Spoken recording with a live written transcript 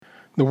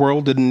The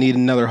world didn't need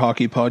another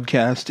hockey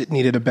podcast. It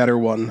needed a better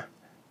one.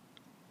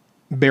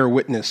 Bear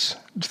witness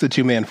to the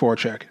two-man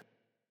forecheck.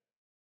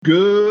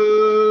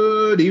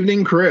 Good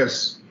evening,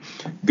 Chris.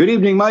 Good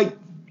evening, Mike.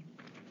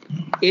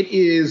 It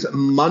is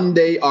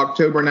Monday,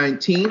 October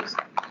 19th.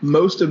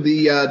 Most of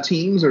the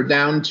teams are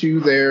down to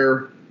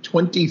their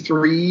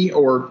 23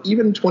 or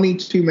even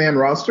 22-man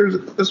rosters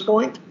at this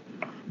point.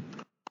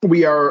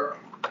 We are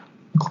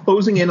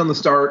closing in on the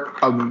start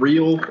of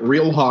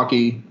real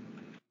hockey.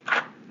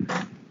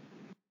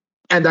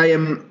 And I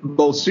am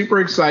both super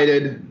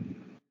excited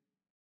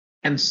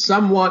and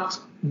somewhat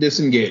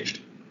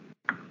disengaged.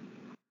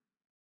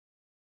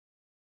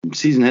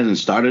 Season hasn't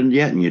started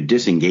yet and you're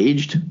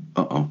disengaged?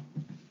 Uh-oh.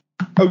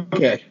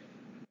 Okay.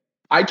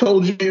 I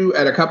told you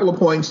at a couple of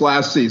points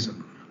last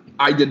season,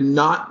 I did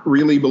not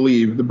really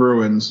believe the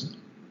Bruins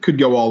could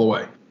go all the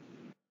way.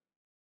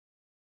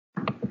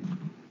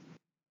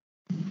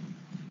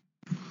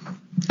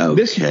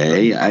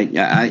 Okay,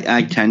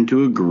 I tend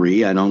to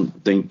agree. I don't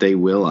think they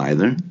will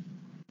either.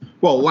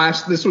 Well,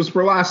 this was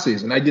for last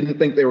season. I didn't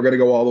think they were going to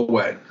go all the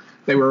way.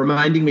 They were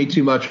reminding me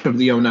too much of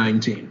the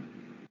 2009 team.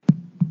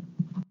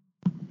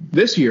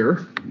 This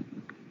year,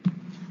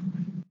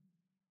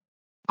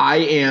 I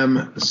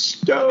am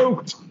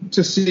stoked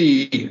to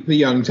see the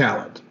young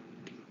talent.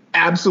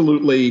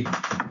 Absolutely,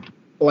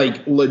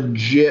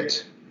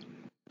 legit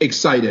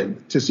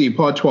excited to see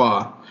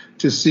Patois,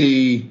 to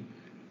see,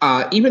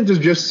 even to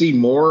just see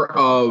more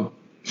of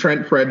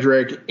Trent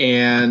Frederick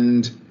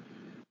and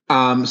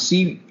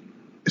see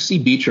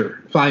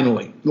Beecher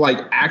finally.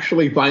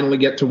 Actually finally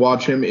get to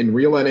watch him in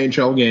real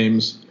NHL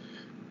games.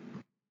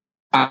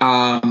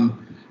 I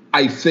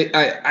think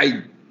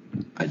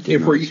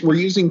if we're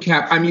using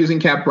I'm using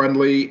Cap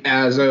Brundley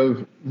as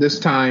of this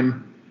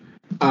time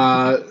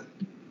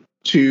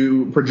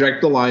to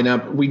project the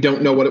lineup. We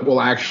don't know what it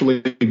will actually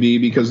be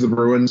because the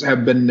Bruins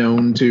have been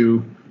known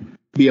to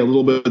be a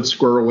little bit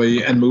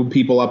squirrely and move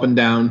people up and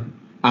down.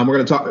 We're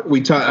going to talk.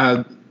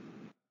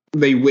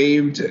 They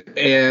waived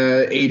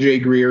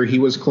AJ Greer. He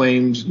was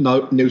claimed.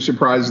 No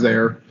surprise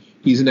there.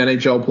 He's an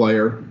NHL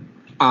player.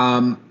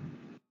 I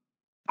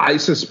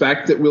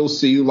suspect that we'll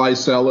see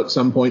Lysell at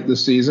some point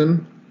this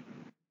season.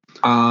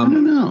 I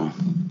don't know.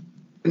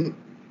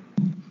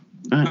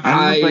 I don't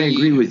know if I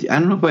agree with you. I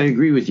don't know if I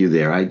agree with you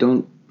there. I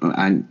don't.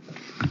 I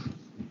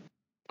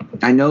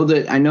know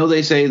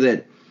they say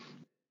that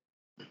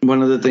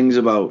one of the things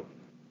about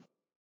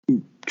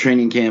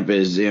training camp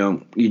is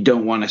you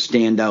don't want to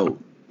stand out.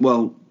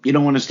 Well, you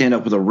don't want to stand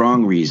out for the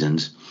wrong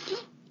reasons.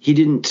 He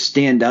didn't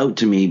stand out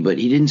to me, but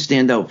he didn't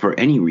stand out for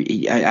any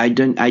reason.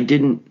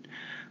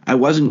 I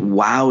wasn't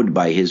wowed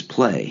by his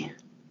play.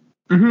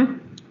 Mm-hmm.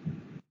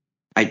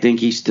 I think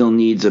he still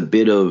needs a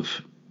bit of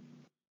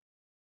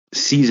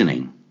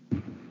seasoning.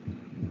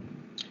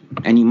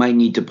 And he might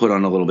need to put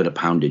on a little bit of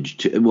poundage.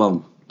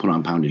 Put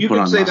on poundage. You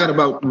can say that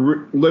about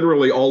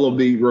literally all of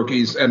the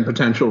rookies and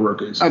potential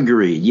rookies.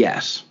 Agree,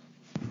 yes.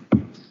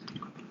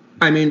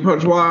 I mean,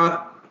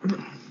 Patois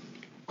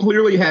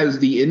clearly has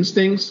the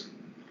instincts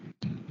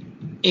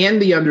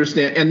and the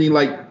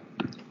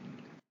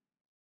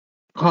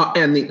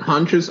and the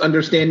conscious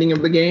understanding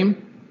of the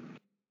game.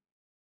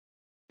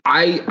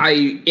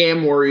 I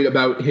am worried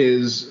about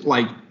his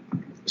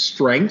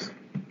strength,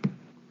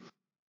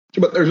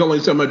 but there's only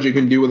so much you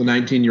can do with a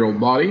 19-year-old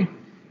body.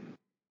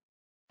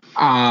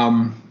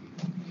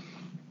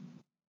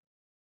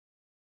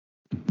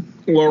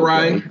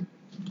 Lohrei,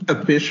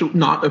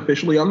 not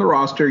officially on the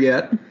roster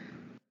yet.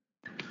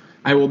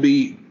 I will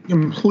be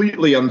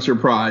completely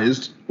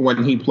unsurprised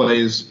when he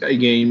plays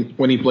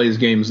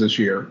games this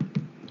year.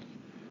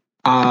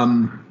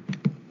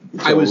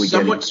 I was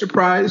somewhat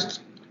surprised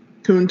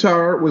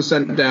Kuntar was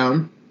sent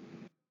down.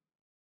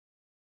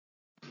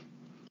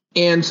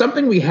 And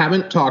something we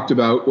haven't talked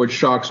about, which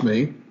shocks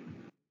me.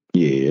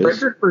 Yes.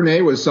 Frederick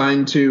Bernay was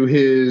signed to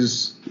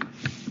his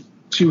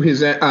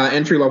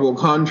entry-level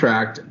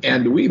contract,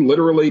 and we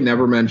literally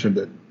never mentioned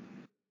it.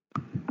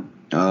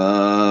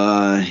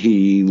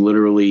 He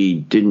literally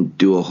didn't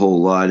do a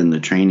whole lot in the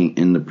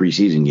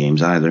preseason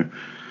games either.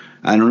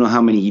 I don't know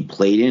how many he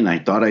played in. I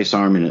thought I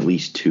saw him in at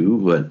least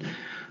 2, but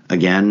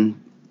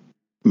again,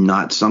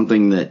 not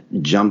something that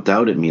jumped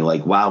out at me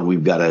like, wow,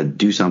 we've got to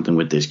do something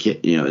with this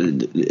kid.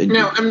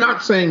 Now, I'm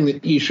not saying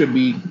that he should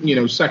be,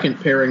 second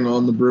pairing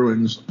on the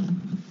Bruins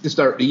to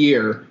start the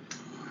year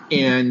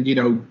and,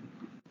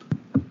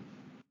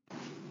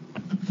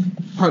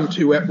 punt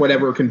to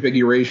whatever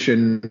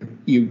configuration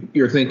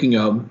you're thinking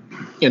of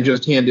and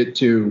just hand it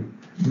to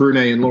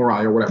Brunet and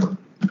Lohrei or whatever.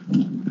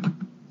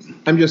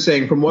 I'm just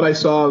saying, from what I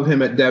saw of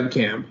him at Dev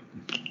Camp,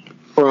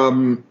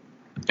 and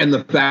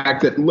the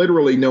fact that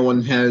literally no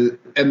one has,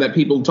 and that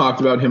people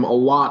talked about him a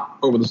lot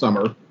over the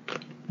summer,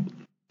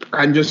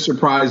 I'm just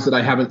surprised that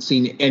I haven't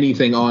seen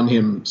anything on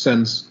him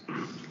since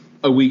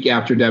a week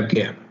after Dev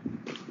Camp.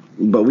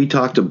 But we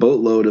talked a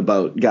boatload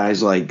about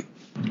guys like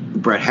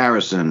Brett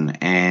Harrison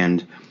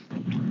and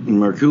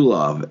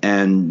Merkulov,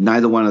 and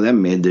neither one of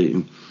them made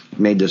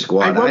the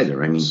squad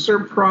either. I mean,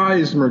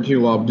 surprised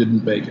Merkulov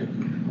didn't make it.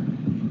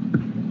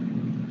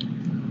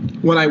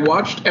 When I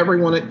watched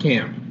everyone at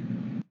camp,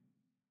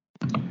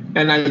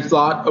 and I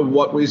thought of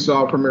what we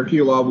saw from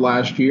Merkulov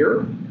last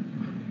year,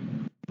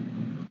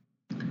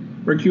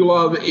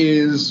 Merkulov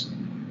is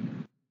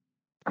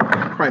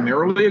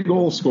primarily a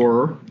goal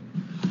scorer.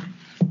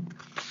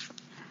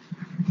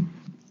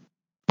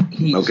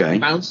 He's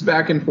bounced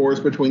back and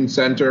forth between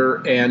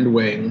center and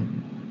wing.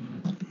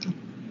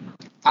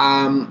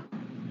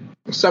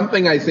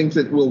 Something I think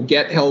that will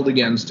get held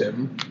against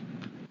him.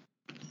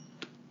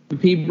 The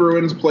P.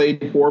 Bruins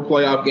played 4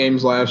 playoff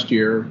games last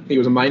year. He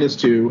was a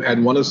 -2,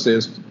 had 1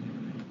 assist,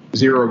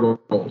 0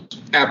 goals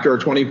after a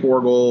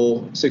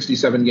 24-goal,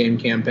 67-game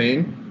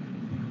campaign.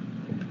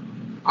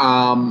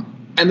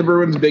 And the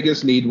Bruins'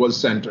 biggest need was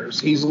centers.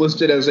 He's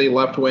listed as a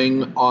left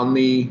wing on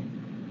the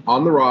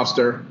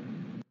roster.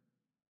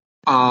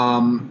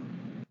 But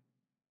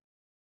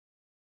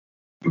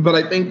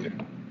I think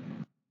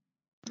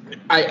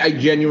I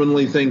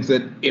genuinely think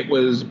that it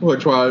was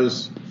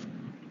Courtois'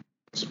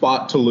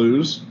 spot to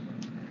lose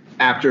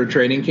after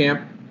training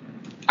camp.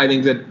 I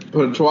think that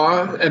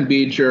Courtois and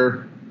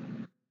Beecher,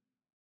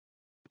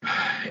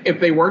 if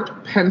they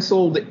weren't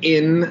penciled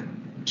in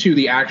to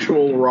the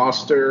actual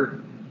roster,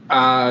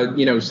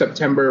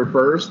 September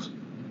 1st,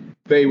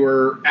 they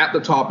were at the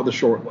top of the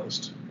short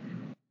list.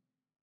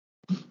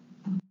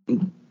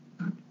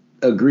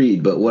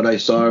 Agreed, but what I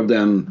saw of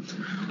them,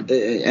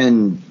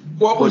 and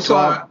what we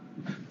saw,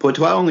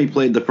 Courtois only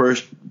played the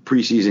first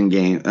preseason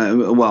game.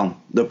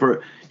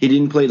 He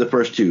didn't play the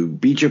first 2.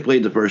 Beecher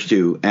played the first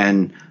 2,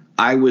 and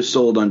I was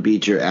sold on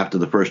Beecher after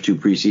the first 2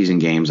 preseason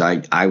games.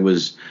 I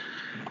was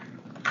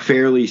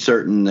fairly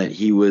certain that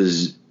he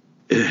was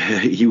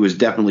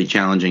definitely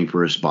challenging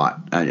for a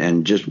spot,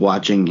 and just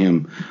watching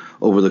him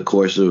over the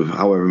course of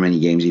however many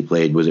games he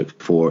played, was it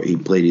 4? He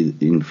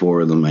played in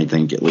 4 of them, I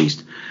think, at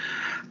least.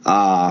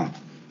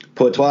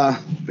 Courtois,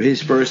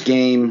 his first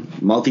game,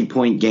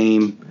 multi-point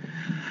game.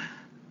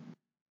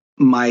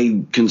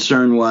 My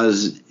concern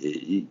was,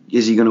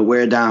 is he going to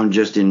wear down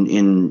just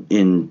in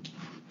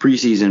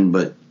preseason?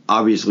 But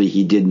obviously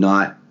he did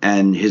not,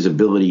 and his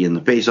ability in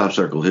the faceoff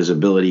circle, his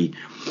ability,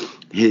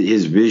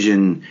 his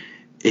vision,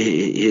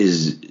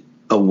 his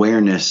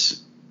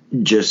awareness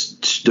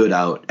just stood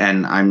out,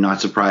 and I'm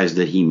not surprised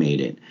that he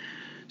made it.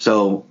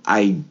 So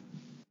I'm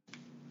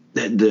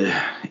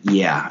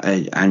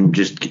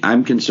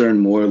concerned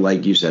more,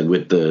 like you said,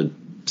 with the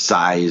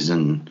size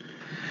and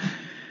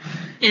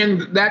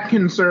that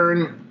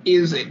concern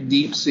is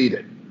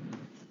deep-seated.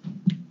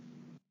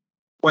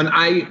 When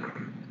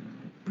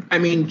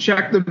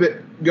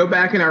go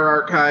back in our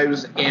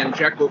archives and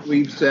check what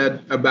we've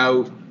said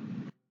about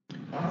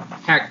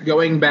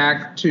going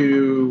back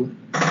to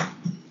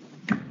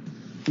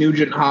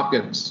Nugent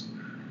Hopkins.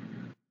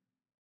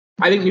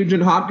 I think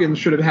Nugent Hopkins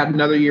should have had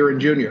another year in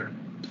junior.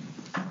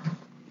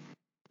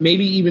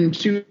 Maybe even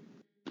 2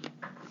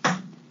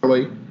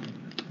 early.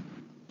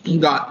 He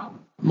got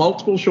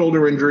multiple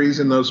shoulder injuries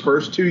in those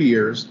first 2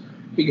 years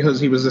because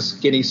he was a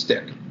skinny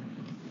stick.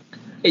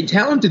 A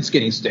talented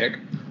skinny stick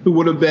who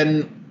would have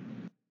been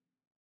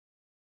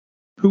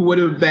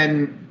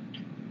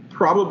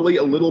probably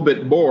a little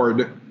bit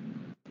bored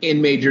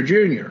in major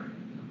junior.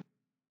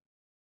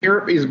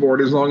 He's bored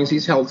as long as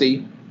he's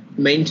healthy,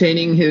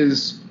 maintaining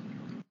his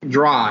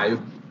drive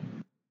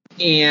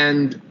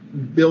and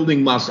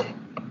building muscle.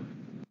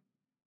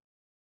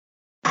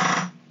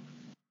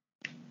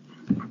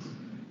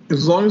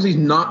 As long as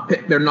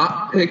they're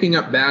not picking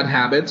up bad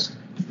habits,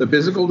 the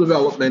physical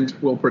development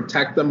will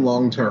protect them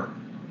long term.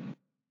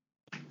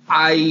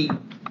 I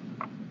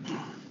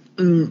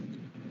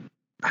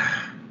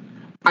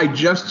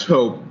just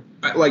hope,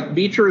 like,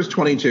 Beecher is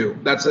 22.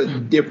 That's a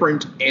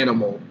different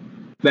animal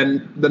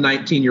than the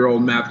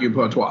 19-year-old Matthew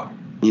Courtois.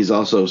 He's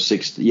also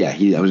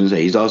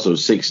he's also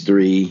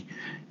 6'3".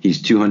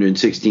 He's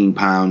 216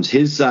 pounds.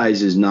 His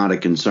size is not a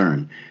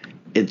concern.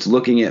 It's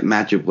looking at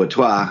Matthew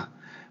Courtois,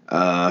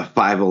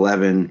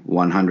 5'11",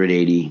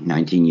 180,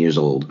 19 years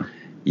old.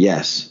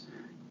 Yes.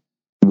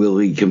 Will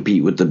he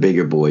compete with the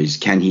bigger boys?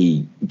 Can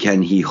he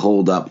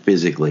hold up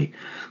physically?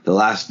 The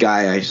last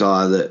guy I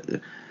saw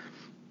that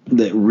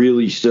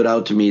really stood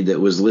out to me that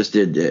was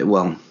listed,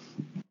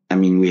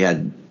 we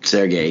had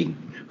Sergei,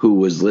 who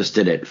was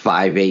listed at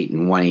 5'8"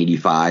 and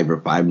 185, or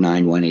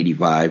 5'9",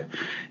 185,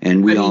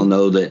 and we all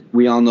know that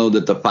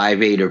the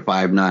 5'8" or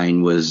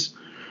 5'9" was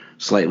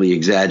slightly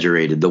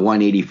exaggerated. The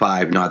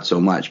 185, not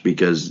so much,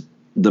 because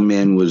the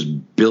man was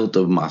built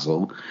of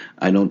muscle.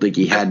 I don't think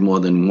he had more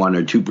than 1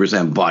 or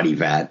 2% body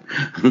fat.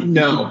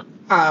 No.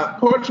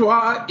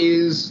 Courtois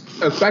is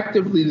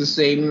effectively the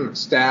same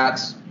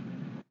stats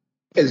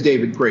as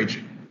David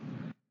Krejci.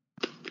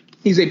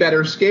 He's a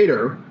better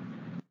skater,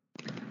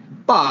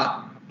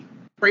 but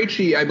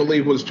Krejci, I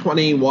believe, was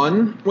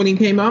 21 when he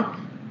came up,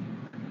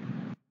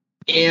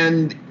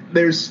 and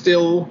there's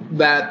still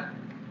that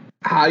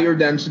higher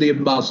density of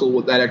muscle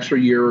with that extra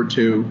year or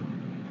two.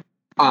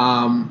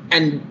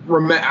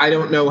 I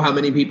don't know how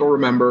many people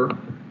remember,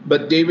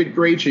 but David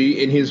Krejci,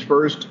 in his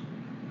first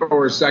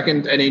or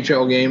second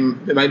NHL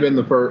game, it might have been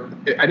the first,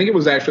 I think it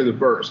was actually the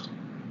first,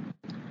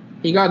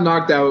 He got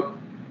knocked out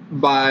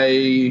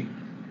by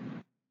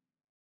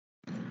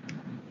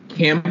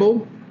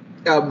Campbell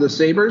of the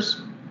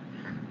Sabres.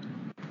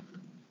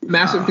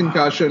 Massive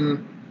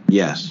concussion.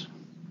 Yes.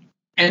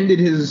 Ended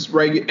his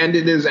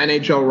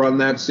NHL run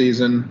that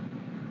season.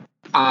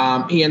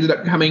 He ended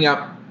up coming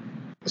up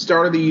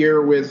start of the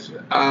year with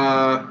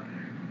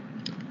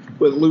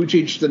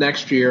Lucic the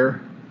next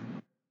year.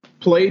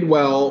 Played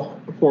well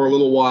for a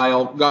little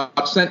while.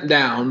 Got sent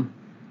down.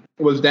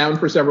 Was down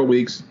for several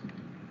weeks.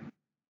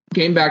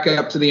 Came back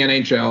up to the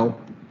NHL.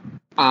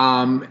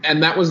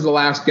 And that was the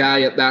last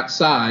guy at that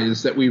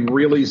size that we've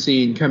really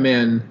seen come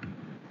in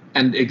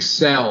and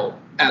excel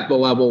at the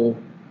level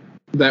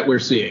that we're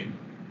seeing.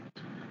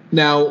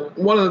 Now,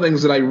 one of the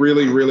things that I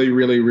really, really,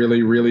 really,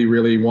 really, really,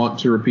 really want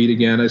to repeat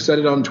again, I said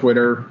it on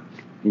Twitter.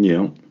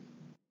 Yeah.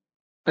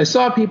 I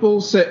saw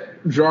people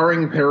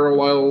drawing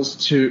parallels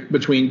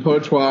between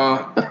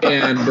Courtois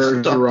and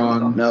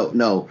Bergeron.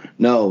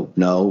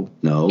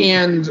 No.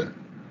 And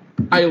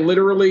I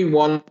literally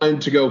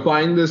wanted to go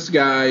find this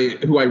guy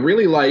who I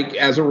really like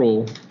as a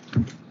rule.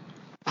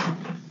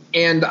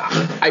 And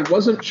I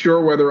wasn't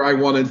sure whether I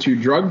wanted to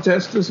drug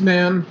test this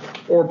man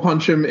or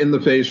punch him in the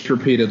face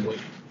repeatedly.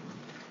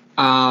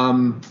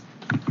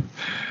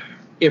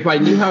 If I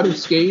knew how to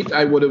skate,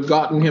 I would have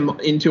gotten him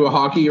into a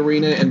hockey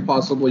arena and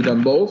possibly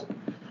done both.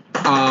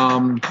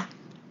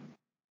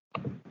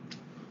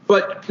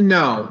 But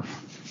no,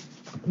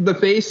 the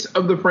face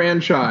of the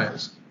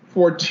franchise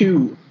for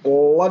 2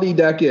 bloody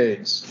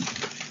decades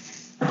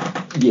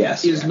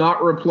is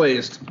not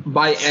replaced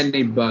by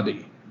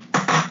anybody.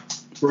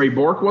 Ray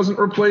Bourque wasn't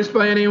replaced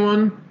by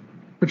anyone.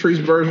 Patrice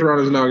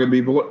Bergeron is not going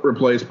to be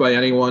replaced by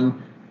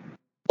anyone.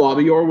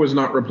 Bobby Orr was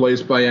not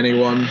replaced by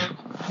anyone.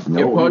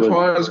 If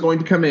Courtois is going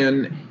to come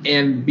in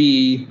and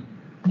be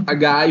a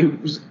guy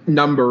whose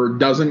number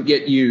doesn't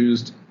get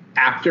used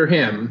after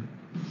him,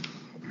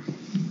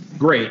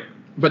 great.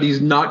 But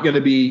he's not going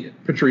to be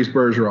Patrice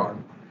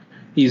Bergeron.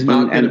 He's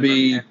not going to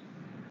be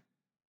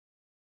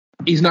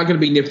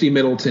Nifty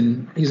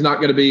Middleton. He's not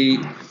going to be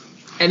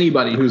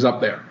anybody who's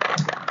up there.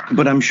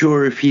 But I'm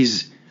sure if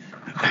he's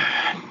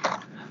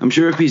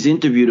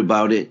interviewed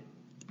about it,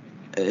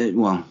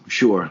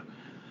 sure.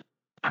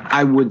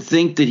 I would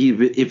think that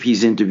if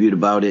he's interviewed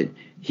about it,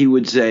 he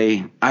would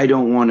say, I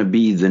don't want to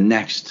be the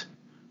next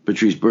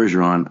Patrice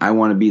Bergeron. I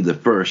want to be the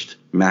first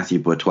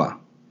Matthew Courtois.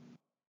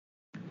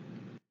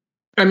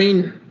 I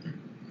mean,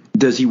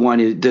 does he want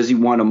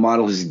to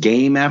model his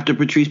game after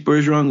Patrice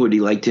Bergeron? Would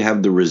he like to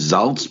have the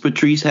results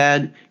Patrice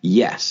had?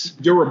 Yes.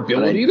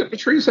 Durability that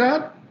Patrice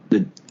had?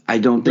 I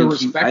don't think the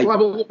respect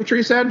level that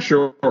Patrice had?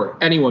 Sure.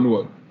 Anyone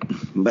would.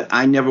 But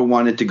I never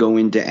wanted to go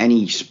into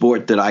any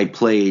sport that I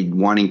played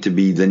wanting to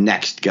be the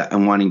next guy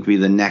and wanting to be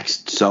the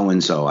next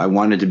so-and-so. I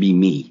wanted to be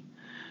me.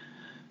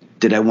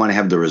 Did I want to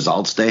have the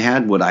results they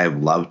had? Would I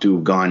have loved to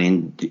have gone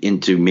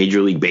into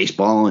Major League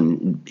Baseball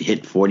and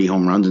hit 40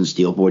 home runs and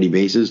steal 40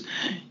 bases?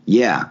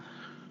 Yeah.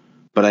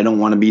 But I don't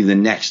want to be the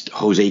next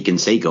Jose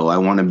Canseco. I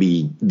want to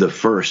be the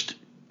first,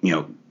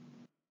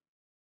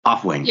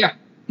 off wing. Yeah.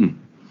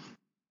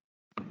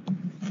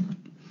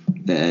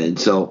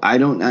 So I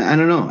don't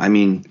know. I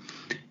mean,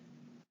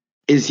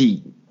 does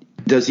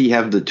he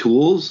have the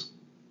tools?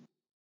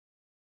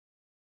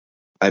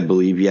 I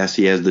believe, yes,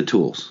 he has the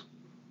tools.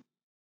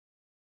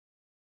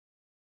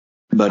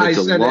 But it's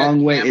a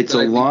long way. It's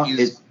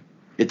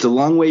a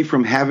long way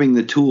from having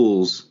the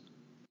tools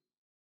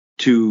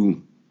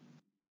to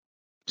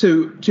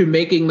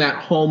making that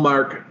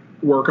hallmark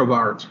work of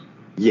art.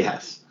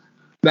 Yes.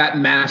 That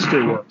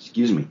masterwork.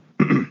 Excuse me.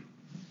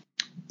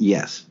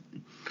 Yes.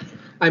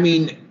 I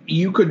mean,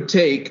 you could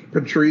take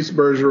Patrice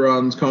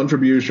Bergeron's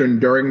contribution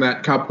during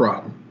that cup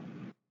run,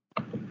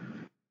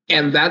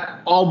 and that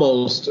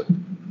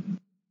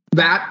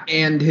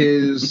and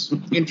his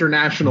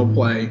international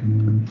play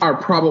are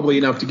probably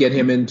enough to get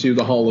him into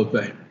the Hall of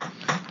Fame.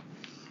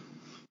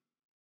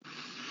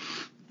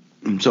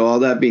 So all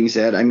that being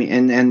said, I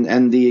mean,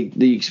 and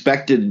the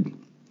expected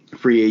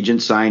free agent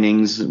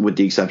signings, with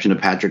the exception of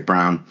Patrick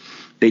Brown,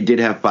 they did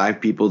have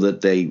 5 people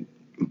that they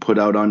put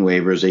out on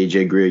waivers.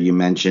 AJ Greer, you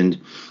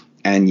mentioned,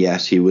 and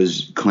yes, he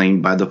was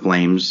claimed by the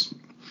Flames.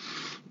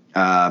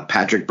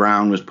 Patrick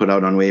Brown was put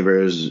out on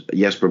waivers.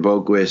 Jesper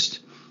Boquist,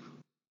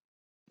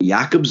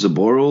 Jakob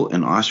Zaboral,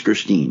 and Oscar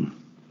Steen.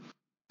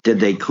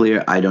 Did they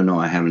clear? I don't know.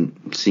 I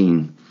haven't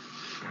seen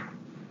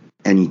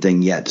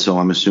anything yet, so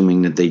I'm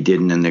assuming that they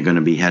didn't, and they're going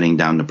to be heading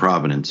down to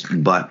Providence.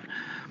 But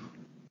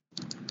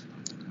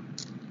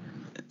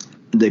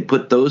they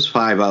put those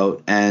 5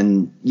 out,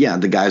 and yeah,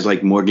 the guys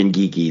like Morgan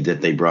Geekie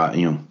that they brought,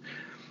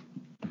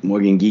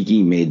 Morgan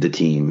Geekie made the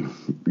team.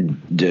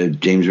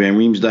 James Van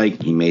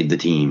Riemsdyk, he made the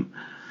team.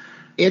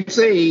 It's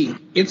a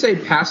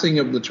passing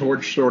of the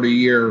torch sort of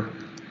year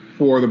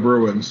for the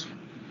Bruins.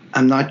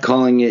 I'm not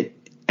calling it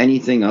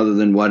anything other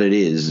than what it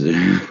is.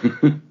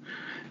 I'm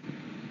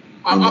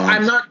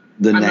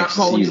not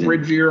calling season. it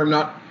bridge year. I'm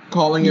not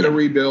calling it a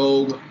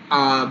rebuild.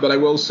 But I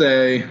will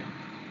say,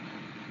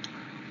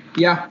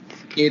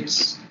 if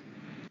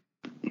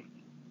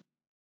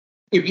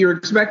you're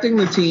expecting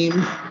the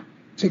team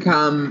to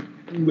come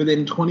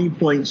within 20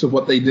 points of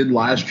what they did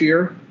last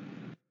year.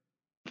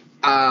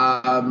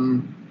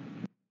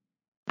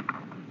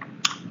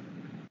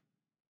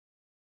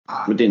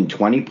 Within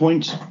 20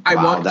 points? I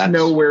want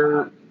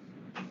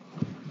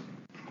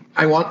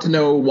to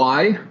know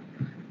why,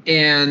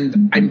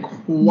 and I'm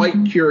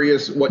quite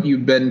curious what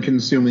you've been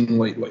consuming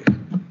lately.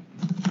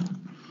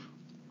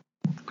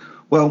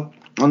 Well,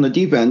 on the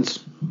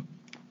defense,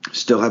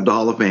 still have the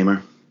Hall of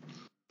Famer.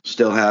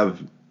 Still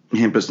have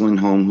Hampus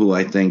Lindholm, who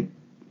I think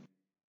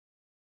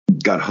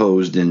got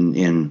hosed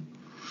in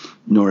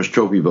Norris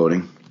Trophy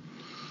voting.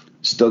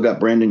 Still got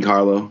Brandon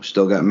Carlo.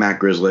 Still got Matt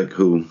Grzelcyk,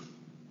 who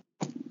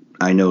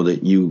I know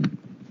that you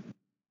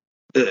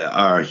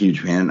are a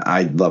huge fan.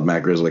 I love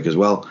Matt Grzelcyk as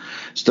well.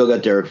 Still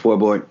got Derek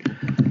Forbort.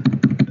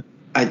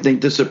 I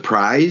think the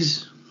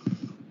surprise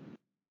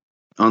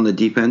on the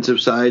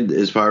defensive side,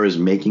 as far as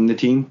making the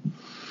team,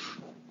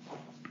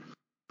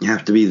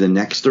 have to be the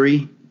next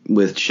three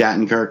with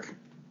Shattenkirk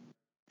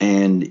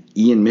and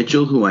Ian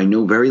Mitchell, who I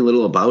know very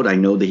little about. I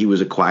know that he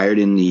was acquired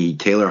in the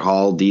Taylor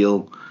Hall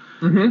deal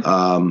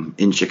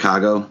in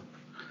Chicago.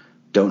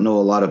 Don't know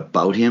a lot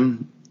about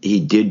him. He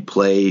did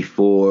play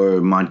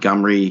for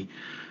Montgomery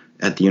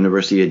at the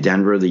University of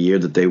Denver the year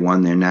that they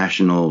won their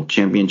national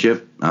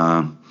championship.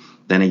 Then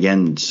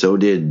again, so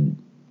did,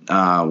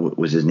 what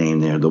was his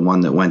name there? The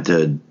one that went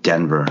to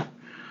Denver.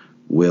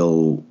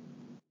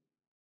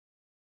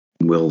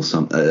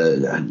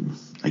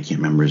 I can't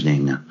remember his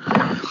name now.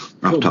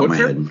 Off the top of my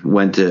head.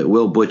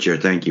 Will Butcher,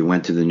 thank you.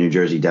 Went to the New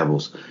Jersey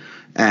Devils.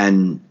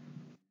 And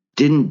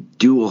didn't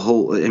do a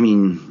whole, I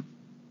mean,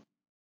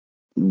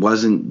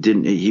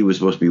 he was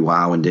supposed to be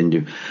wow and didn't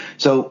do.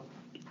 So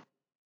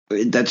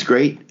that's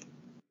great.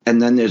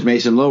 And then there's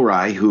Mason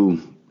Lowry, who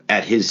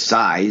at his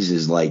size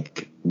is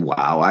like,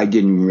 wow, I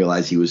didn't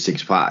realize he was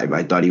 6'5".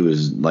 I thought he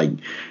was like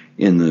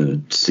in the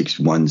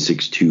 6'1",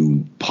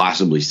 6'2",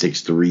 possibly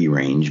 6'3"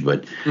 range,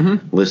 but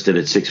listed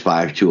at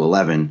 6'5",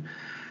 211.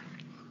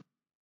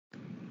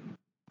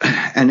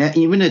 And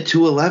even at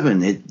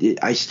 211,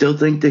 I still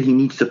think that he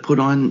needs to put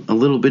on a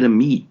little bit of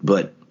meat,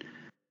 but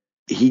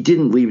he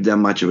didn't leave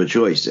them much of a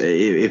choice.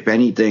 If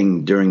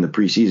anything, during the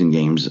preseason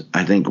games,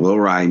 I think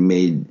Lowry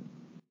made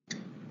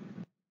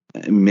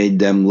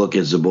them look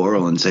at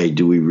Zaboral and say,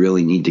 do we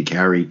really need to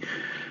carry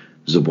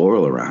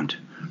Zaboral around?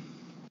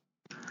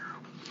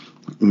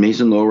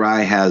 Mason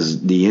Lowry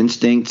has the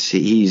instincts.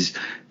 He's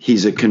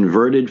a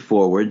converted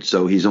forward,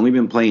 so he's only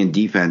been playing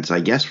defense, I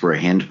guess, for a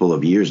handful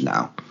of years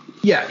now.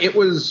 Yeah,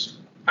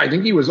 I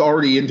think he was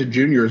already into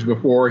juniors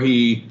before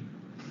he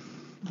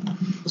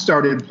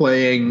started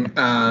playing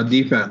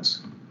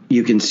defense.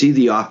 You can see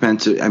the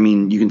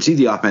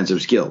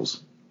offensive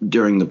skills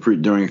during a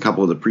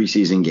couple of the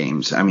preseason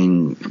games. I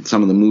mean,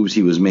 some of the moves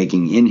he was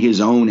making in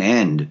his own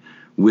end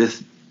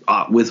with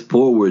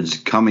forwards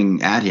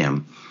coming at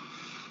him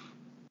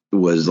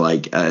was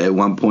like, at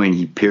one point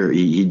he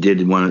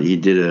did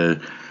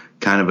a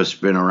kind of a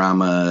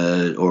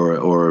spinorama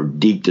or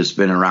deked a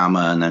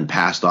spinorama and then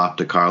passed off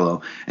to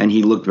Carlo, and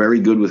he looked very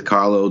good with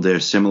Carlo. They're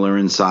similar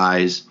in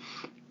size,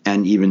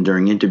 and even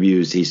during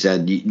interviews he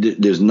said,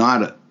 there's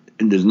not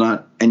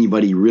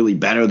anybody really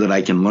better that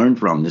I can learn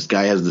from. This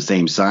guy has the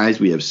same size.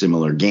 We have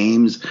similar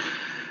games.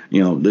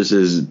 This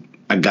is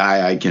a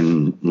guy I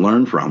can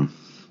learn from.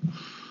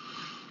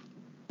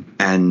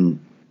 And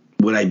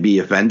would I be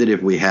offended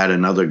if we had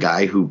another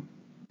guy who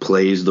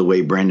plays the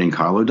way Brandon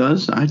Carlo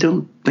does? I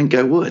don't think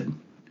I would.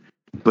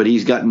 But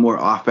he's got more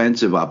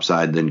offensive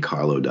upside than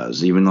Carlo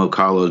does, even though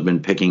Carlo's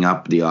been picking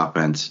up the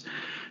offense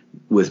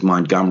with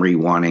Montgomery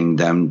wanting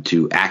them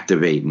to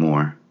activate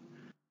more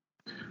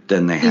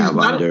than they have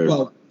under.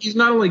 Well, he's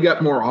not only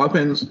got more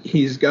offense,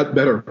 he's got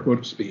better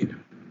foot speed.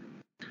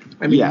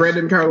 I mean, yes.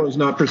 Brandon Carlo's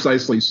not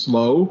precisely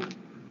slow.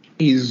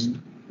 He's,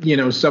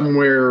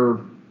 somewhere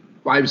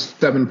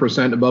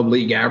 5-7% above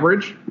league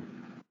average.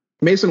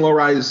 Mason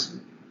Lowry's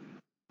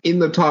in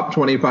the top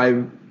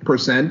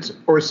 25%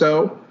 or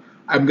so.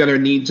 I'm going to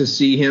need to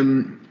see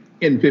him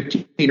in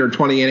 15 or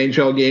 20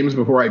 NHL games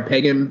before I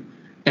peg him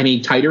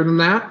any tighter than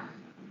that.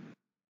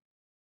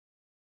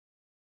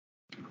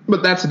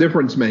 But that's a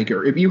difference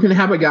maker. If you can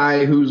have a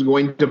guy who's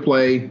going to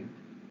play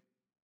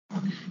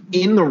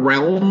in the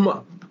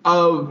realm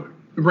of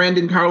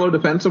Brandon Carlo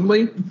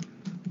defensively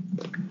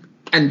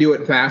and do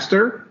it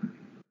faster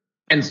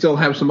and still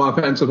have some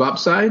offensive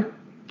upside,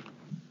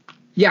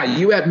 yeah,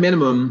 you at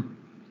minimum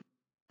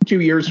 2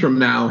 years from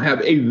now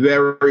have a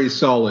very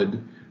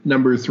solid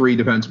number 3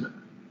 defenseman.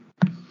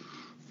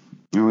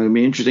 It'd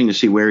be interesting to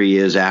see where he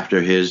is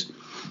after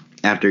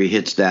he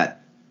hits that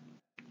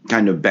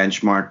kind of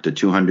benchmark, the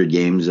 200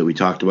 games that we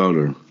talked about.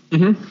 It'd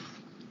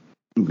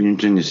be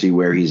interesting to see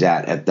where he's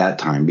at that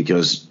time,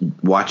 because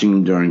watching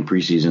him during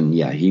preseason,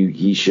 yeah,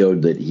 he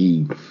showed that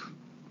he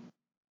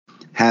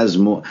has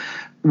more.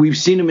 We've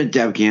seen him at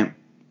Dev Camp.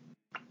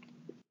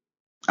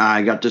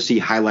 I got to see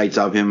highlights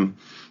of him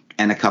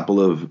and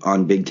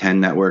on Big Ten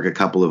Network, a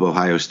couple of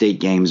Ohio State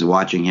games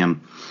watching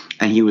him.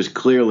 And he was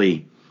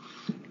clearly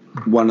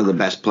one of the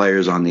best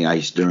players on the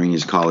ice during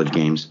his college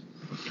games.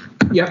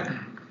 Yep.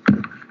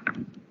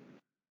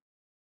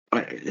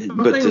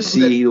 But to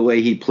see the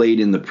way he played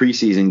in the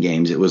preseason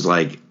games, it was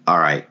like, all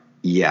right,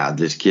 yeah,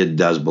 this kid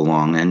does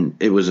belong. And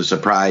it was a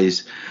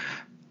surprise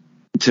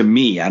to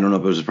me. I don't know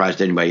if it was a surprise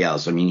to anybody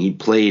else. I mean, he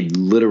played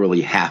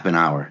literally half an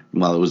hour.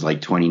 Well, it was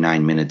like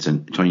 29 minutes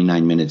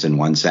and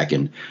 1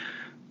 second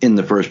in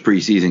the first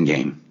preseason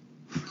game.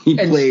 He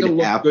and played still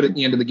looked good at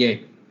the end of the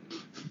game.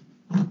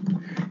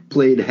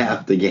 Played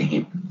half the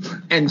game.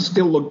 And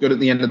still looked good at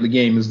the end of the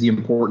game is the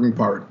important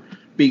part.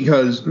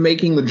 Because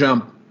making the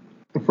jump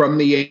from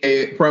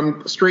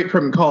straight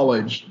from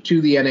college to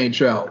the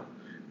NHL.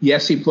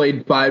 Yes, he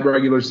played 5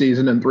 regular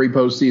season and 3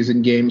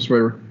 postseason games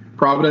for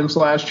Providence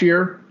last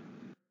year,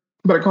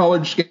 but a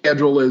college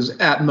schedule is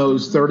at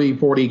most 30,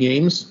 40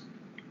 games.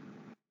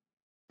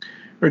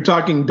 We're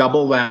talking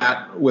double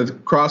that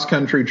with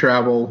cross-country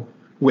travel,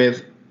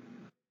 with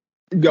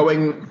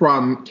going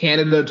from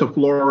Canada to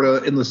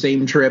Florida in the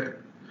same trip.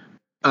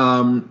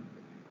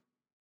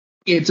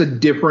 It's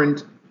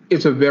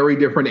a very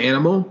different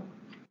animal.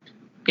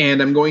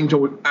 And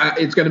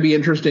it's going to be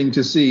interesting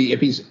to see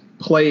if he's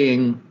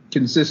playing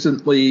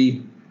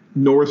consistently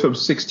north of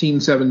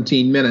 16,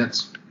 17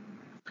 minutes,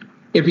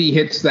 if he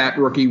hits that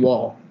rookie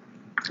wall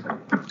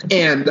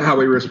and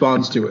how he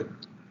responds to it.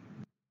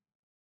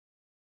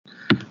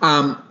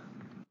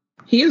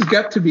 He has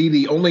got to be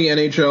the only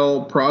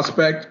NHL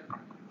prospect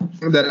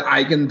that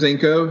I can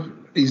think of.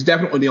 He's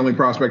definitely the only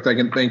prospect I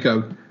can think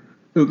of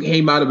who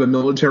came out of a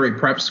military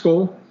prep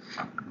school.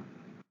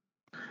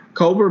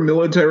 Culver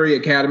Military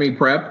Academy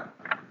Prep.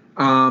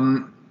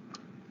 Anyone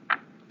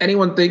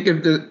think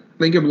if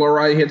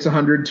Lohrei hits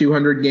 100,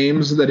 200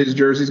 games that his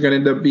jersey's going to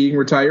end up being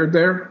retired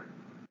there?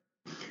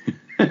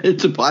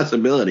 It's a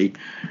possibility.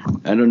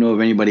 I don't know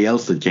of anybody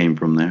else that came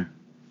from there.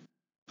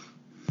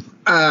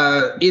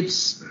 It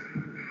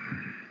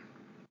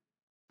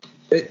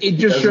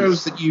just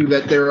shows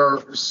that there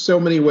are so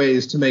many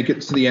ways to make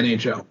it to the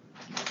NHL.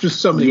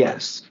 Just so many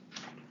ways.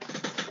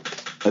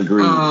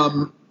 Agreed.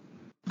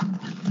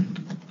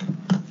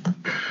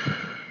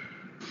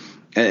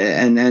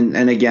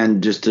 And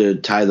again, just to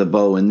tie the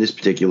bow in this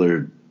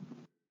particular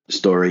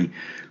story,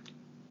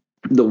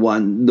 the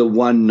one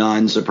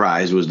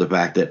non-surprise was the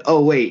fact that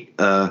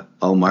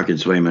Mark and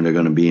Swayman are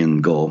going to be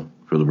in goal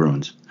for the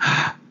Bruins.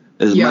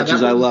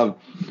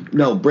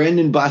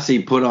 Brandon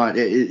Bussey put on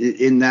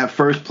in that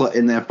first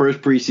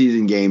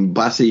preseason game.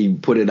 Bussey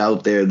put it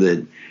out there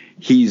that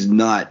he's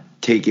not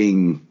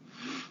taking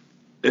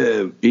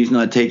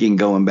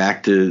going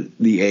back to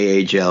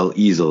the AHL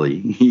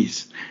easily.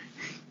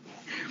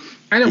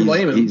 I don't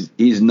blame him.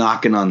 He's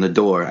knocking on the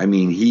door. I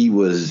mean, he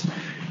was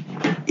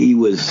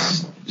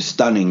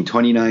stunning.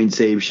 29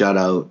 save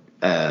shutout,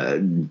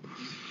 and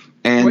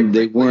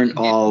they weren't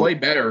all play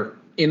better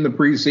in the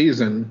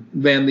preseason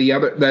than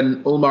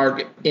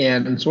Ullmark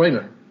and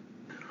Swayman.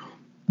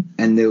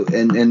 And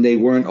they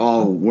weren't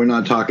all. We're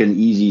not talking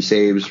easy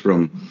saves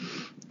from.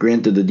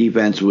 Granted, the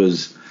defense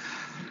was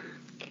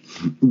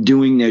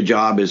doing their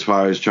job as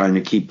far as trying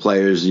to keep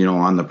players,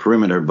 on the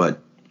perimeter, but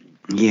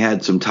he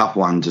had some tough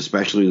ones,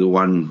 especially the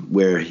one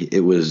where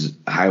it was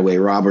highway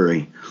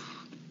robbery,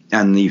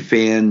 and the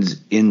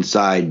fans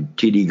inside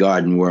TD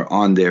Garden were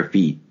on their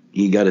feet.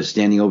 He got a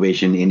standing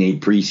ovation in a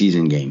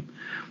preseason game.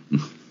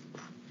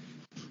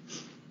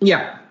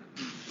 Yeah.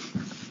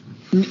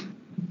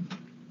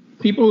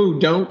 People who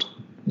don't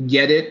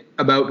get it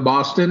about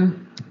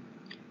Boston,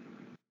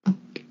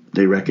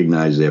 they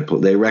recognize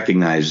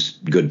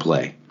good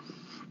play.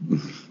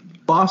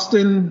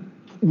 Boston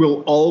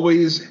will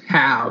always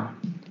have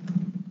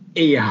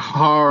a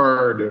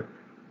hardcore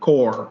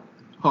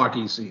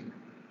hockey scene.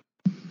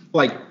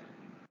 Like,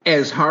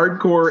 as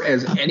hardcore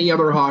as any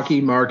other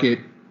hockey market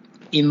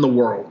in the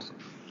world.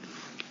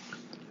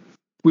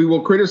 We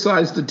will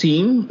criticize the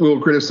team. We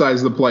will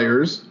criticize the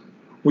players.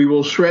 We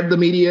will shred the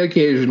media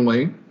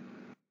occasionally.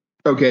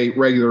 Okay,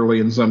 regularly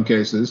in some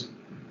cases.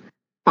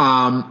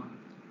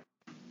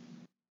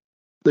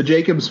 The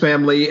Jacobs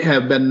family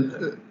have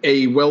been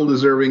a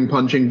well-deserving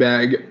punching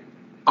bag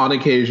on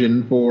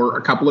occasion for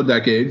a couple of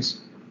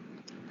decades.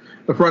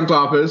 The front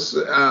office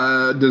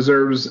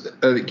deserves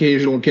an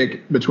occasional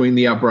kick between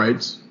the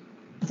uprights.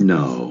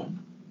 No.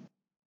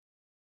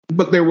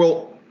 But there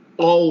will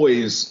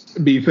always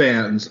be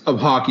fans of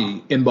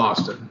hockey in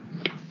Boston.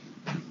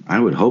 I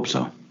would hope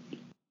so.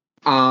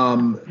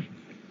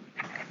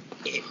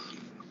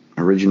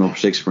 Original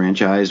 6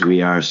 franchise,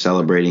 we are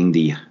celebrating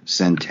the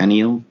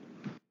centennial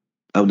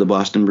of the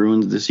Boston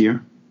Bruins this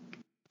year.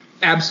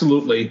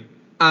 Absolutely.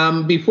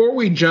 Before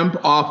we jump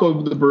off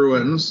of the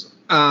Bruins,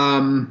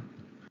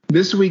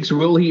 this week's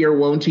Will He or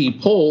Won't He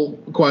poll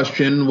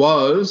question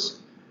was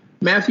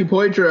Matthew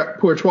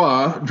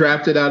Poitras,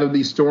 drafted out of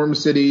the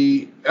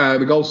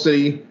the Gulf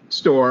City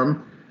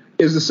Storm,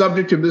 is the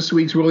subject of this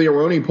week's Will He or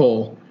Won't He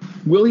poll.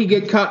 Will he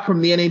get cut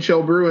from the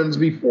NHL Bruins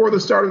before the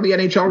start of the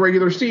NHL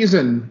regular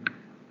season?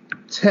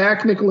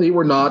 Technically,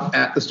 we're not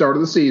at the start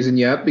of the season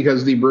yet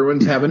because the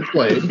Bruins haven't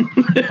played.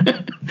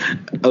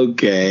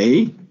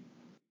 Okay.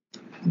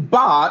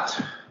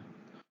 But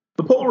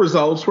the poll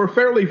results were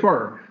fairly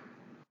firm.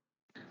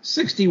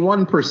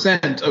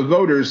 61% of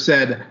voters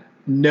said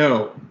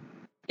no.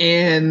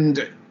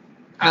 And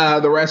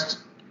the rest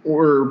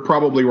were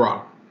probably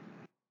wrong.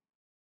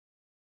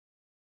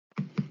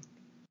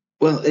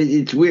 Well,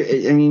 it's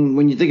weird. I mean,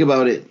 when you think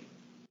about it,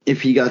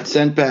 if he got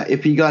sent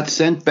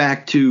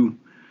back to,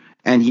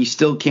 and he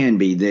still can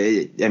be.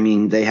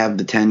 They have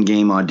the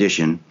 10-game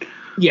audition,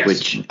 Yes.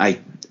 which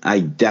I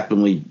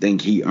definitely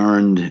think he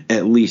earned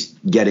at least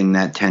getting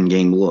that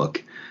 10-game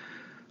look.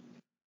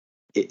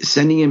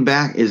 Sending him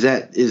back, is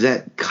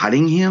that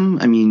cutting him?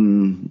 I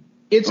mean,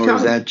 It's or cutting.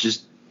 is that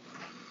just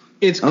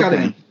It's cutting.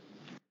 Okay.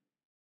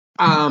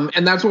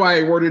 And that's why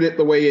I worded it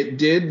the way it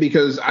did,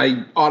 because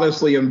I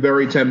honestly am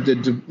very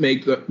tempted to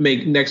make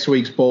next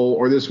week's poll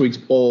or this week's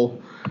poll.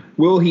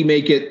 Will he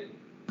make it?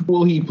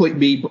 Will he play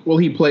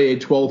a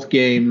 12th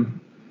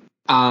game?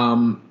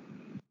 A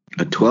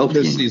 12th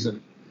this game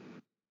season?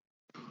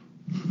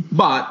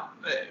 But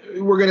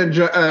we're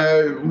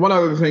gonna one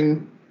other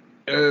thing.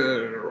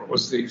 What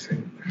was the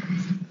thing?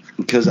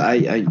 Because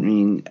I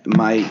mean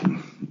my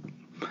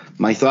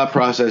thought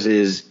process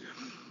is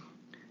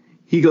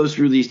he goes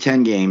through these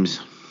 10 games,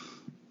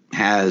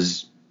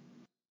 has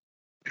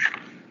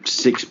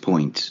 6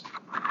 points,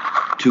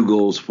 2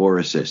 goals, 4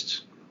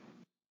 assists.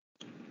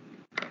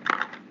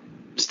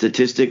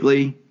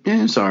 Statistically,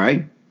 it's all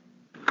right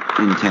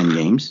in 10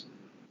 games.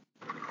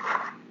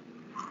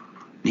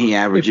 He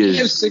averages. If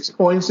he has 6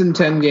 points in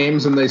 10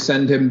 games and they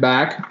send him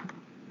back,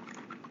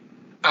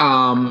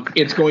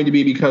 it's going to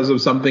be because of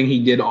something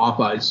he did off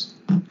ice.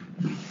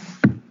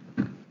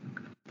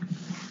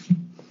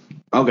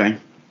 Okay.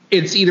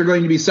 It's either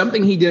going to be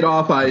something he did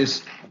off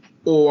ice,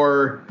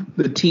 or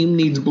the team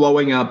needs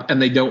blowing up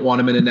and they don't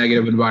want him in a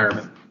negative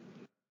environment.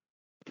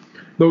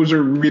 Those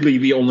are really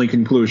the only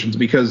conclusions,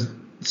 because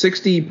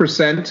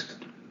 60%,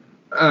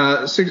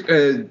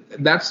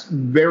 that's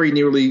very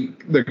nearly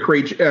the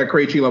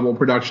Krejci level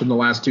production the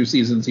last 2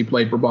 seasons he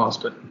played for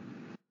Boston.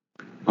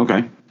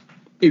 Okay.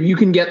 If you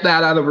can get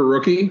that out of a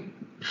rookie,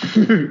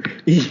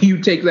 you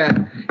take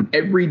that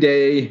every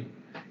day,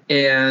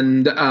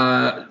 and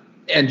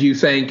you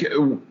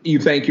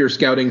thank your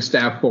scouting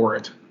staff for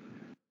it.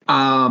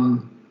 I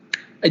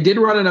did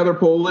run another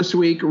poll this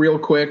week, real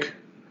quick.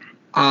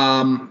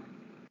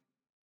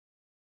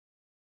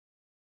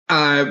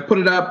 I put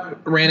it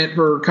up, ran it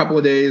for a couple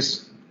of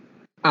days.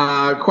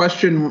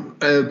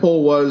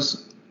 Poll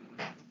was,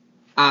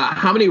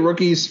 how many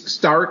rookies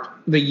start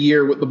the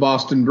year with the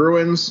Boston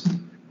Bruins?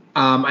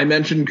 I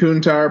mentioned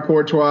Kuntar,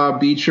 Courtois,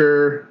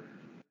 Beecher.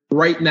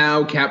 Right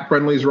now, Cap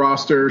Friendly's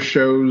roster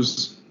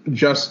shows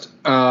just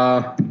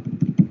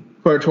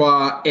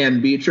Courtois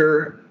and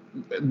Beecher.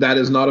 That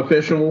is not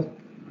official.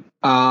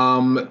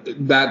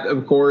 That,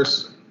 of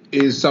course,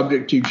 is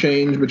subject to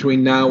change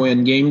between now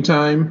and game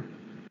time.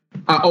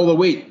 Although,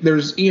 wait,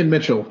 there's Ian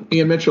Mitchell.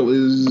 Ian Mitchell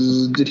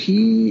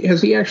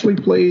has he actually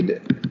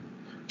played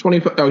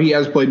 25? Oh, he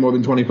has played more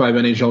than 25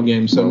 NHL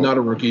games, so not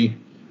a rookie.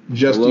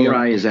 Just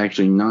Lohrei is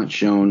actually not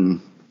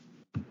shown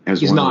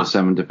as one of the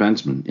 7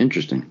 defensemen.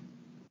 Interesting.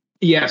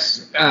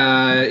 Yes,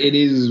 it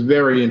is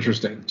very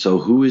interesting. So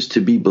who is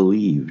to be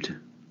believed?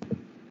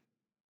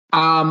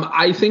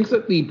 I think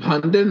that the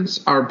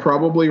pundits are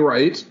probably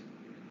right.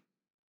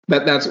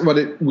 That's what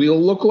it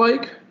will look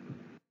like,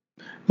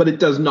 but it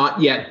does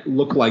not yet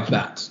look like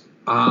that.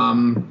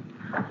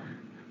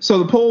 So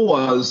the poll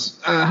was,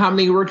 how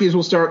many rookies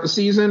will start the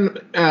season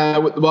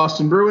with the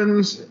Boston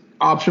Bruins?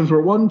 Options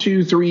were 1,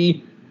 2,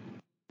 3,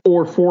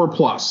 or 4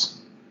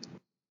 plus.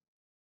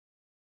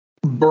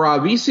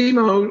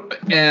 Bravissimo,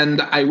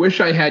 and I wish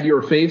I had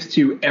your faith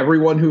to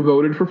everyone who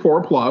voted for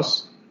 4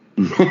 plus.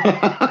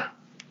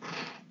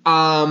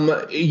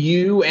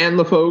 You and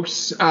the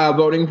folks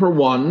voting for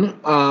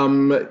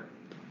 1,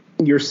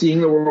 you're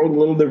seeing the world a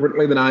little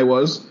differently than I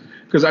was,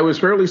 because I was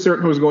fairly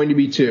certain it was going to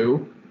be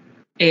 2,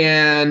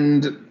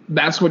 and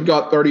that's what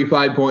got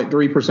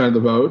 35.3% of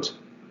the vote.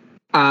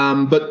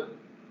 But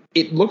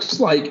it looks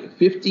like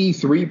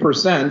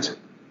 53%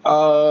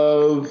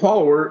 of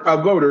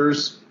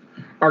voters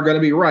are going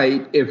to be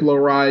right if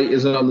Lohrei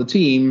is on the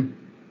team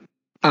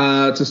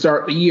to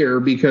start the year,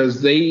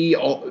 because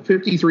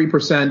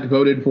 53%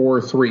 voted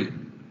for 3.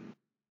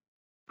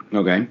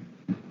 Okay.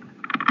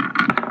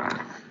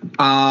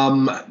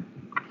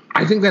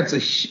 I think that's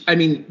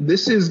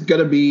this is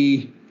going to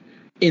be,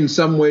 in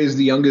some ways,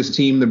 the youngest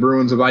team the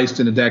Bruins have iced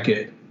in a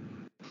decade.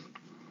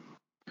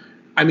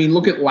 I mean,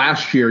 look at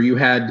last year. You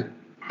had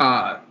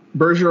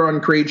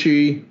Bergeron,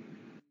 Krejci,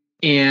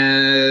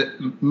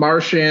 and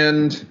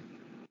Marchand,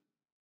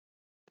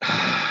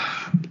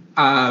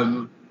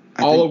 all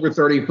over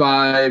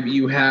 35.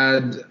 You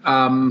had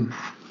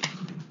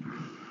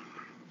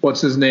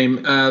what's his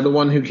name? The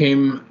one who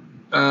came,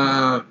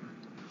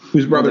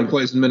 whose brother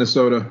plays in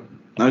Minnesota.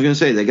 I was going to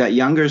say, they got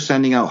younger,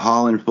 sending out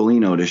Hall and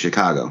Foligno to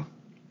Chicago.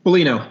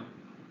 Foligno.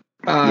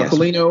 Yes.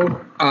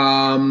 Foligno.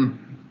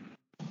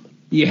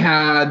 You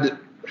had.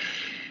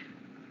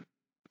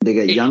 They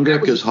got younger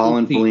because Hall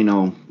and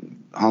Foligno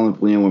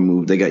were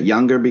moved. They got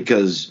younger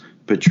because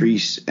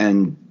Patrice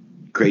and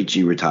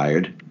Krejci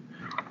retired.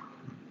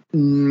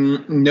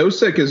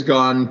 Nosek is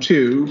gone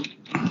too.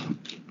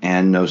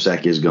 And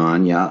Nosek is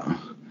gone, yeah.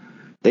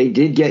 They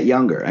did get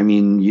younger. I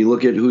mean, you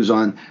look at who's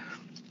on.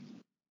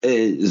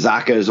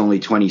 Zaka is only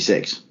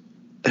 26.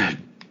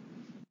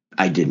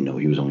 I didn't know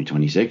he was only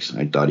 26.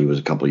 I thought he was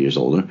a couple years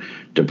older.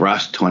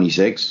 DeBrusque,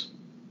 26.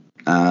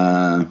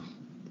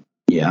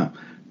 Yeah.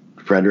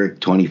 Frederick,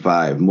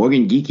 25.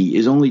 Morgan Geekie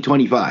is only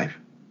 25.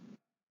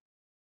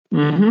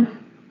 Mm-hmm.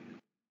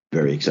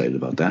 Very excited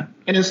about that.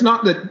 And it's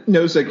not that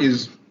Nosek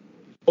is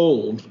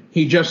old.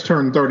 He just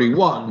turned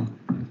 31.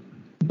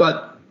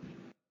 But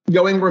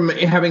going from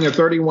having a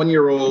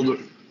 31-year-old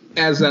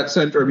as that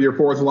center of your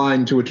fourth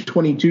line to a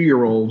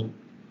 22-year-old,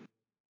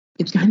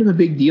 it's kind of a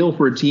big deal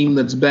for a team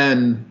that's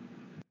been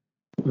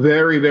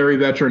very, very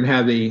veteran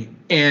heavy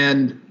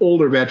and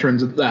older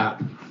veterans at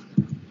that.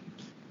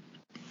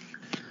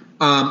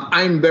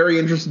 I'm very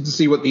interested to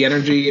see what the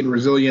energy and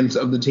resilience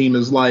of the team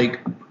is like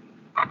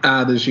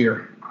this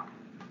year.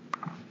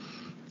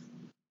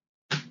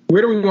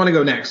 Where do we want to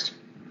go next?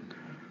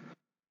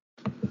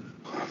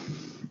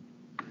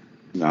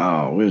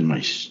 Oh, where's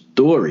my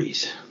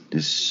stories?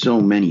 There's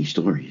so many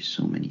stories.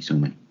 So many.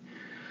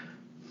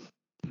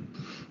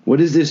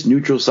 What is this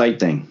neutral site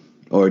thing?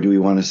 Or do we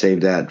want to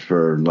save that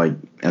for, like,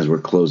 as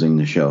we're closing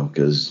the show?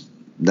 Because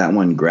that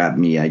one grabbed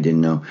me. I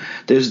didn't know.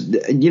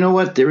 You know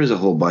what? There is a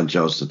whole bunch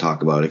else to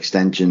talk about.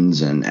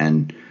 Extensions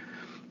and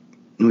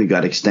we've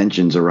got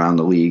extensions around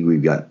the league.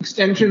 We've got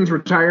extensions,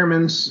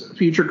 retirements,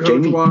 future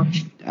coach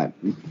watch.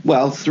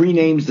 Well, 3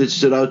 names that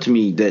stood out to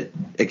me that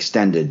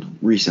extended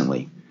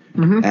recently.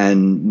 Mm-hmm.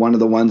 And one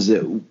of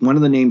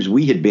the names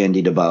we had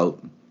bandied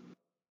about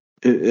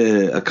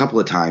a couple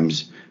of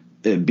times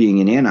being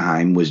in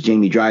Anaheim was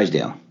Jamie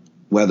Drysdale.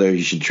 Whether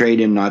you should trade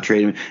him, not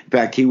trade him. In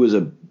fact, he was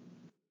about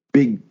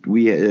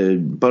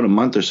a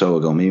month or so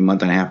ago, maybe a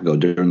month and a half ago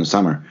during the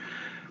summer,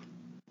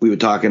 we were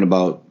talking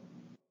about,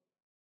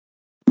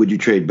 would you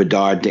trade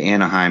Bedard to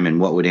Anaheim and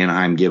what would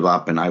Anaheim give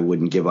up, and I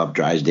wouldn't give up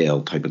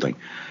Drysdale type of thing.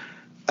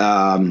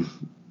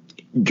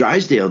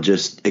 Drysdale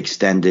just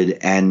extended,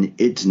 and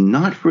it's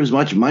not for as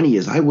much money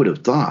as I would have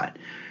thought.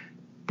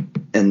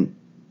 And,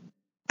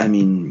 I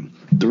mean,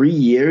 3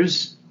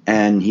 years,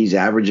 and he's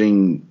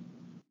averaging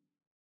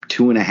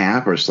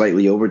 2.5 or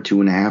slightly over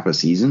 2.5 a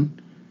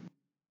season.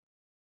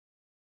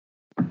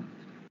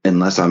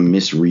 Unless I'm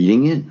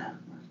misreading it.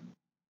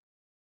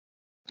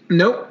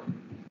 Nope.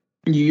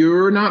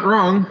 You're not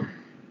wrong.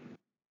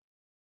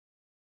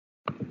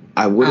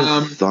 I would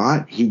have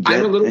thought he'd get...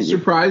 I'm a little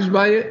surprised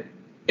by it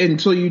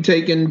until you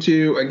take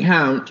into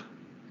account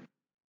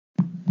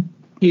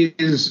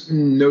his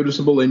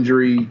noticeable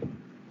injury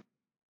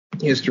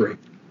history.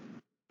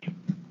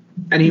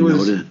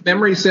 And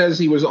memory says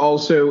he was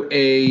also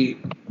a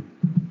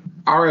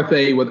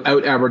RFA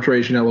without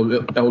arbitration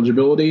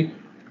eligibility,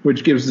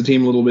 which gives the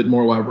team a little bit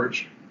more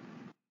leverage.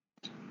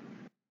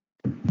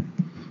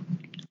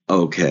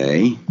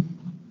 Okay.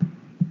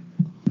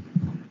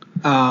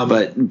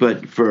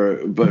 But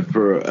for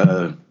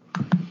a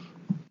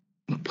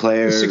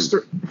player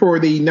for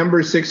the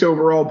number 6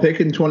 overall pick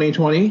in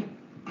 2020,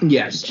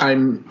 yes,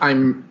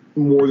 I'm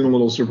more than a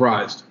little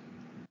surprised.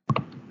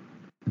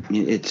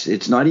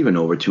 It's not even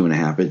over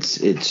 2.5.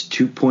 It's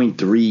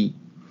 2.3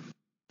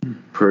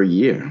 per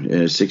year.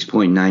 A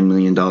 $6.9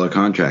 million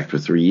contract for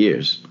 3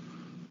 years.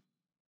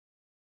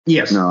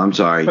 Yes. No, I'm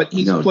sorry. But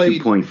he's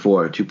played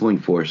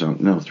 2.4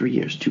 something. No, 3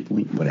 years. 2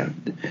 point whatever.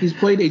 He's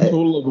played a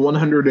total of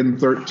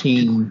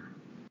 113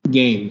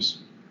 games.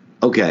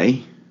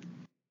 Okay.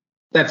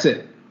 That's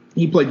it.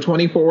 He played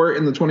 24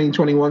 in the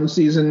 2021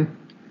 season.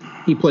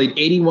 He played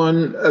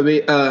 81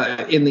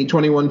 in the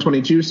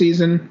 21-22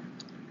 season.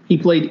 He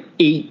played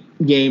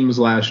 8 games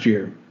last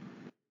year.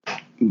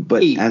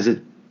 But 8.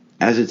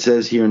 As it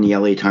says here in the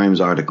LA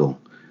Times article,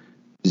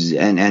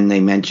 and they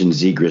mentioned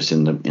Zegras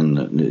in the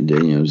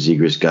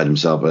Zegras got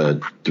himself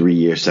a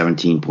 3-year,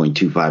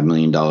 $17.25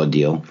 million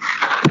deal.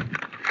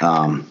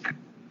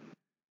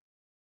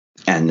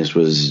 And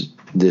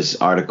this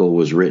article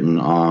was written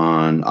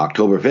on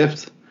October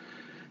 5th,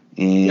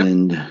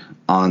 and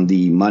on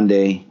the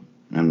Monday,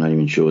 I'm not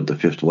even sure what the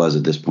 5th was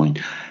at this point.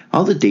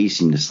 All the days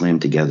seem to slam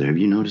together. Have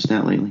you noticed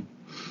that lately?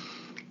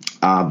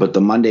 But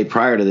the Monday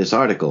prior to this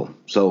article,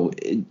 so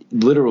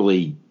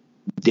literally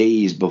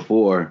days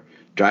before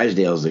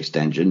Drysdale's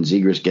extension,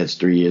 Zegras gets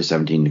 3 years,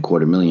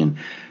 $17.25 million.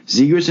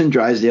 Zegras and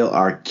Drysdale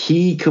are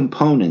key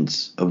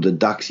components of the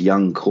Ducks'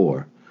 young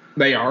core.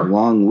 They are.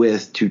 Along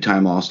with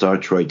two-time All-Star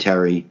Troy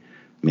Terry,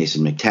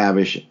 Mason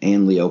McTavish,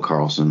 and Leo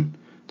Carlson,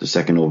 the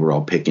 2nd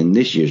overall pick in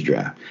this year's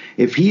draft.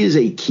 If he is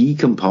a key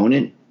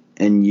component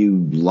and you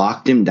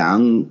locked him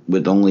down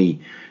with only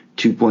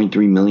 $2.3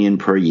 million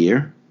per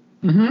year,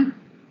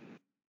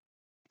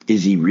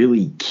 is he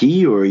really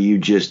key, or are you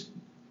just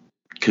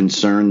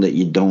concerned that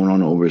you don't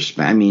want to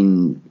overspend? I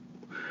mean,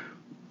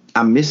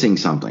 I'm missing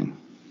something.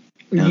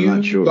 I'm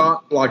not sure.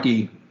 Got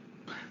lucky.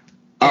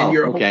 And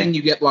you're hoping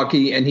you get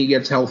lucky and he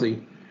gets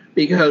healthy.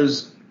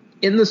 Because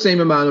in the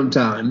same amount of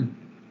time,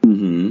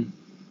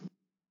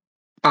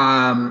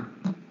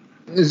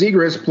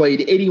 Zegras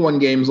played 81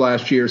 games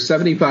last year,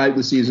 75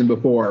 the season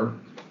before,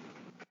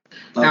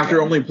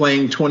 after only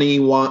playing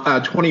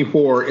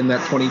 24 in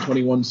that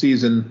 2021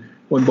 season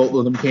when both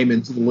of them came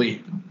into the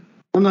league.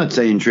 I'm not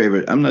saying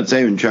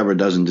Trevor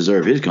doesn't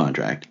deserve his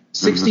contract.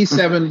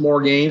 67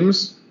 more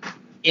games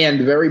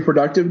and very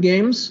productive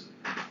games.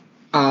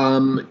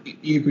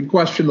 You could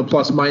question the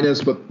plus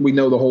minus, but we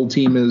know the whole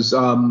team is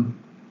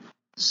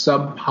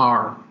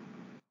subpar.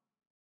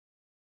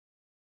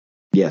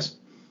 Yes.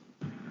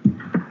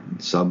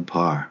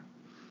 Subpar.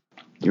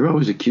 You're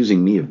always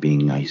accusing me of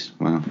being nice.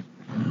 Wow.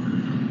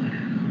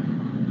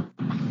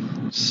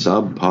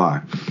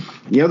 Subpar.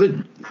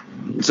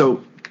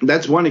 So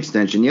that's one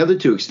extension. The other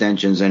two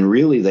extensions, and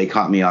really they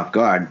caught me off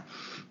guard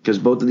because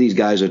both of these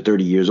guys are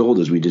 30 years old,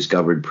 as we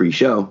discovered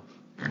pre-show.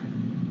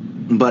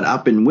 But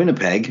up in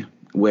Winnipeg,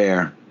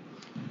 where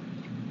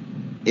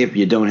if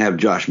you don't have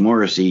Josh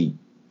Morrissey,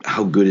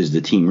 how good is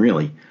the team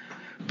really?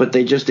 But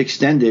they just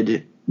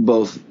extended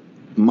both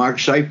Mark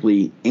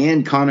Scheifele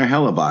and Connor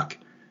Hellebuck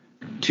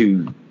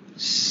to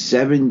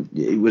 7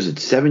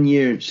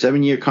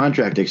 year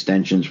contract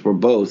extensions for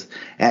both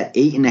at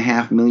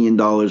 $8.5 million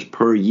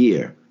per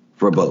year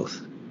for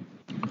both.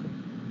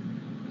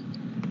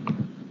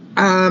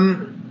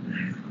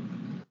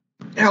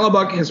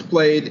 Hellebuck has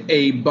played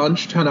a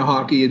ton of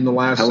hockey in the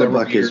last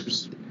several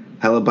years.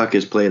 Hellebuck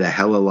has played a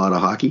hell of a lot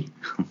of hockey.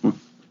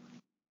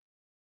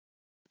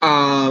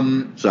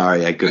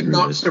 Sorry, I couldn't. I'm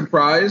not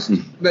surprised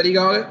that he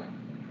got it.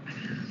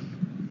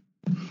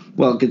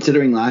 Well,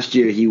 considering last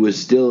year he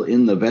was still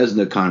in the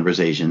Vezina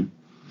conversation.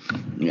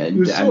 He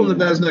was still in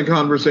the Vezina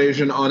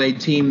conversation on a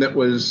team that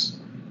was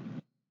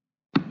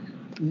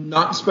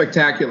not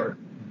spectacular.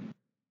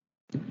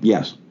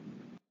 Yes.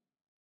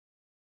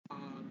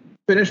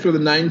 Finished with a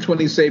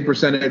 .920 save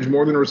percentage,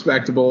 more than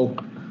respectable.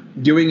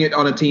 Doing it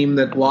on a team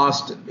that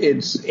lost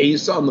its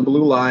ace on the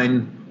blue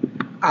line.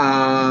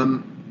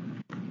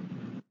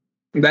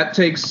 That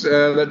takes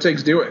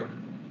doing.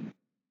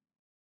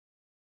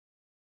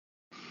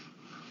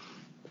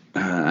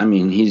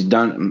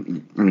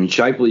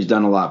 Scheifele's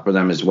done a lot for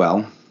them as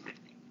well.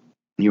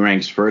 He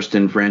ranks first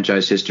in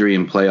franchise history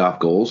in playoff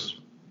goals,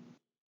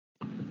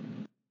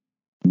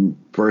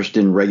 first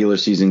in regular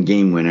season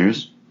game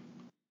winners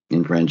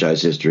in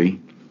franchise history,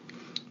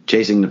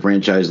 chasing the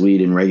franchise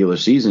lead in regular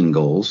season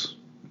goals,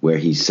 where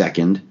he's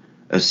second,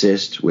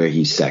 assists, where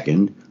he's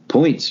second,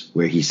 points,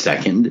 where he's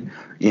second,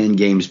 and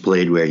games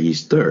played, where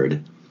he's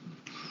third.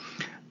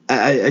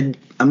 I'm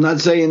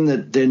not saying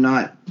that they're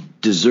not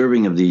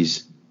deserving of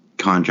these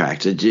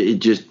contracts. I'm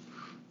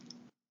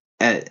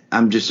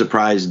just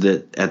surprised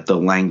that at the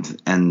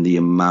length and the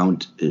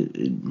amount,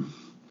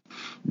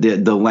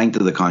 the length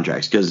of the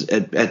contracts. Because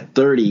at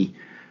 30,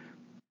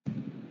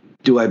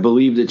 do I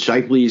believe that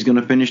Scheifele is going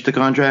to finish the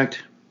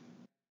contract?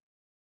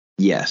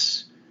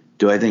 Yes.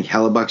 Do I think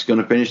Hellebuck's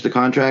going to finish the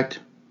contract?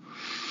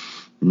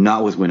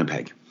 Not with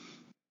Winnipeg.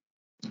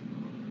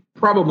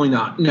 Probably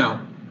not. No.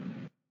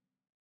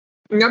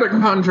 Another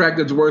contract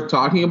that's worth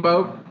talking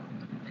about.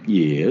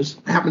 Yes.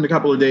 Happened a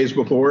couple of days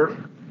before.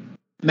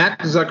 Matt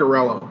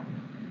Zuccarello.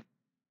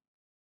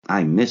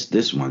 I missed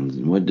this one.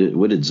 What did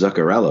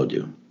Zuccarello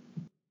do?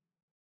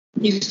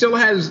 He still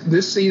has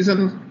this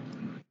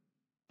season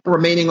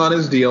remaining on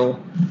his deal,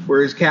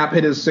 where his cap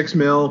hit is $6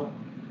 million.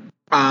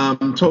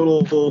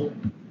 Total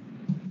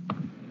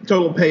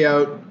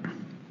payout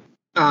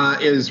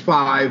is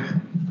 $5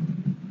 million.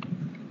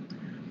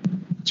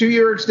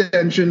 2-year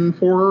extension,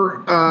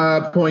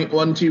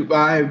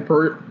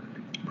 $4.125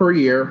 per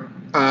year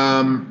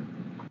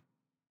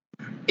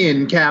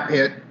in cap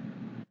hit.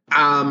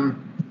 Matt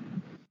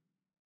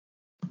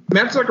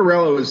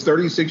Zuccarello is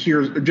 36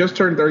 years, just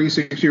turned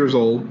 36 years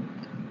old.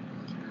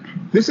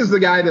 This is the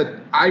guy that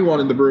I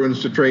wanted the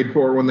Bruins to trade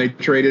for when they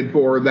traded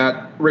for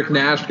that Rick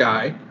Nash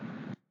guy.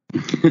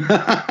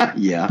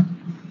 Yeah.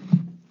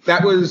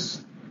 That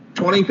was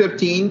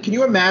 2015. Can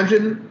you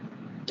imagine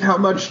how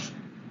much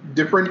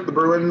different the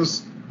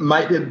Bruins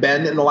might have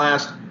been in the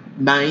last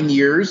 9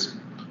 years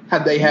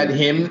had they had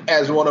him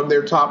as one of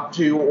their top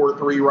 2 or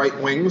 3 right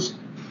wings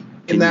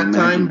in that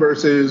time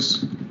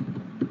versus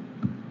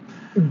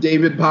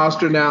David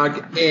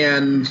Pastrnak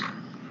and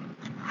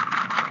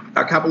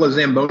a couple of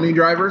Zamboni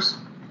drivers?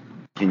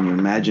 Can you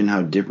imagine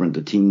how different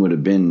the team would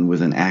have been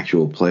with an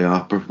actual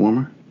playoff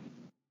performer?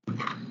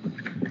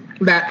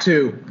 That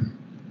too.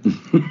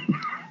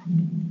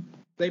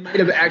 They might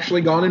have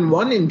actually gone and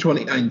won in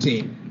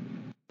 2019.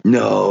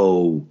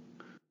 No.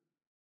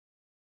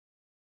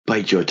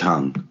 Bite your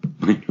tongue.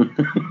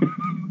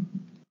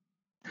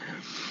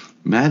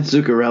 Matt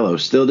Zuccarello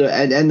still do,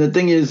 and the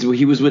thing is,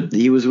 he was with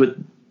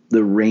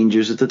the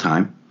Rangers at the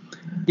time.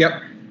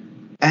 Yep.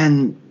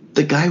 And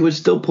the guy was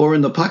still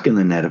pouring the puck in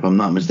the net, if I'm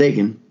not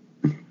mistaken.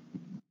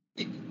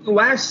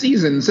 Last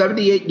season,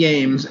 78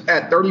 games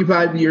at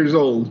 35 years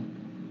old,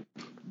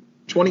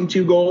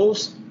 22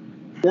 goals,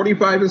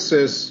 45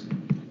 assists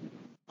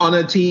on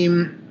a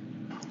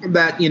team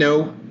that,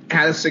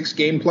 had a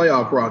 6-game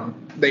playoff run.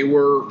 They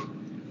were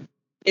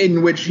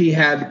in which he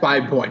had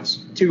 5 points,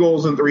 2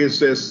 goals and 3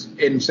 assists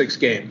in 6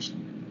 games.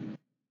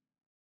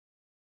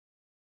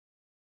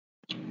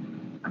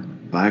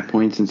 5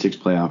 points in 6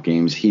 playoff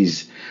games.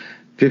 He's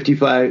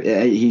 55.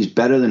 He's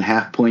better than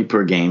half point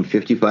per game.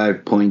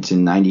 55 points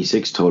in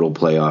 96 total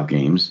playoff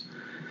games.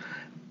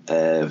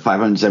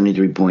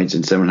 573 points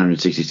in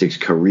 766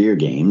 career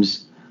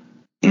games,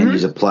 and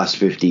he's a plus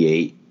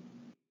 58.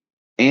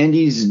 And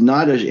he's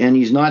not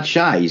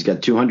shy. He's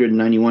got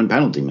 291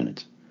 penalty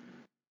minutes.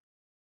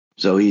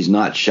 So he's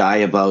not shy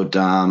about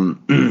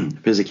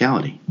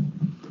physicality.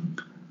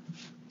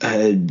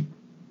 And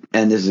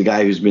this is a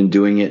guy who's been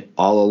doing it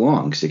all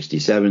along,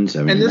 67,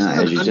 79. And this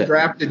is an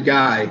undrafted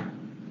guy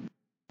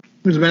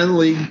who's been in the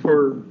league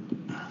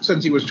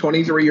since he was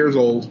 23 years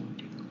old.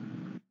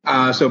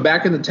 So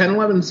back in the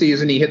 10-11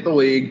 season, he hit the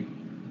league.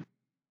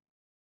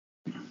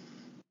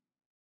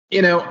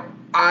 You know,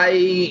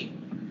 I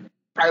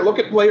look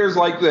at players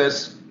like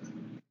this,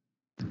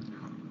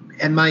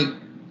 and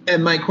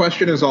my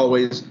question is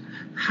always,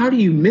 how do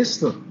you miss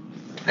them?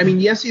 I mean,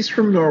 yes, he's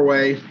from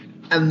Norway,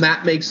 and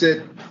that makes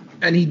it,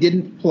 and he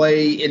didn't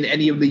play in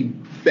any of the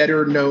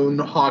better-known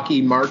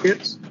hockey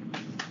markets.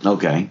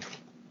 Okay.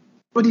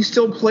 But he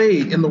still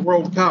played in the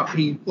World Cup.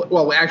 He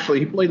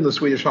played in the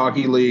Swedish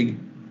Hockey League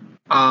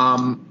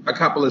a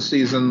couple of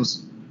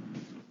seasons.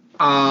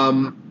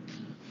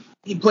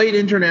 He played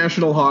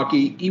international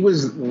hockey. He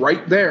was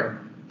right there.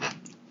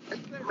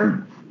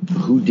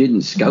 Who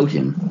didn't scout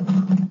him?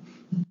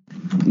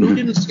 Who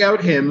didn't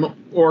scout him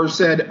or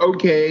said,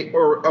 okay,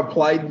 or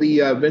applied the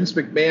Vince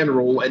McMahon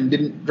rule and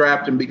didn't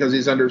draft him because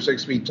he's under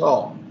 6 feet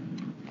tall?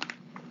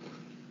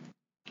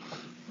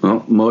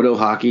 Well, Modo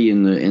Hockey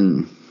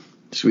in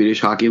Swedish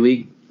Hockey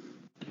League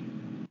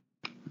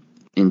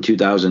in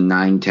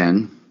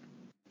 2009-10,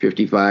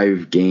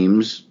 55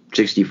 games,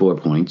 64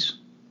 points.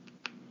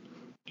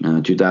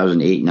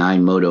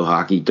 2008-9 Modo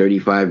Hockey,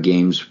 35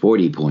 games,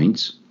 40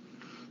 points.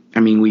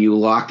 I mean,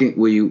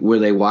 were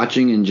they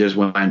watching and just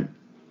went?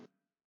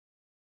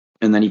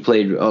 And then he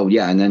played. Oh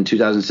yeah, and then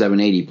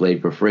 2007-8 he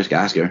played for Frisk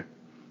Asker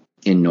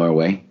in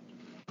Norway,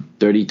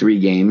 33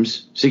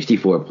 games,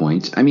 64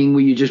 points. I mean,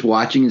 were you just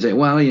watching and say,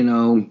 well, you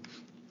know,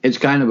 it's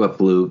kind of a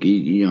fluke.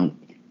 You know,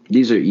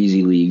 these are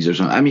easy leagues or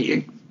something. I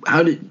mean,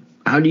 how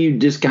do you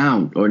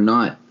discount or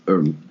not,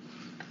 or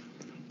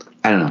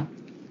I don't know.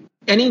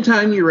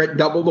 Anytime you're at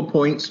double the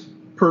points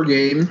per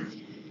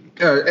game,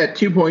 at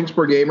 2 points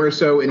per game or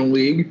so in a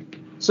league,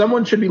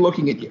 someone should be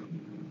looking at you.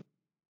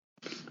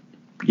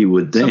 You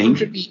would think. Someone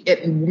should be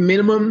at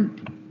minimum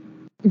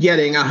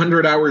getting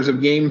 100 hours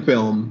of game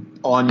film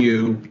on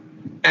you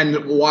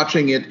and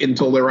watching it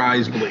until their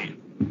eyes bleed.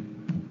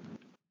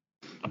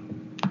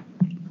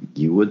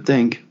 You would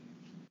think.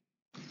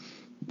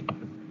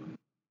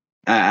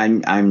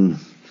 And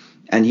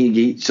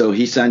he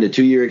signed a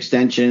 2-year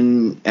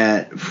extension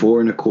at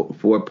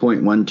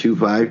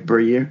 4.125 per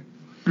year.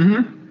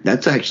 Mm-hmm.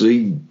 That's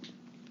actually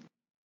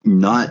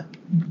not.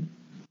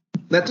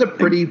 That's a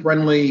pretty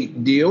friendly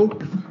deal,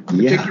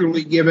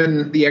 particularly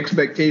given the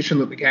expectation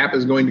that the cap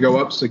is going to go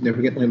up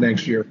significantly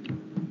next year.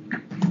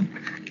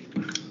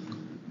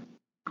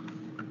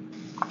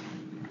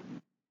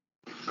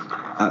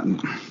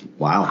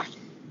 Wow.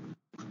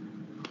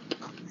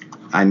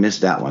 I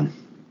missed that one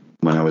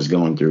when I was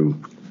going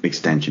through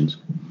extensions.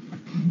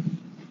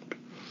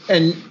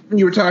 And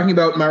you were talking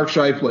about Mark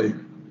Scheifele.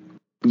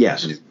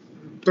 Yes.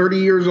 30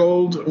 years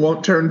old,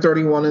 won't turn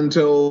 31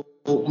 until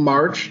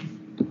March.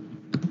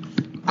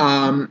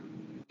 Had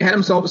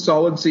himself a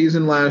solid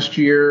season last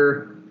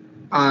year.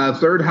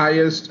 Fourth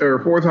highest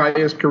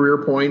career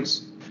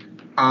points.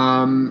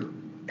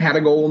 Had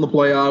a goal in the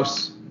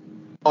playoffs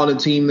on a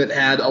team that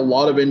had a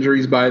lot of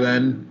injuries by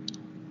then.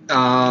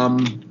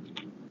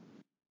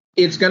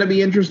 It's going to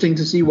be interesting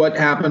to see what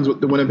happens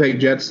with the Winnipeg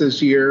Jets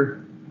this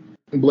year.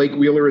 Blake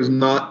Wheeler will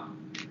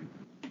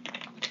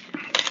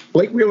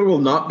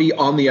not be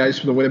on the ice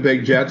for the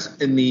Winnipeg Jets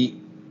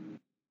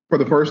for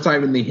the first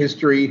time in the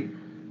history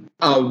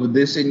of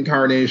this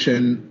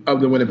incarnation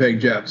of the Winnipeg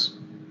Jets.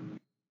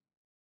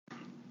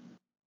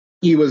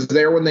 He was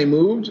there when they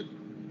moved,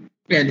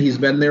 and he's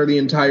been there the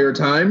entire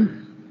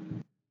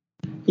time.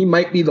 He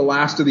might be the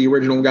last of the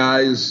original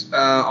guys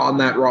on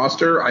that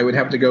roster. I would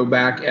have to go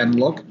back and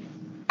look.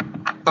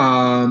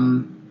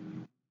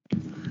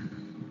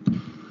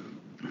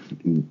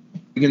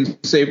 You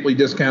can safely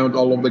discount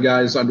all of the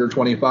guys under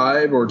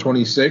 25 or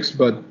 26,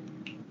 but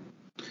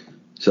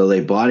so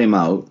they bought him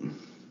out.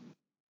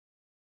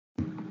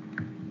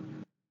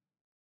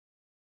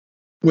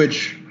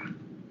 Which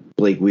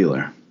Blake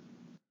Wheeler.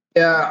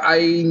 Yeah,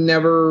 I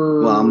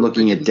never. Well, I'm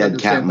looking at dead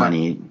cap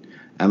money,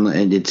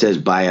 and it says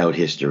buyout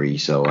history.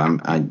 So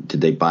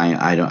did they buy?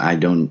 I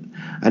don't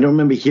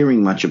remember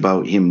hearing much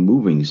about him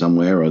moving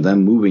somewhere or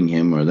them moving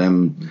him or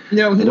them.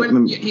 No,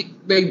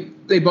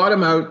 they bought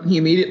him out.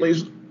 He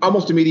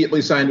almost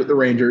immediately signed with the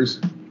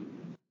Rangers.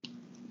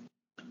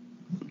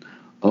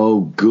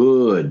 Oh,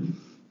 good.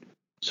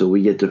 So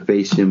we get to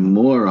face him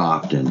more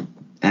often.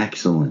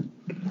 Excellent.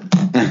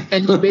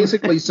 And he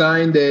basically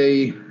signed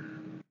a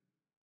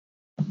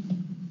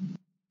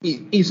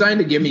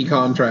gimme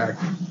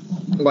contract.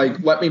 Like,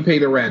 let me pay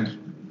the rent.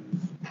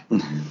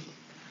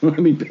 Let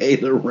me pay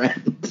the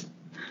rent.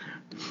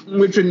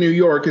 which in New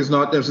York is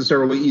not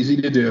necessarily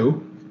easy to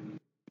do.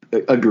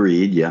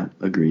 Agreed. Yeah,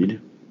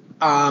 agreed.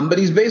 But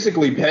he's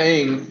basically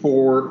paying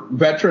for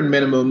veteran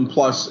minimum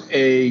plus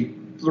a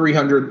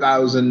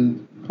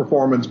 $300,000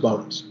 performance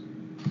bonus.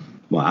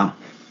 Wow.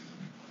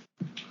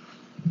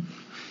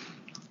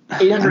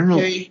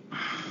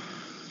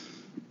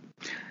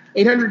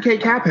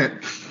 $800K cap hit.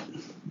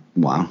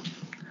 Wow.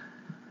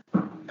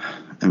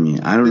 I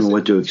mean, I don't know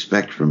what to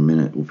expect from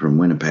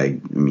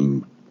Winnipeg. I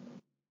mean,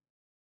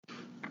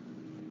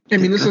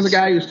 this is a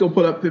guy who still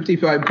put up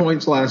 55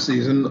 points last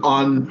season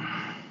on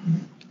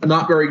a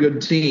not very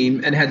good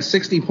team and had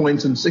 60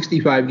 points in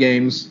 65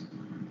 games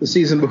the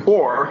season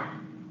before.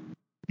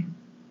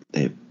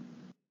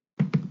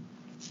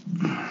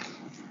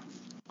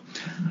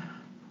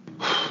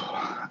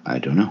 I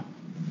don't know.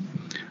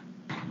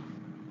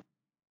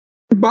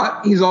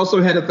 But he's also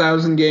had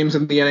 1,000 games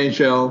in the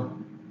NHL,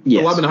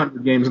 yes.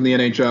 1,100 games in the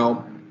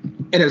NHL,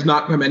 and has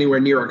not come anywhere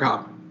near a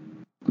cup.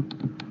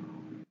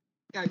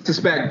 I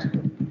suspect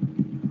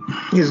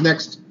his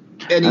next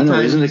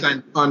anytime he signs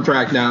a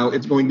contract now,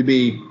 it's going to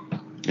be.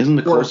 Isn't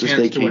the closest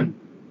they came?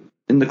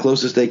 Isn't the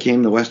closest they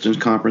came the Western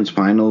Conference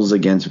Finals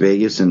against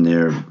Vegas in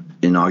their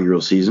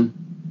inaugural season?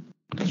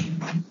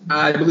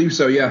 I believe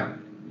so. Yeah.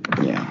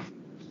 Yeah.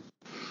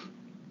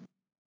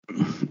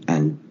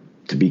 And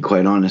to be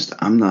quite honest,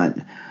 I'm not.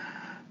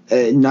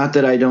 Not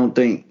that I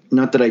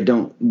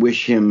don't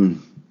wish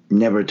him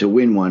never to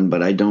win one,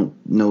 but I don't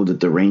know that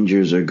the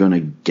Rangers are going to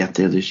get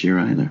there this year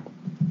either.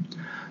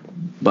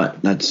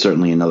 But that's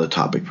certainly another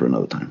topic for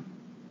another time.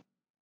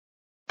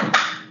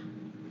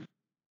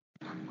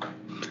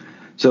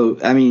 So,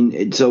 I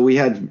mean, so we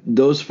had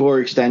those 4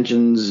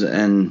 extensions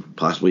and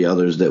possibly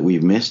others that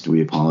we've missed.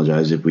 We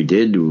apologize if we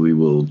did. We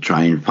will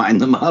try and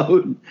find them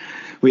out.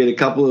 We had a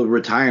couple of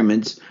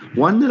retirements.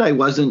 One that I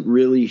wasn't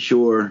really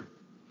sure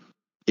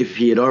if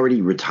he had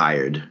already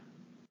retired,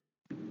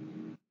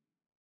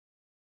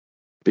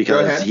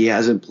 because he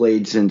hasn't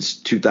played since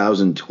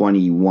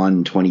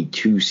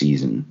 2021-22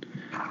 season.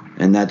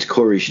 And that's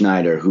Corey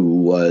Schneider,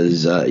 who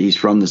was he's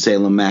from the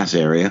Salem, Mass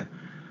area.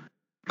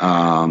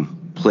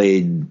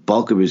 Played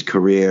bulk of his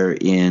career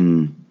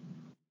in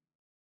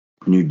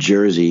New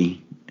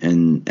Jersey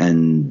and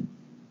then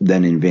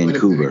in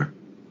Vancouver.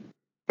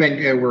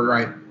 Vancouver,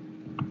 right.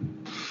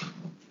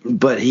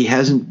 But he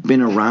hasn't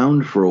been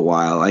around for a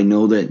while. I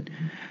know that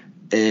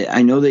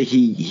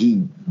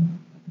he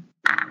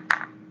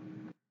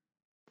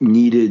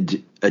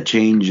needed a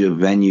change of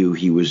venue.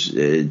 He was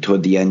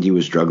toward the end. He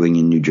was struggling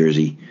in New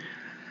Jersey,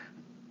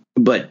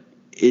 but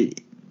he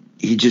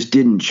just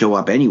didn't show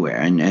up anywhere.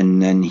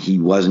 And then he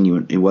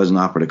wasn't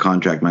offered a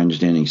contract, my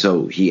understanding.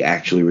 So he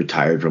actually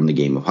retired from the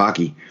game of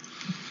hockey.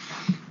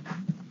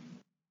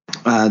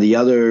 The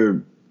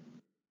other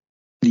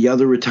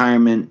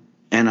retirement,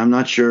 and I'm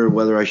not sure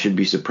whether I should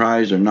be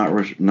surprised or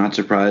not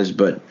surprised,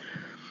 but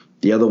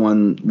the other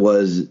one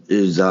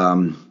is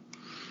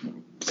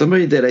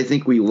somebody that I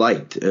think we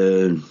liked.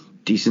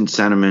 Decent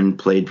centerman,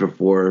 played for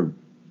 4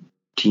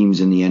 teams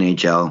in the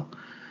NHL.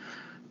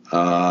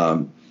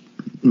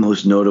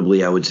 Most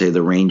notably, I would say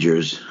the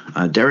Rangers.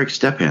 Derek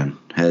Stepan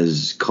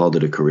has called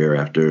it a career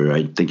after,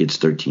 I think it's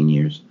 13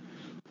 years.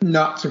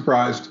 Not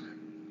surprised.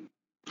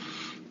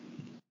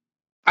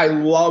 I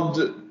loved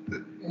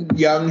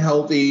young,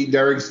 healthy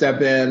Derek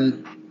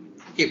Stepan.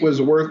 It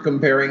was worth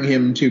comparing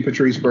him to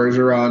Patrice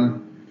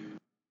Bergeron.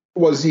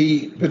 Was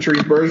he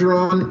Patrice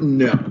Bergeron?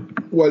 No.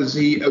 Was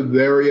he a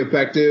very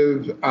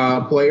effective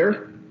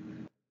player?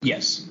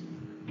 Yes.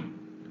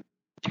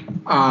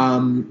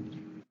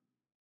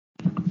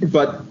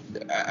 But,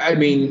 I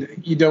mean,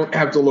 you don't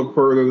have to look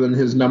further than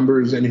his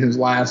numbers in his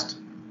last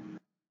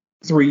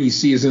 3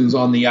 seasons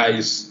on the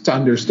ice to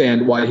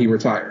understand why he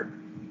retired.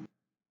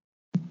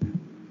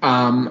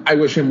 I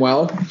wish him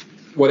well.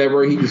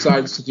 Whatever he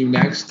decides to do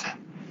next,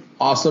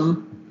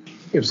 awesome.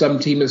 If some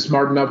team is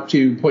smart enough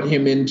to put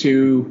him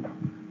into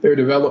their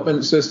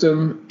development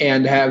system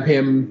and have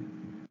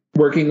him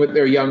working with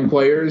their young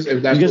players,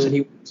 if that's what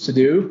he wants to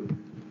do,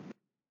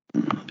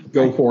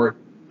 go for it.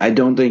 I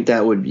don't think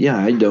that would. Yeah,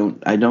 I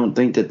don't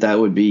think that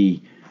would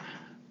be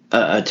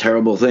a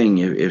terrible thing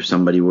if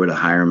somebody were to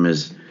hire him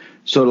as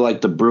sort of like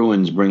the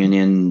Bruins bringing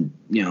in,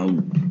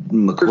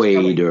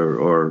 McQuaid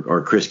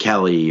or Chris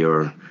Kelly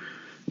or,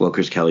 well,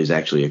 Chris Kelly's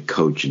actually a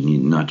coach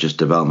and not just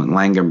development.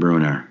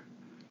 Langenbrunner.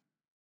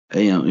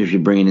 If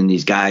you're bringing in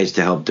these guys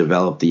to help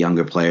develop the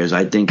younger players,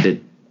 I think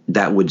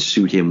that would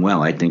suit him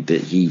well. I think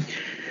that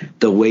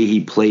the way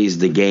he plays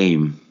the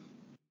game,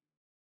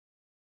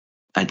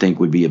 I think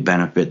would be a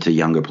benefit to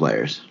younger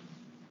players.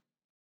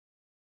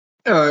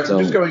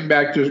 Just going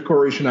back to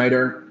Corey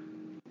Schneider,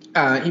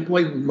 he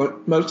played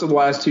most of the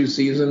last 2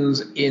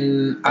 seasons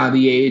in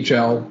the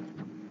AHL.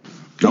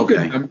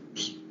 Okay.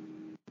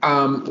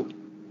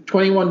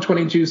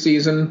 21-22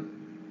 season,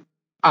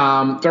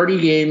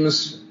 30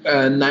 games,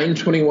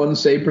 921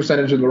 save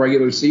percentage in the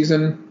regular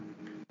season,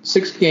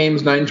 6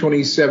 games,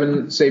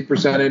 927 save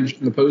percentage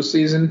in the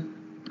postseason.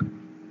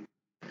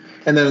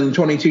 And then in the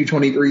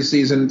 22-23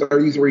 season,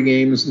 33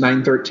 games,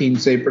 913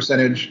 save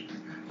percentage,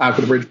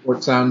 for the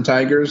Bridgeport Sound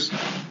Tigers.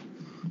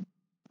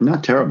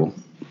 Not terrible.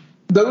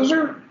 Those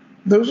are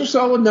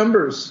solid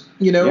numbers.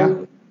 You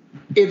know,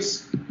 he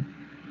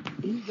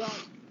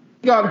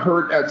got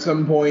hurt at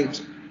some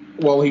point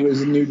while he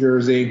was in New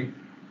Jersey.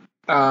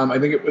 I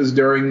think it was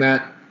during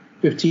that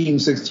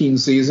 15-16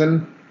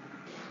 season,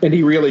 and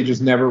he really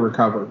just never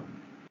recovered.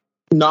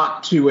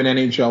 Not to an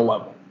NHL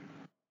level.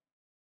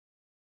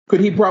 Could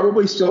he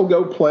probably still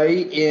go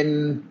play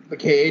in the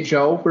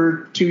KHL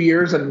for 2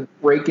 years and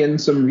rake in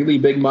some really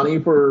big money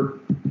for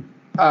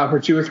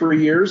 2 or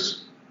 3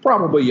 years?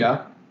 Probably,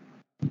 yeah.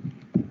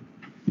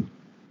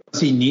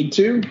 Does he need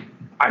to?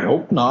 I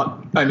hope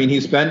not. I mean, he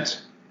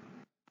spent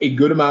a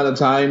good amount of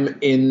time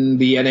in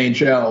the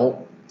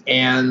NHL,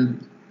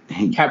 and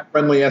Cap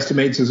Friendly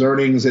estimates his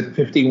earnings at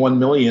 $51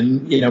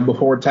 million,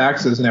 before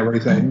taxes and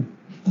everything.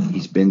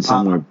 He's been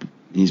somewhere.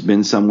 He's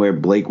been somewhere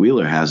Blake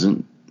Wheeler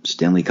hasn't.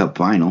 Stanley Cup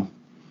final.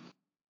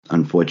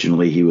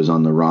 Unfortunately, he was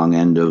on the wrong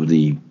end of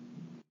the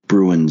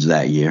Bruins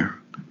that year,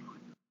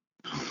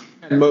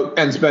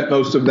 and spent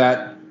most of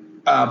that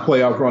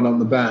playoff run on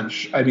the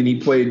bench. I mean, he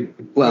played.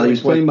 Well, he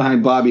was playing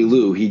behind Bobby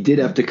Lou. He did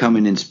have to come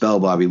in and spell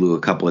Bobby Lou a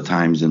couple of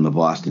times in the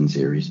Boston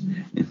series.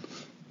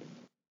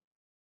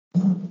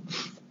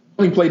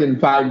 He played in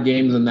 5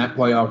 games in that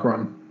playoff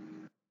run.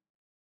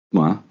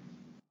 Wow.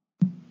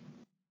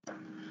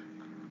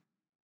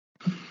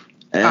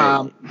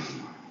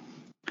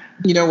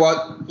 You know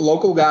what?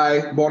 Local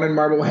guy, born in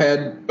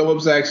Marblehead,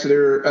 Phillips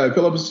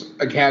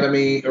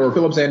Academy or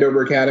Phillips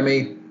Andover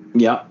Academy.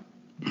 Yeah.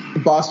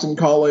 Boston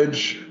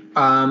College.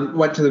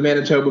 Went to the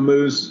Manitoba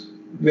Moose,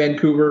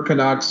 Vancouver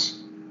Canucks.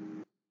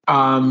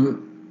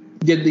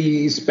 Did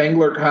the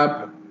Spengler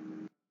Cup.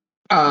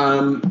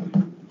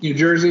 New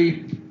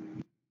Jersey.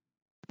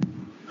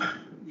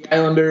 The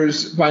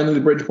Islanders. Finally,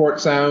 the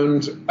Bridgeport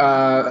Sound.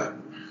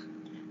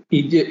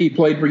 He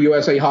played for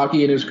USA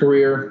Hockey in his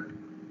career.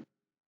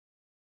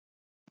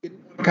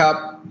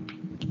 Cup.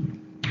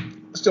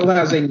 Still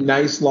has a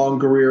nice long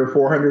career,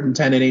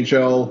 410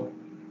 NHL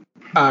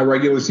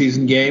regular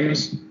season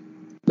games.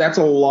 That's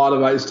a lot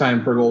of ice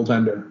time for a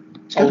goaltender.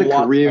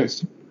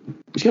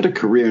 He's got a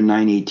career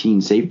 918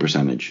 save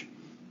percentage.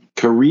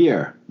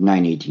 Career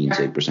 918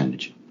 save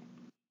percentage.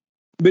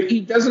 But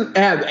he doesn't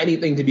have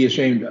anything to be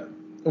ashamed of.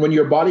 When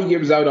your body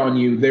gives out on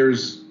you,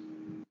 there's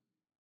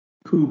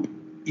poop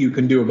you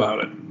can do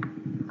about it.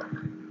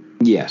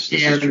 Yes,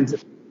 this is true.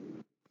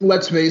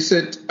 Let's face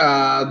it,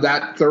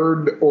 that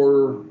third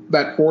or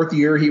that fourth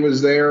year he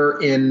was there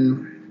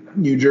in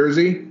New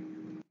Jersey.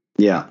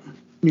 Yeah.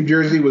 New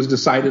Jersey was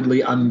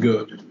decidedly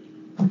ungood.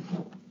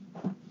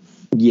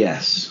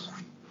 Yes.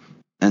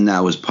 And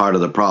that was part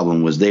of the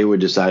problem, was they were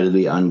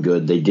decidedly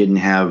ungood. They didn't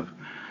have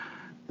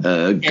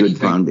a good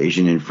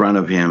foundation in front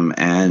of him,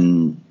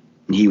 and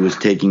he was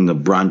taking the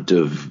brunt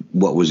of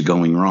what was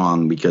going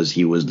wrong because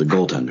he was the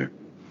goaltender.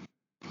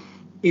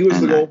 He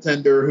was the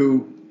goaltender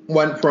who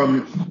went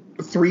from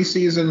 3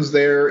 seasons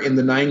there in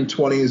the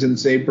 920s in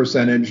save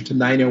percentage to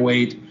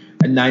 908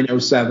 and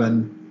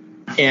 907,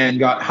 and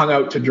got hung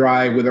out to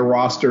dry with a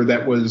roster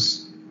that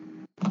was,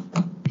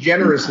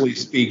 generously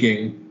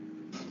speaking,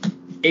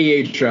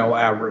 AHL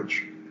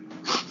average.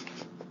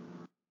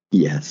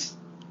 Yes.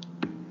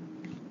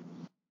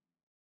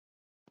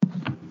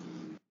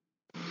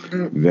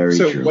 Very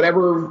true. So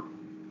whatever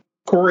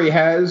Corey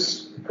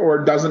has or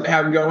doesn't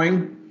have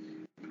going,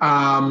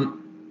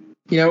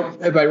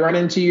 if I run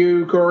into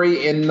you,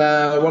 Corey, in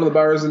one of the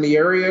bars in the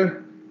area,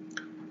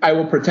 I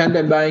will pretend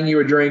I'm buying you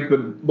a drink,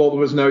 but both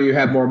of us know you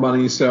have more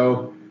money,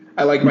 so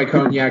I like my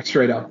cognac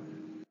straight up.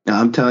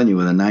 I'm telling you,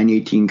 with a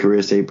 918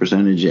 career save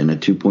percentage and a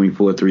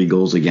 2.43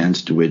 goals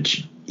against,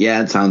 which,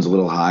 it sounds a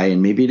little high,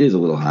 and maybe it is a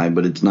little high,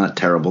 but it's not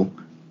terrible.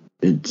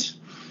 It's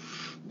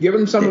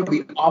given some of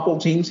the awful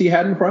teams he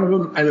had in front of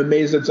him, I'm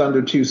amazed it's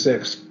under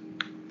 2.6.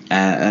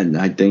 And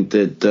I think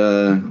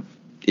that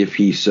if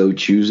he so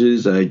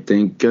chooses, I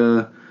think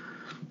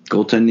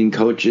goaltending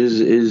coach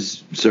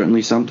is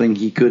certainly something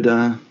he could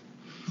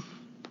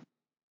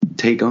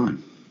take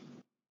on.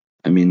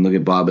 I mean, look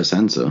at Bob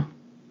Asensa,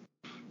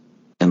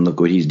 and look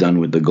what he's done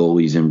with the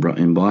goalies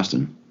in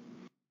Boston.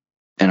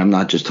 And I'm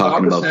not just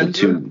talking about the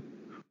two.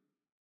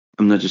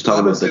 I'm not just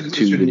talking about the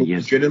two that he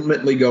has.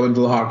 Legitimately go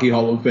into the Hockey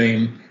Hall of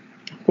Fame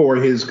for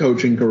his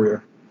coaching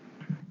career.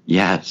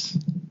 Yes.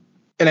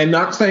 And I'm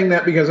not saying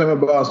that because I'm a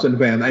Boston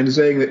fan. I'm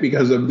saying that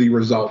because of the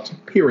result.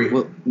 Period.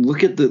 Well,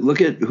 look at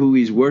who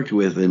he's worked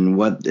with and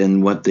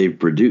what they've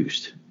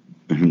produced.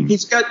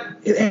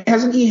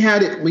 Hasn't he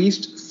had at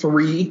least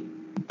 3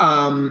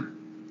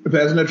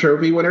 Vezina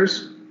Trophy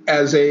winners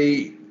as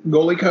a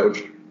goalie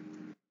coach?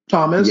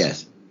 Thomas.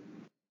 Yes.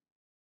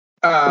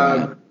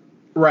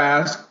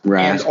 Rask.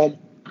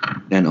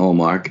 And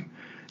Ullmark.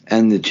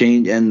 And the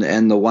change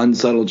and the one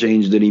subtle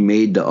change that he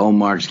made to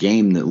Ullmark's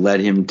game that led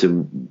him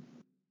to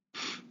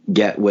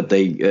get what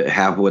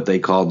they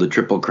called the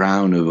triple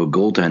crown of a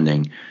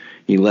goaltending.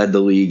 He led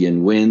the league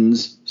in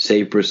wins,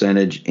 save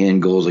percentage,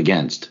 and goals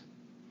against.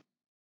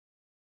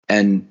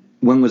 And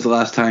when was the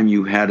last time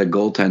you had a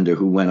goaltender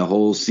who went a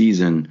whole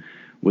season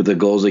with the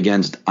goals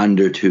against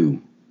under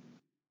 2?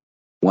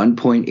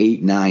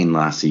 1.89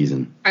 last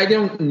season. I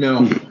don't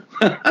know.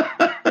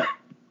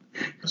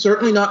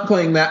 Certainly not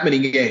playing that many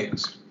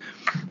games.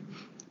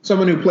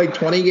 Someone who played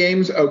 20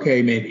 games,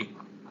 okay, maybe.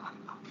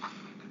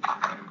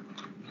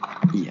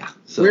 Yeah.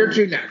 So, where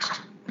to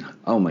next?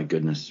 Oh my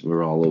goodness,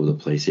 we're all over the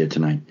place here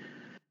tonight.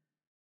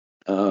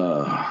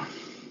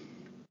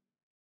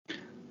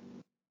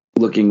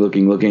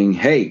 Looking.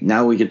 Hey,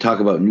 now we can talk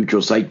about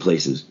neutral site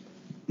places.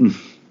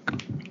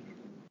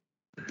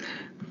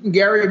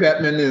 Gary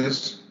Bettman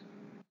is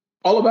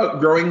all about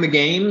growing the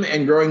game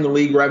and growing the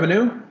league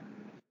revenue.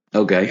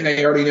 Okay. And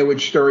I already know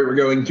which story we're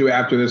going to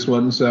after this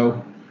one,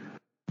 so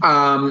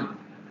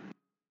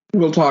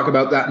we'll talk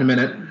about that in a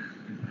minute.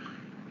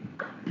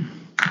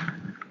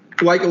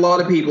 Like a lot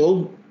of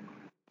people,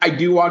 I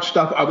do watch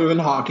stuff other than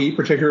hockey,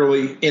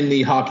 particularly in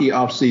the hockey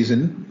off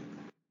season.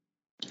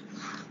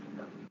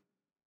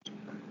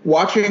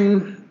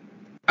 Watching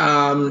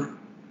the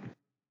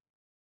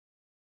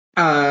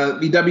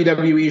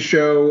WWE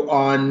show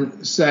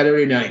on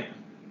Saturday night.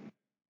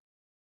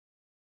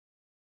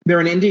 They're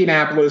in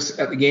Indianapolis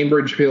at the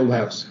Gainbridge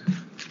Fieldhouse.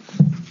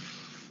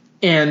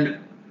 And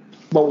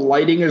the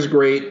lighting is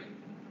great.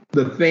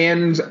 The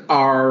fans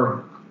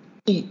are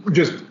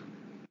just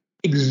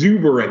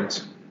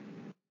exuberant.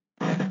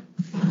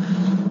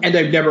 And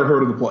I've never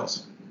heard of the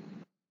place.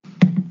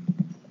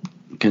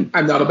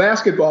 I'm not a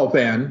basketball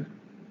fan,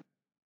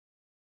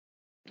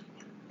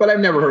 but I've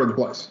never heard of the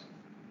place.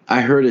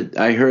 I heard it.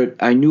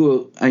 I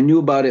knew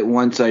about it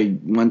once I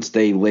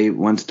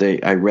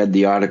read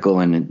the article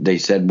and they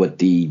said what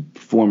the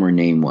former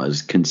name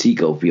was,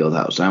 Conseco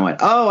Fieldhouse. I went,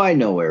 oh, I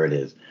know where it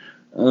is.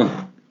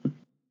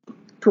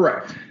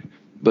 Correct.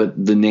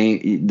 But the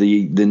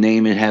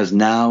name it has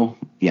now,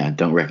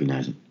 don't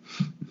recognize it.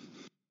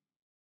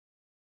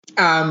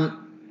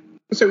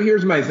 So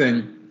here's my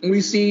thing.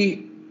 We've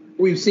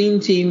seen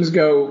teams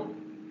go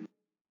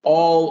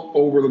all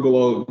over the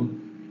globe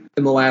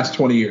in the last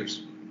 20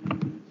 years.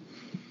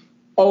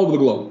 All over the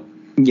globe.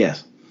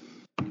 Yes.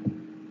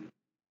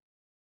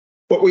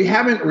 What we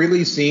haven't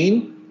really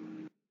seen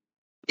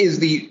is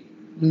the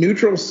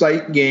neutral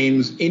site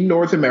games in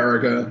North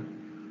America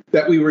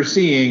that we were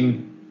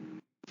seeing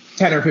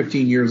 10 or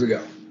 15 years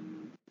ago.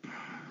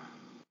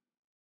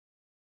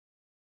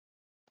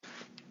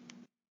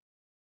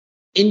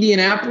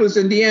 Indianapolis,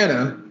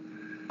 Indiana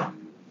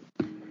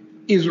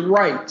is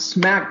right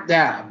smack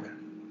dab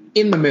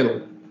in the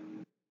middle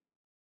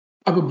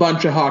of a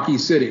bunch of hockey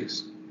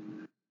cities.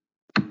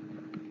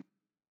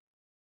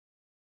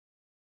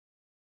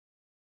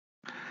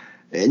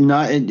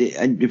 Not,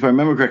 if I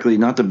remember correctly,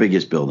 not the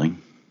biggest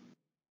building.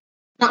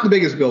 Not the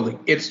biggest building.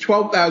 It's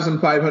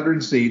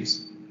 12,500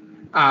 seats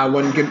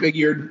when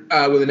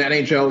configured with an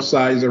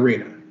NHL-size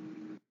arena.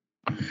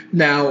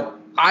 Now,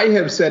 I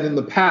have said in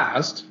the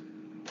past,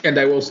 and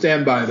I will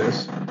stand by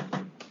this,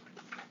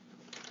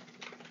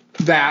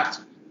 that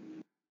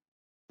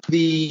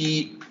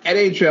the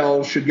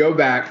NHL should go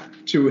back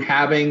to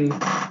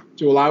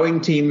allowing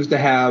teams to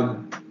have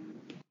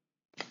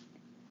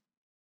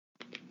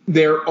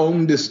their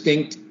own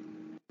distinct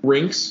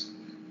rinks.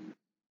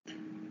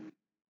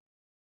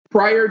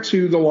 Prior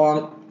to the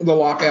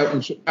lockout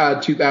in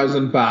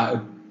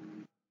 2005,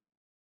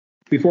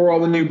 before all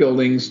the new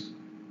buildings,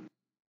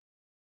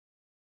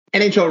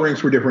 NHL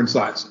rinks were different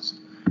sizes.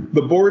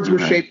 The boards were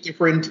shaped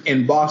different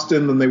in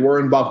Boston than they were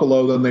in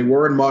Buffalo, than they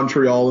were in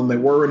Montreal, than they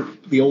were in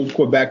the old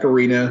Quebec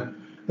arena,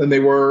 than they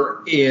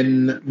were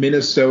in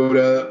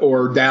Minnesota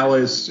or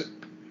Dallas.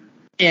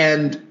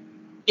 And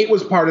it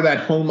was part of that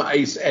home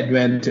ice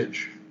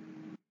advantage.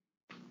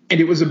 And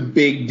it was a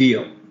big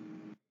deal.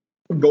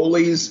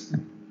 Goalies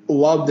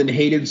loved and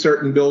hated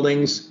certain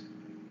buildings.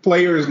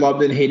 Players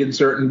loved and hated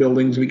certain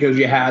buildings because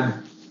you had,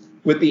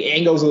 with the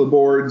angles of the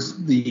boards,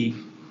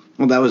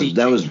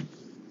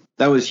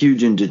 that was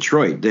huge in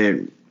Detroit.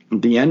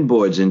 The end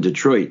boards in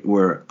Detroit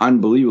were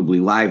unbelievably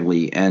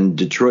lively, and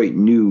Detroit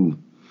knew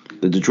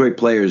the Detroit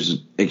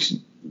players yes,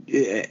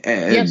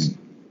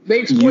 they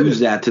used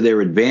that to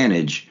their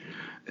advantage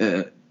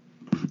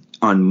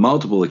on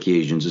multiple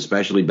occasions,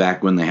 especially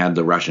back when they had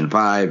the Russian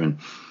Five, and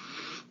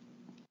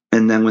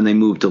then when they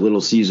moved to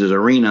Little Caesars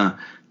Arena,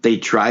 they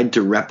tried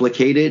to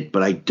replicate it,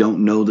 but I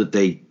don't know that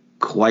they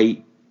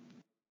quite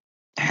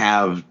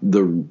have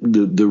the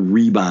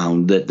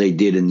rebound that they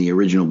did in the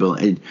original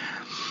building.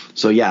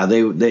 So yeah,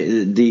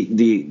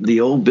 the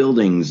old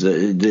buildings,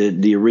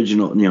 the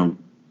original,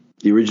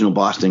 the original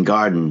Boston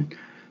Garden,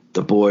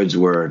 the boards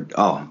were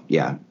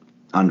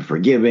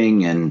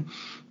unforgiving, and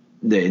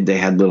they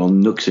had little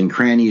nooks and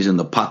crannies, and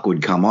the puck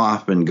would come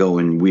off and go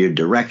in weird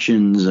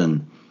directions.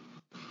 And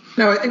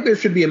now I think there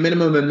should be a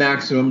minimum and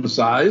maximum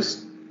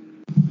size,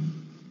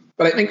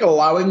 but I think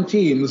allowing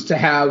teams to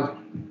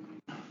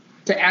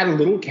add a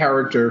little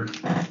character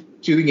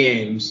to the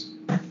games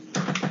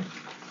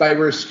by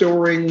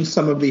restoring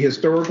some of the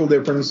historical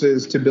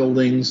differences to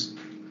buildings,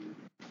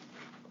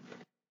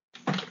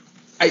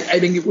 I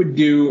think it would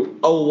do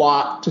a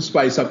lot to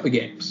spice up the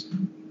games.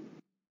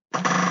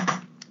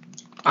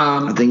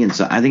 I think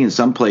in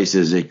some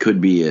places it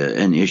could be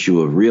an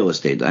issue of real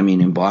estate. I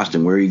mean, in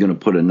Boston, where are you going to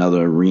put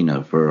another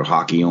arena for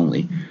hockey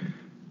only?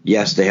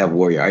 Yes, they have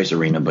Warrior Ice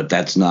Arena, but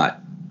that's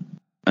not.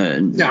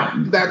 No,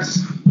 that's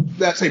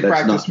a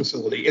practice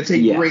facility. It's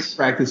a great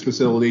practice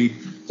facility,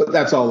 but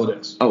that's all it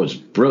is. Oh, it's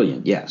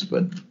brilliant, yes,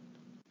 but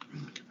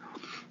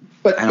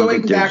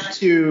going back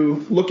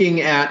to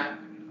looking at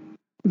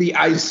the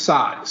ice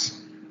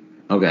size.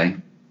 Okay.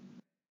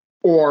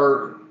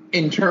 Or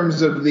in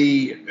terms of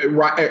going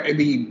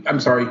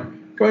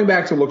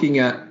back to looking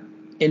at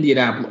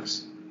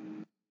Indianapolis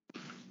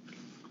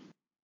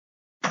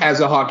as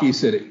a hockey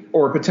city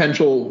or a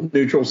potential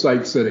neutral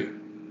site city.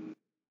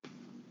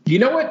 You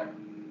know what?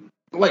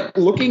 Like,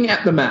 looking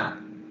at the map,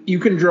 you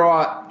can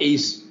draw a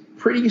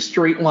pretty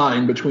straight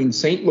line between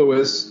St.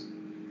 Louis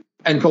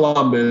and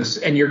Columbus,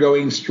 and you're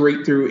going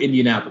straight through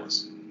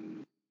Indianapolis.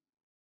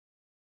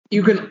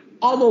 You can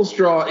almost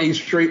draw a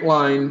straight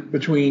line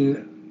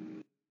between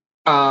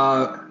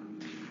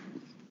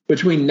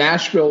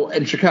Nashville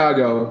and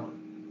Chicago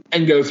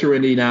and go through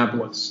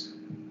Indianapolis.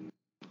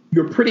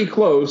 You're pretty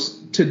close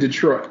to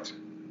Detroit.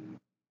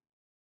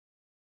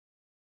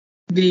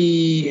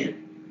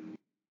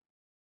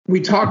 We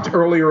talked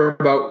earlier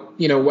about,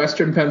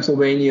 Western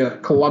Pennsylvania,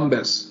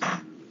 Columbus,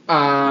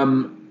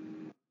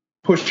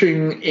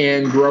 pushing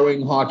and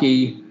growing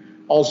hockey,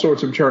 all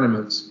sorts of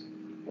tournaments.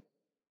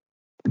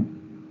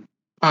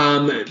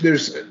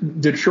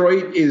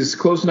 Detroit is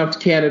close enough to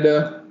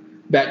Canada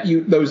that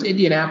those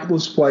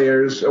Indianapolis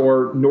players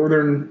or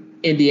Northern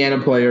Indiana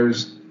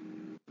players,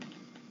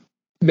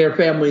 their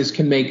families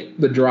can make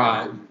the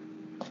drive.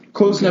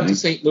 Close enough to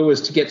St. Louis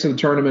to get to the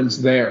tournaments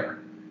there.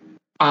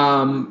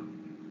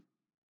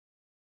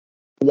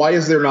 Why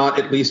is there not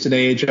at least an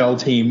AHL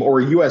team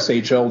or a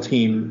USHL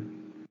team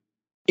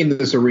in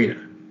this arena?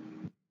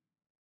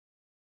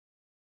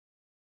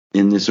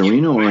 In this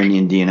arena or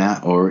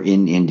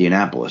in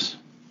Indianapolis?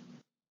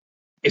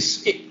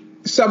 It's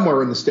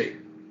somewhere in the state.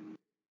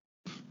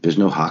 There's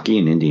no hockey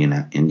in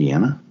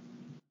Indiana?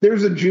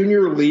 There's a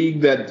junior league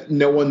that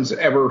no one's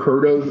ever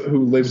heard of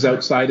who lives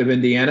outside of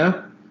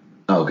Indiana.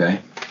 Okay.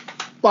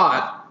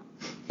 But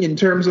in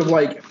terms of,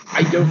 I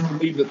don't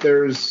believe that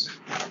there's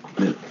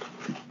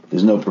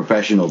no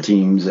professional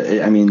teams.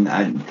 I mean,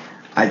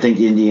 I think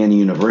Indiana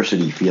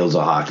University fields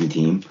a hockey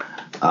team.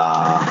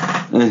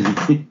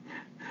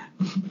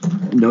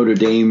 Notre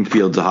Dame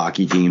fields a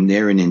hockey team.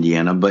 They're in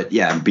Indiana. But,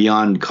 yeah,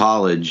 beyond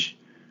college,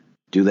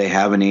 do they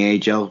have an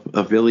AHL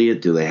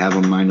affiliate? Do they have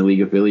a minor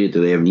league affiliate?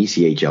 Do they have an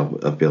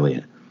ECHL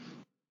affiliate?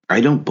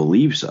 I don't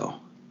believe so.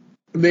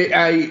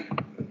 I'm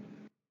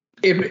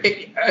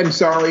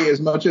sorry, as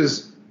much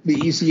as the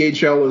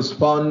ECHL is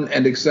fun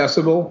and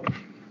accessible,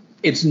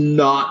 it's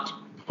not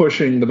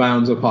pushing the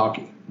bounds of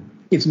hockey.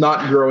 It's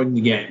not growing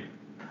the game.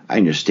 I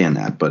understand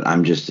that, but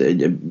I'm just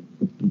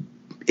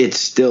it's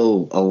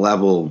still a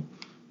level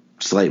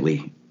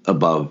slightly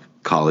above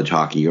college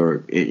hockey,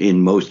 or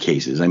in most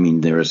cases. I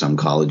mean, there are some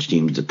college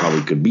teams that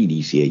probably could beat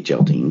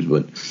ECHL teams,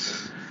 but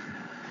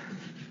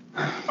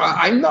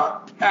I'm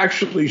not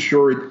actually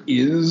sure it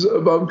is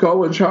above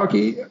college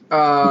hockey.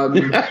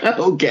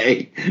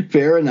 Okay,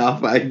 fair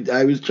enough.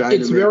 I was trying.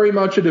 It's very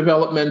much a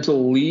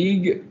developmental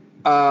league,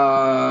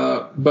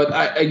 but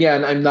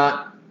I'm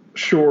not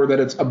sure that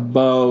it's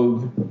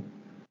above.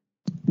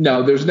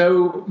 No, there's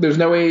no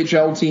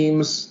AHL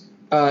teams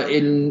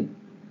in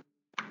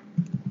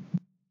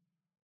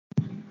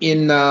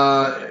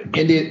Indiana,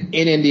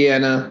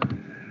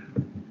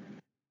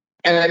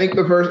 and I think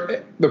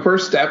the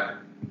first step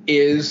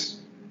is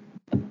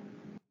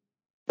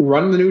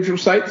run the neutral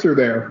site through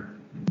there.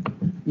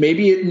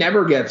 Maybe it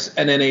never gets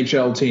an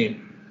NHL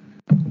team.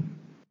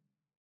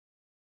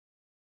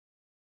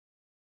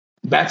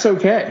 That's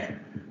okay.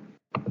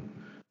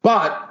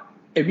 But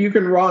if you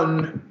can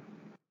run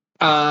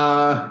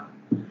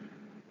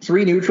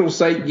 3 neutral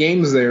site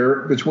games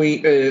there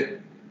between,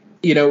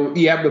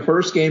 you have the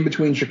first game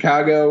between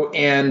Chicago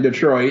and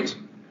Detroit,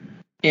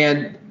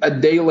 and a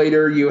day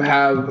later you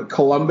have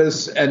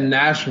Columbus and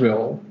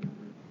Nashville,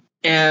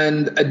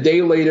 and a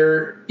day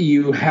later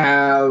you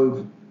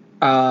have,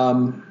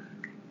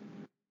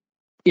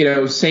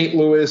 St.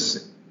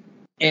 Louis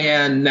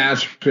and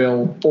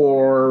Nashville,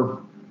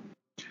 or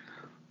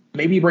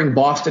maybe bring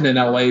Boston and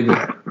LA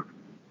there.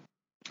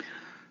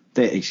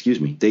 They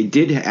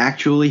did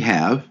actually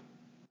have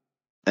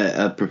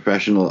a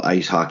professional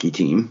ice hockey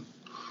team,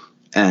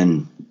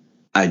 and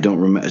I don't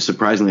remember.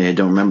 Surprisingly, I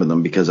don't remember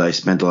them because I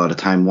spent a lot of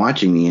time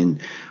watching the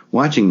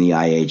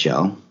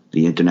IHL,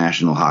 the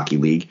International Hockey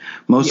League,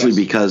 mostly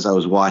because I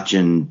was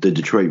watching the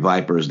Detroit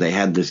Vipers. They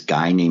had this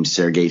guy named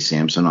Sergei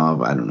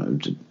Samsonov. I don't know.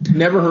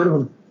 Never heard of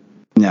him.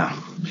 No,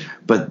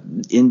 but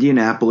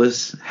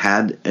Indianapolis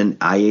had an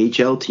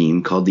IHL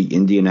team called the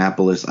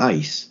Indianapolis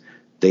Ice.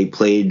 They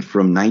played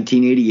from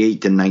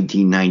 1988 to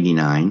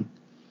 1999,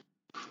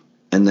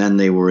 and then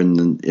they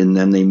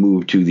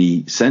moved to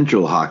the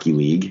Central Hockey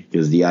League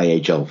because the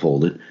IHL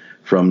folded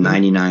from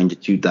 99 to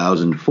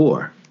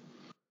 2004.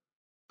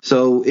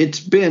 So it's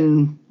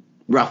been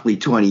roughly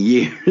 20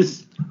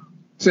 years.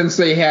 since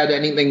they had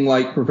anything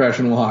like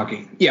professional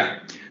hockey. Yeah.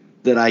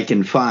 That I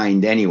can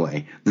find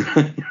anyway.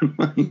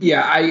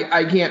 Yeah,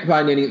 I can't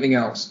find anything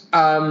else.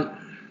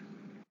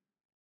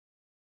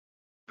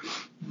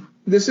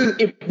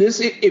 If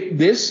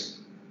this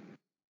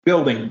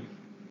building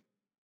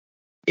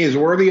is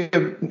worthy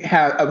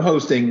of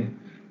hosting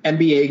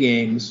NBA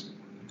games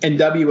and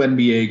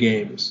WNBA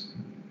games,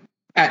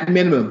 at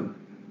minimum,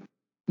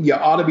 you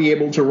ought to be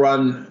able to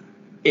run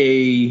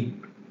a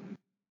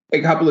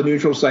couple of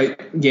neutral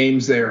site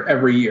games there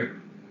every year.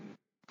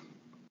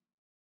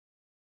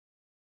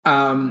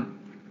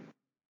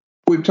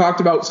 We've talked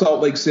about Salt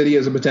Lake City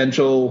as a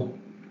potential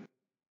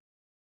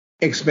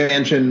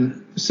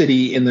expansion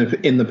city in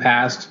the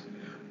past.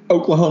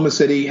 Oklahoma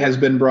City has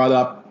been brought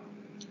up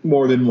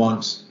more than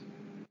once.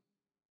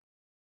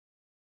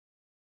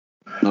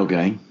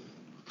 Okay.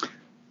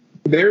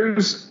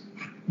 There's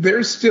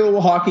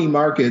still hockey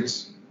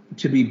markets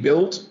to be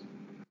built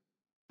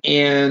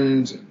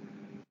and,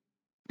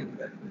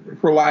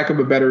 for lack of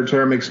a better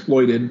term,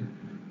 exploited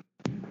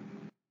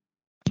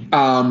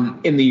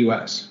in the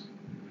U.S.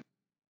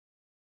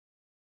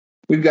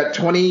 We've got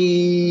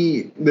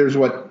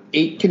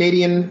 8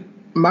 Canadian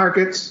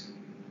markets?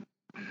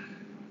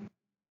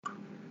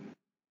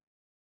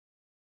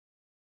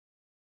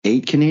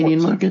 8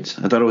 Canadian markets?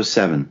 I thought it was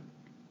 7.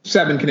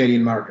 7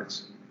 Canadian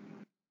markets.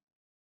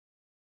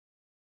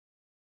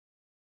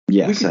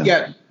 Yeah,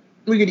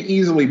 we could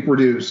easily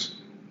produce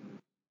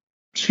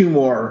 2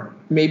 more,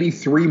 maybe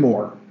 3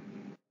 more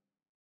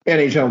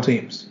NHL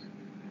teams.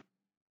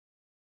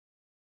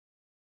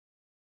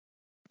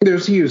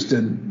 There's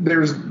Houston.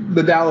 There's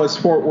the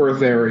Dallas-Fort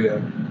Worth area.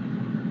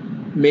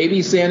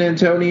 Maybe San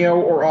Antonio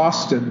or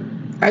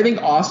Austin. I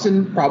think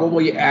Austin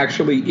probably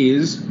actually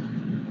is,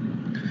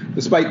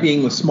 despite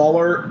being the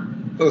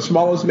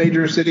smallest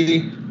major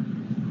city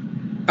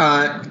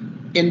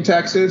in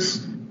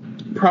Texas,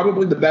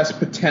 probably the best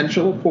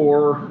potential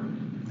for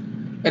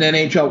an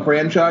NHL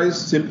franchise,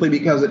 simply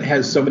because it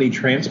has so many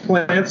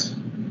transplants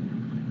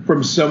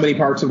from so many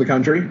parts of the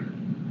country.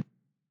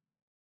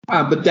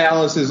 But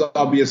Dallas is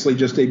obviously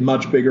just a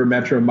much bigger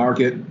metro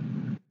market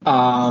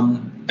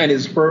and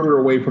is further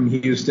away from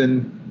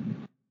Houston.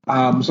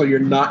 So you're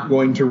not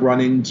going to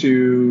run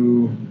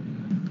into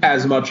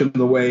as much in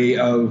the way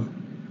of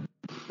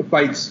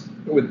fights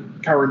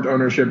with current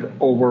ownership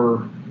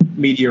over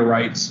media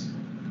rights.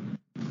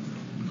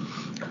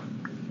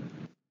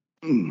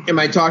 Am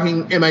I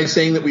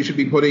saying that we should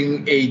be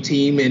putting a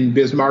team in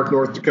Bismarck,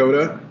 North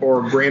Dakota,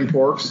 or Grand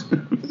Forks?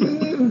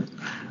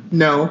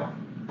 No.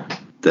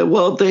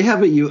 They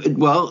have a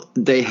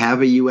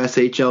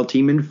USHL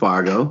team in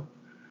Fargo.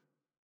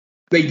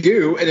 They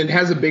do, and it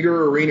has a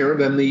bigger arena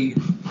than the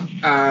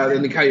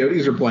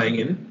Coyotes are playing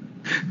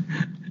in.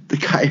 The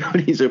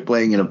Coyotes are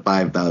playing in a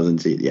 5,000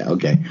 seat. Yeah,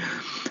 okay.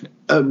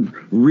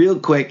 Real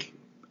quick,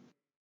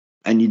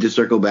 I need to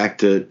circle back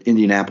to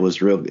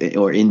Indianapolis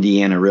or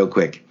Indiana real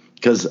quick,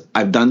 because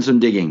I've done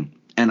some digging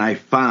and I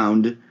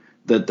found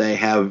that they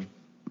have,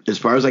 as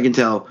far as I can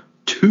tell,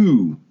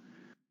 2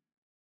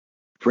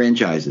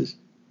 franchises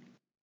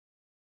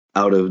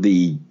out of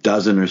the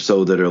dozen or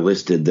so that are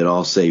listed that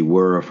all say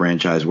we're a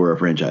franchise.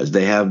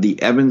 They have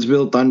the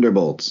Evansville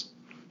Thunderbolts,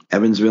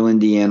 Evansville,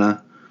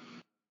 Indiana.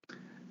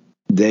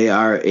 They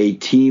are a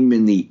team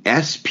in the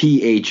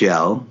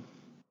SPHL.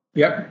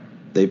 Yep.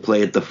 They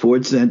play at the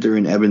Ford Center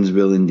in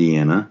Evansville,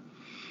 Indiana.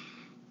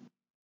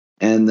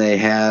 And they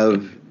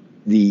have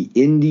the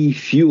Indy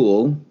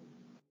Fuel.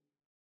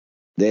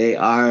 They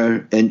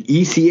are an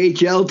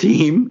ECHL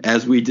team,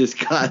 as we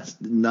discussed.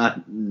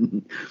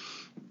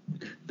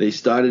 They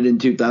started in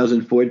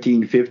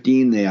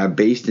 2014-15. They are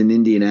based in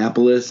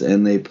Indianapolis,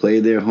 and they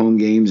play their home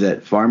games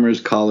at Farmers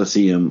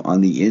Coliseum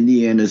on the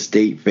Indiana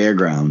State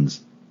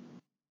Fairgrounds.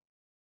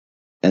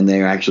 And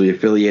they're actually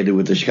affiliated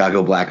with the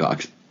Chicago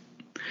Blackhawks.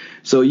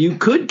 So you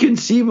could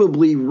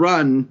conceivably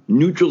run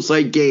neutral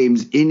site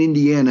games in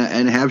Indiana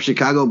and have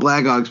Chicago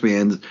Blackhawks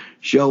fans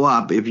show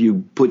up if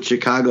you put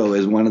Chicago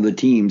as one of the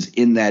teams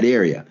in that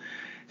area.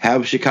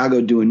 Have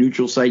Chicago do a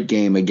neutral site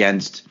game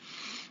against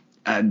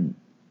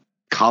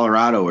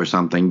Colorado or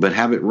something, but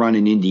have it run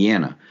in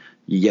Indiana.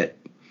 You get,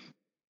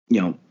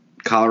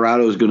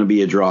 Colorado is going to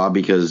be a draw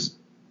because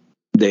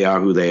they are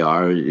who they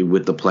are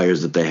with the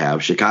players that they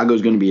have. Chicago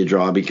is going to be a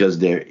draw because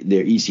their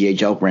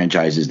ECHL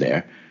franchise is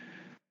there.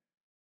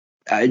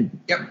 I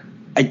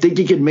think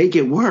you could make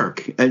it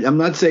work. I'm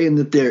not saying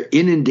that they're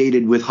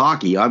inundated with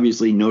hockey.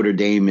 Obviously, Notre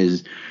Dame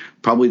is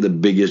probably the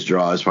biggest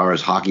draw as far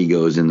as hockey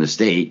goes in the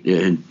state.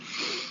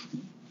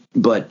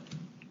 But,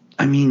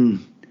 I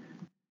mean,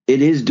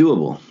 it is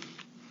doable.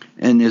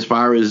 And as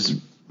far as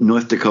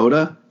North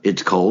Dakota,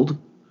 it's cold,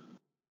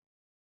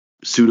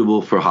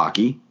 suitable for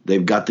hockey.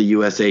 They've got the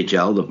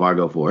USHL, the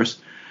Fargo Force.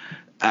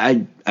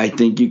 I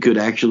think you could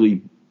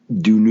actually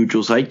do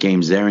neutral site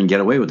games there and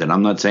get away with it.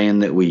 I'm not saying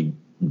that we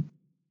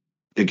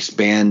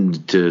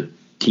expand to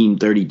Team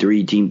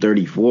 33, Team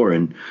 34,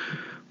 and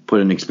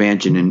put an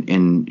expansion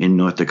in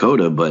North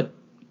Dakota, but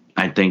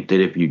I think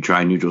that if you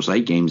try neutral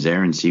site games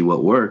there and see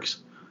what works.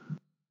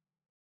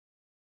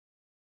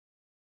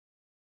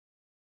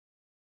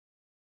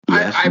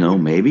 Yes, no,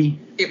 maybe.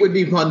 It would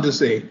be fun to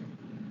see.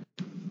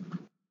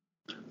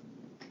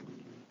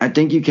 I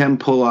think you can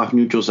pull off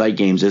neutral site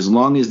games as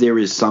long as there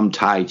is some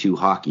tie to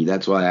hockey.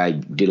 That's why I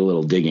did a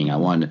little digging. I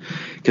wanted,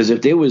 because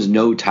if there was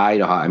no tie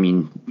to hockey, I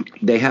mean,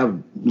 they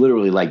have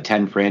literally like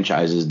 10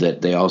 franchises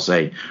that they all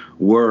say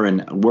we're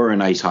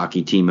an ice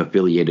hockey team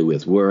affiliated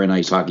with. We're an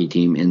ice hockey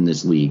team in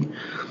this league,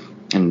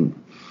 and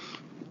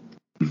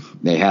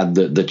they had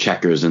the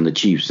Checkers and the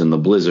Chiefs and the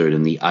Blizzard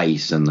and the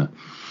Ice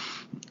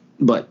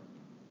but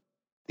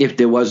if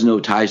there was no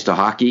ties to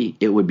hockey,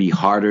 it would be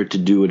harder to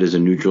do it as a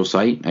neutral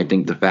site. I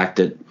think the fact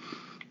that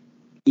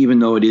even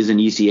though it is an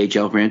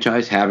ECHL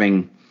franchise,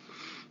 having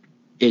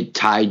it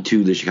tied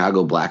to the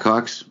Chicago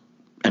Blackhawks,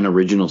 an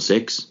original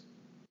six,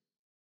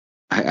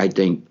 I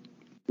think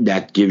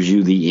that gives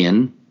you the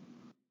in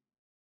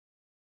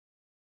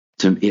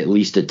to at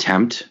least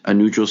attempt a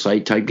neutral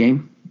site type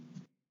game.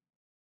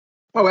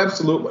 Oh,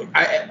 absolutely.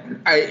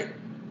 I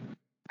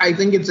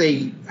think it's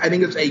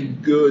a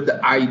good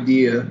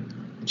idea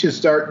to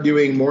start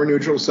doing more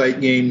neutral site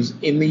games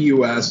in the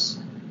U.S.,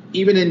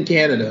 even in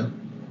Canada,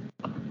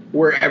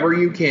 wherever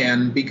you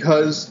can,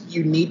 because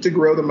you need to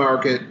grow the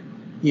market.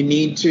 You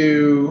need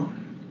to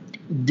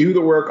do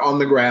the work on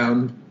the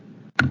ground,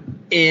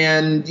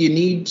 and you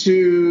need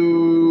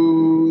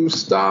to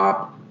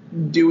stop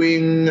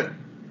doing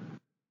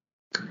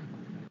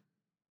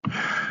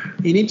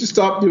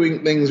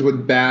things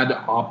with bad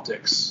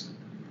optics.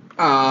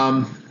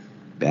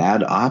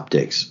 Bad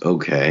optics,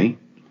 okay.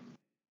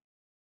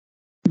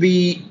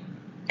 The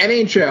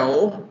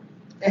NHL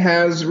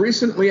has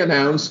recently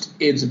announced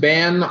its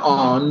ban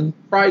on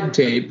Pride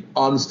tape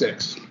on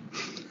sticks.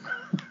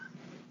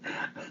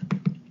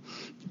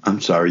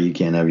 I'm sorry you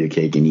can't have your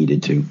cake and eat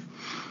it too.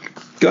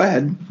 Go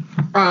ahead.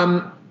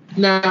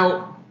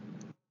 Now,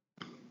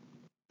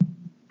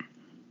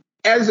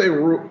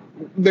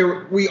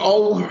 we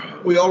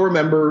all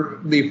remember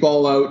the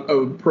fallout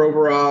of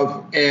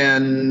Provorov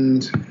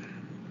and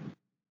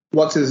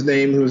what's his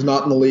name, who's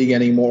not in the league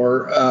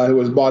anymore, who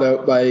was bought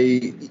out by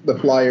the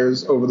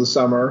Flyers over the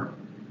summer,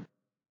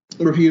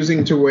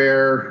 refusing to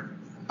wear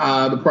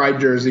the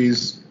Pride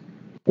jerseys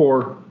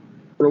for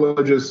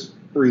religious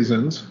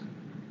reasons.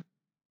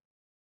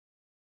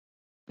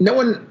 No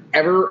one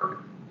ever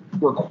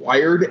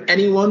required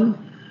anyone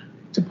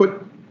to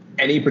put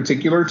any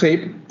particular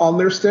tape on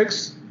their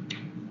sticks.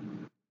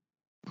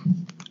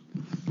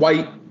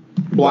 White,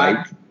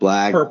 black,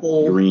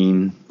 purple,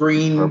 green,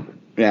 purple,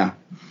 yeah,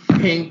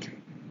 pink.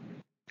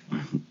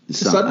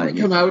 Suddenly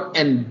come out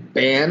and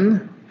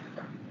ban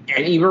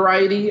any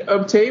variety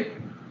of tape.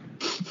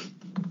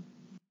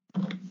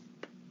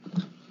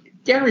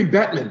 Gary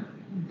Bettman,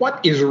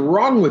 what is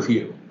wrong with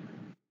you?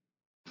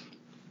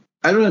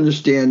 I don't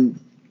understand.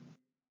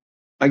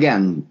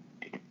 Again,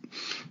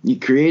 you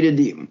created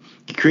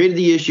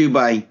the issue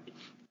by.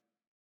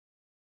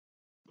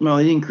 Well,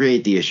 he didn't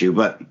create the issue,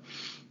 but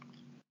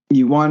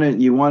you want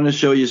to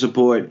show your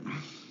support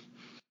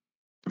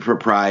for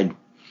Pride.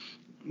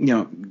 You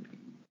know,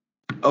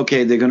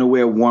 okay, they're going to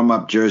wear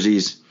warm-up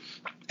jerseys,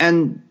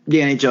 and the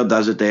NHL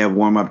does it. They have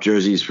warm-up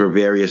jerseys for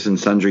various and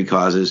sundry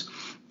causes.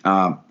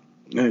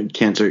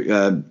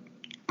 Cancer,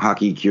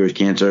 hockey cures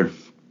cancer.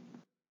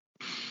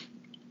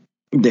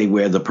 They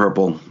wear the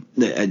purple.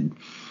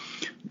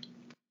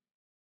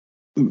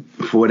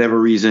 For whatever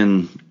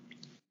reason,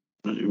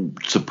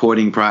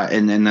 supporting Pride,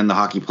 and then the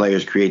hockey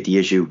players create the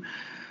issue.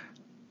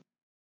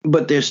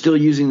 But they're still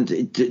using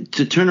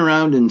to turn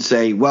around and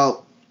say,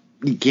 well,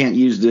 you can't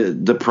use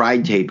the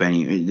Pride tape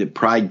the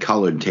Pride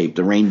colored tape,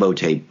 the rainbow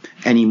tape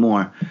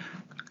anymore.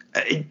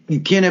 You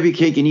can't have your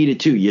cake and eat it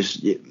too.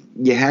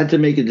 You had to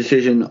make a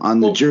decision on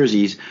the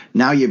jerseys.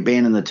 Now you're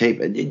banning the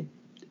tape.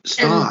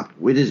 Stop.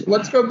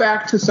 Let's go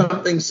back to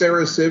something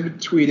Sarah Sib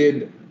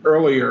tweeted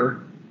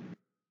earlier.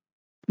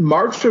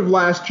 March of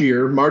last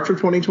year, March of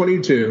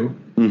 2022,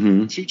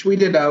 She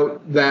tweeted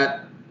out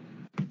that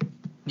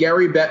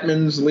Gary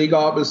Bettman's league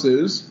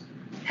offices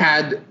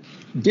had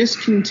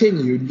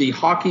discontinued the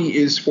Hockey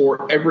is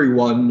for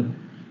Everyone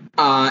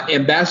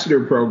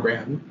ambassador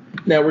program.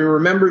 Now, we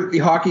remember the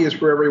Hockey is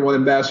for Everyone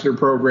ambassador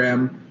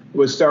program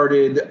was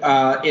started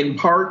in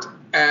part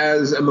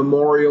as a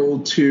memorial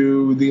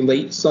to the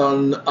late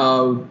son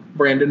of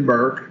Brandon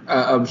Burke,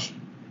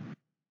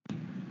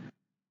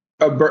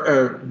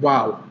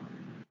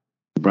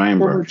 Brian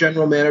former Burke,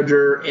 general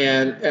manager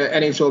and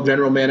NHL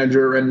general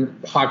manager and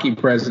hockey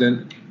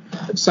president,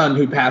 son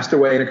who passed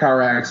away in a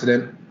car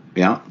accident.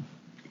 Yeah.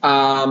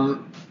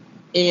 And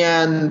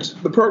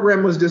the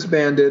program was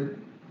disbanded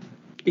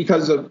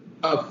because of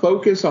a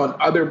focus on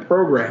other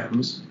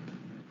programs.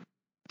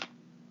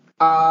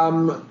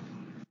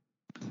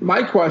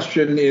 My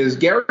question is,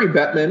 Gary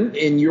Bettman,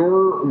 in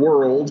your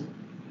world,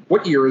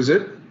 what year is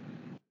it?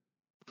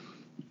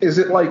 Is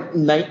it like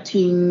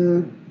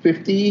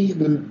 1950,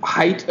 the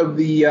height of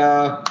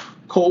the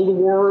Cold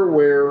War,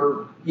 where,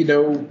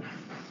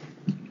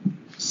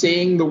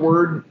 saying the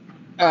word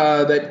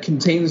that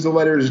contains the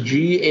letters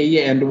G,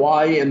 A, and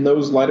Y in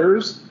those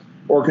letters,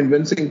 or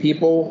convincing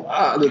people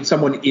that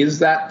someone is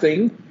that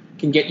thing,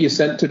 can get you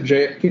sent to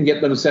jail. Can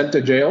get them sent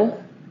to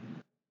jail.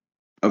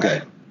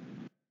 Okay.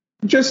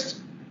 Just,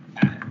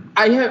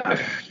 I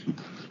have.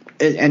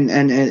 And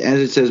as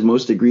it says,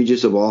 most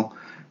egregious of all.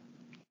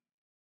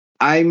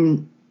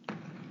 I'm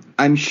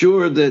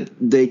sure that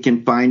they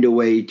can find a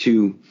way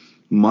to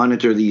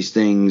monitor these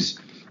things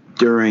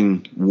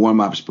during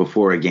warm-ups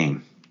before a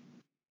game.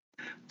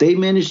 They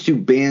managed to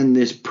ban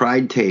this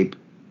pride tape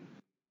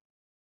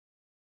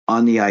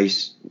on the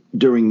ice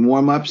during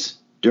warm-ups,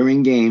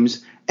 during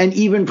games, and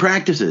even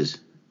practices.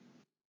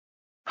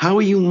 How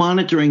are you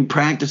monitoring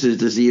practices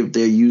to see if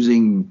they're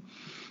using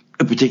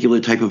a particular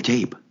type of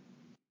tape?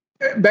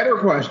 Better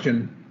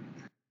question.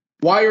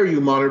 Why are you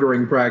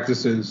monitoring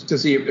practices to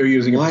see if they're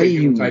using a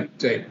particular type of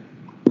tape?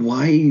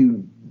 Why are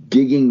you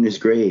digging this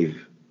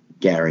grave,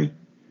 Gary?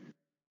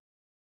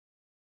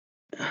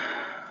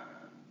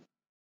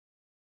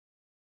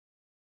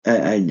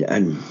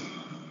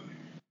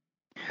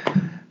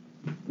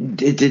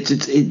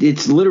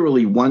 It's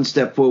literally one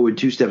step forward,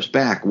 two steps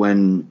back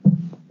when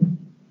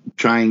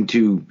trying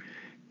to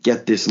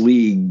get this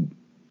league.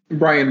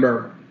 Brian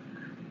Burr.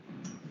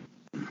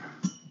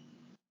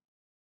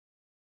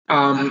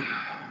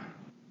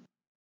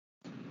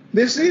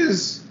 This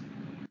is,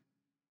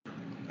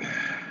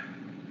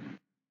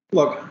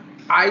 look,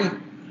 I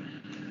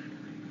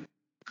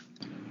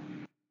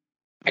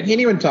can't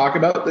even talk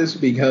about this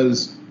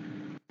because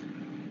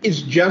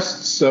it's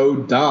just so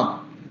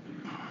dumb.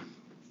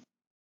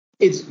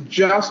 It's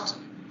just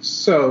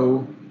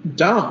so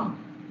dumb.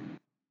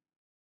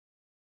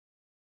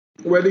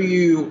 Whether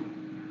you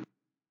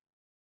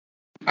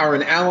are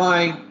an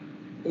ally,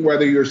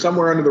 whether you're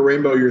somewhere under the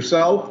rainbow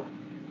yourself,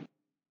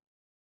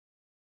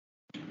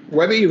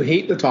 whether you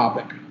hate the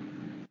topic,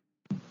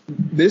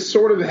 this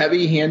sort of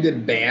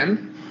heavy-handed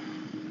ban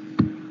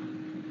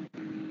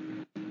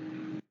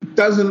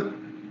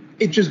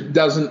just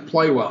doesn't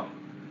play well.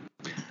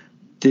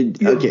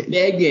 You're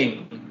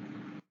begging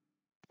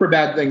for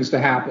bad things to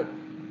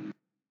happen.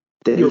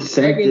 You're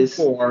begging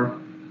for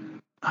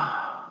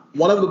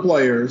one of the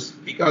players,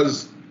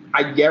 because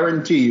I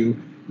guarantee you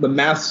the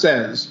math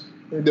says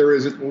there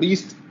is at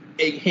least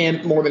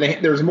there's more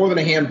than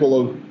a handful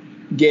of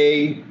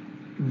gay,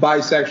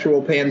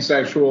 bisexual,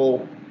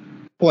 pansexual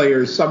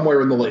players somewhere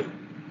in the league.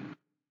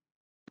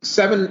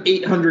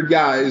 700-800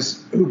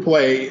 guys who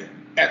play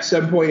at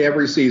some point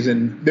every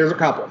season. There's a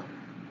couple.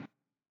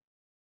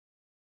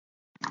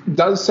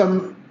 Does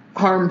some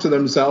harm to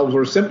themselves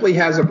or simply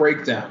has a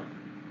breakdown.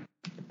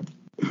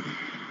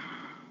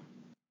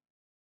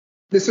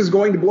 This is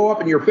going to blow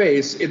up in your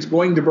face. It's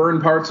going to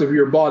burn parts of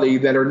your body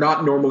that are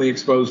not normally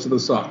exposed to the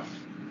sun.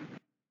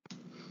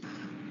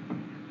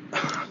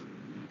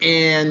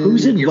 And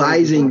who's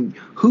advising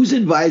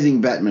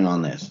Bettman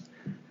on this?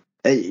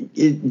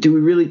 Do we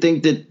really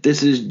think that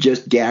this is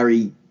just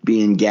Gary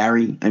being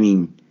Gary? I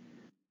mean,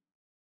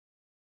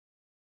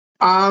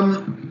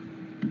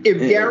 if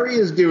Gary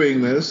is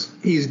doing this,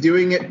 he's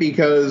doing it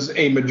because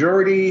a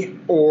majority,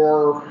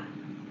 or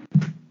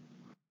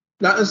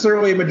not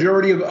necessarily a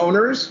majority of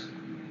owners,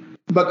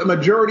 but the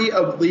majority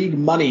of league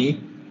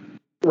money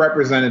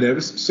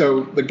representatives,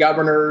 so the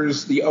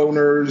governors, the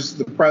owners,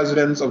 the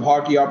presidents of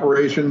hockey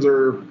operations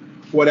or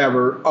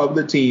whatever of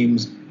the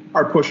teams,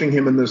 are pushing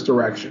him in this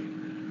direction.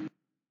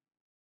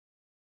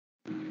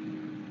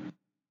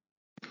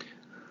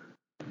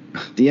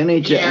 The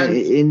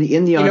NHL in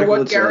the article, you know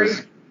what, Gary?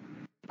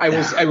 I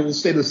will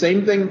say the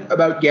same thing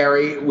about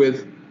Gary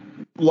with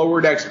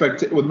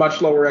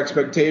much lower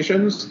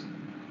expectations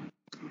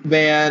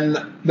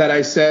than that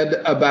I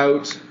said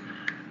about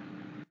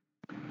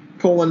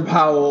Colin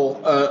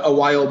Powell a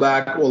while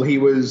back while he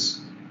was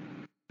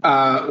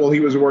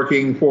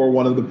working for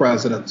one of the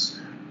presidents.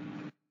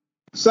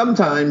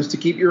 Sometimes, to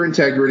keep your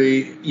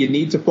integrity, you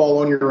need to fall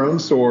on your own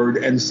sword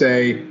and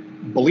say,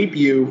 bleep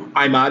you,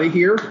 I'm out of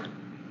here.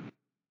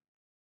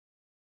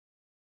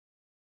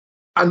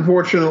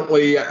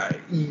 Unfortunately, I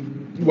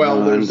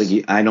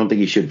don't think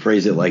he should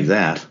phrase it like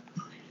that.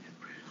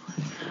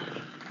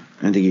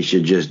 I think he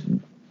should just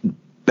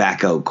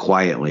back out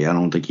quietly. I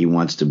don't think he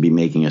wants to be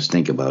making us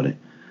think about it.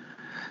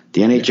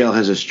 The NHL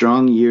has a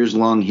strong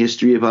years-long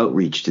history of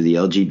outreach to the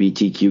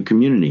LGBTQ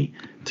community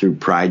through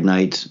Pride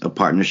Nights, a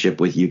partnership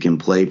with You Can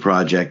Play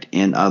Project,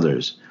 and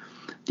others.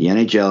 The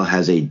NHL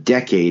has a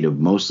decade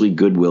of mostly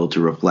goodwill to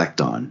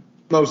reflect on.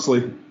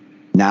 Mostly.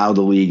 Now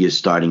the league is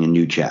starting a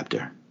new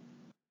chapter.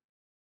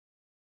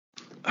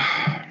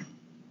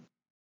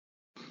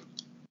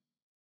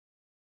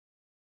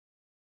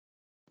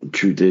 The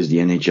truth is, the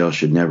NHL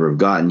should never have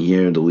gotten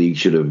here. The league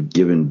should have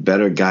given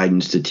better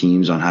guidance to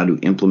teams on how to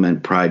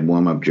implement Pride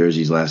warm-up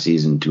jerseys last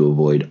season to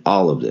avoid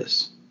all of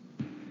this.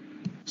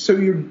 So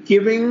you're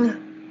giving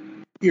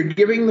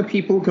the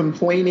people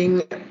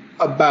complaining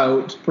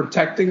about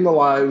protecting the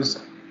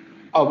lives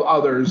of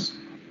others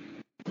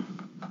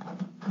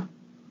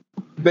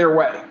their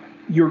way.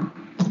 You're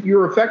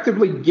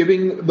effectively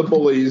giving the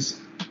bullies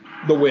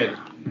the win.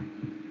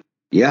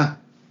 Yeah.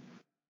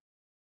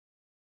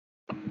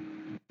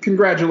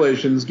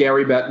 Congratulations,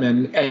 Gary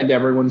Bettman, and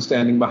everyone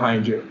standing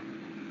behind you.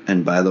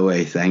 And by the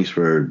way, thanks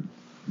for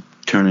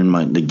turning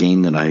the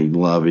game that I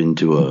love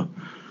into a,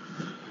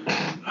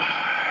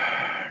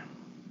 I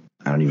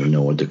don't even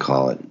know what to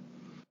call it,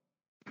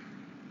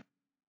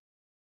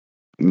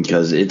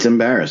 because it's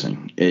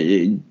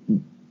embarrassing.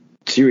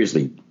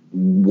 Seriously,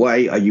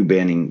 why are you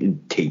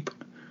banning tape?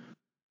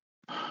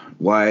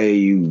 Why are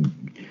you?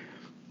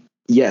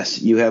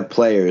 Yes, you have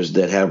players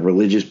that have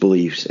religious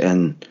beliefs,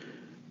 and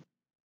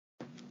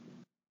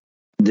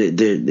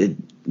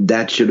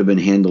that should have been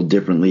handled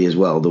differently as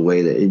well. The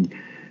way that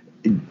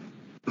it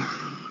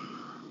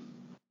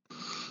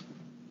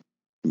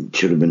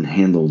should have been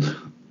handled.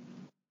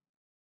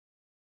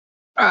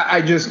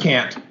 I just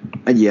can't.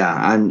 Yeah,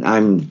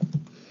 I'm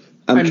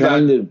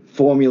trying to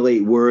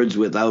formulate words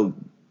without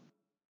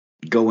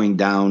going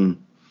down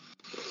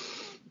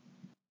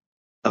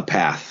a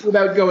path.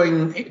 Without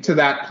going to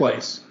that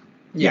place.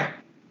 Yeah.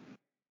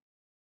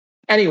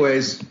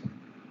 Anyways.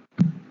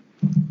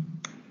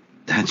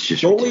 That's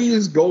just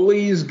goalies.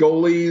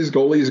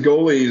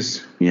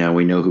 Yeah,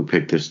 we know who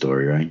picked this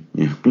story, right?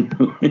 Yeah.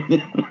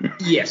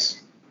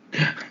 Yes.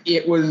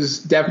 It was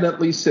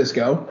definitely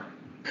Cisco.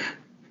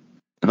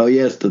 Oh,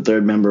 yes, the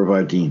third member of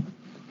our team.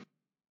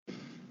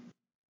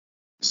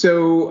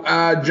 So,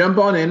 jump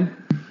on in.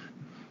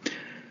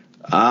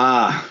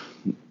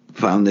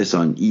 Found this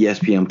on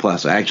ESPN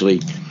Plus.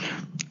 Actually,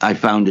 I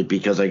found it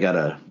because I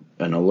got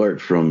an alert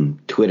from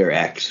Twitter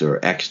X or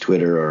X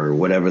Twitter or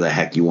whatever the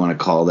heck you want to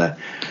call that.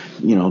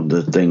 You know,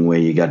 the thing where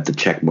you got the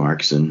check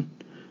marks and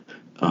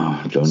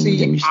don't see.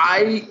 Get me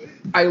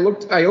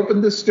I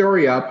opened this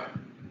story up.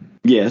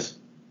 Yes.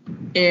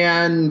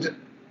 And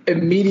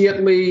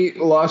immediately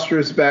lost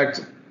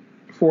respect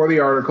for the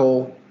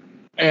article.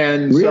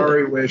 And really?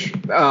 Sorry, Wish.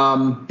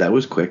 That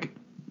was quick.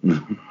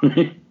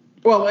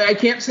 Well, I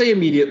can't say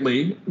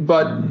immediately,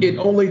 but it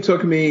only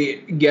took me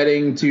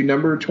getting to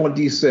number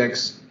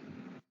 26.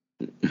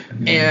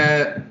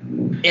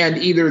 And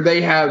either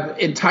they have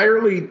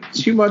entirely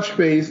too much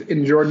faith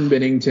in Jordan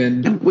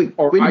Binnington,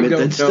 or I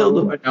don't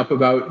know enough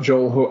about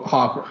Joel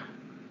Hopper.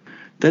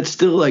 That's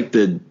still like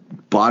the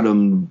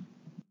bottom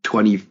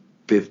 25th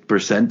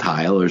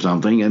percentile or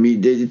something. I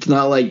mean, it's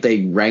not like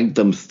they ranked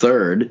them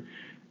third.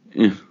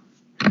 So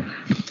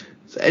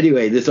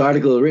anyway, this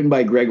article is written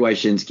by Greg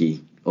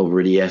Wyshynski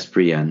over at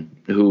ESPN,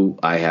 who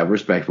I have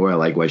respect for. I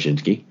like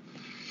Wyshynski.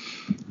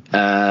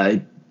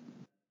 I'm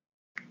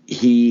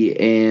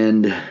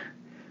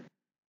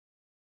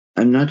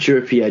not sure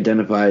if he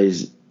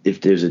identifies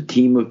if there's a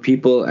team of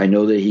people. I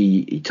know that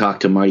he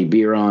talked to Marty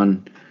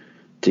Biron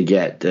to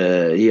get.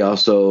 He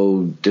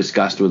also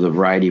discussed with a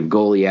variety of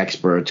goalie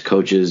experts,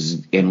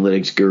 coaches,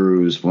 analytics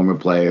gurus, former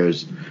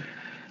players.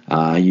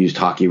 Used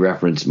Hockey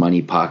Reference,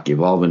 Money Puck,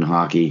 Evolving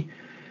Hockey,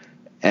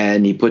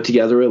 and he put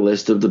together a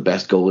list of the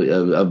best goalie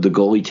of the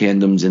goalie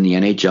tandems in the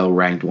NHL,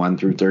 ranked 1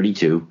 through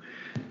 32,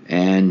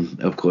 and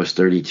of course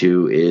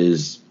 32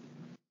 is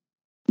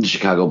the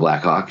Chicago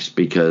Blackhawks,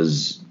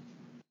 because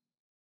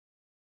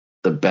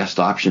the best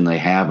option they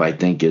have, I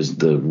think, is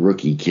the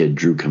rookie kid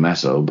Drew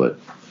Commesso, but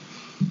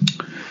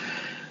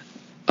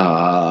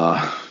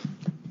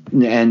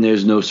and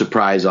there's no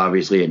surprise,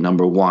 obviously, at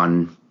number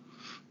 1,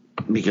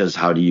 because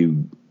how do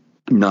you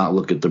not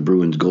look at the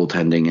Bruins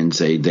goaltending and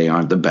say they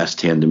aren't the best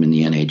tandem in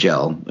the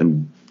NHL,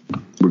 and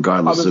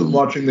regardless of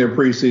watching their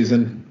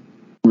preseason,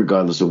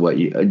 regardless of what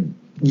you, I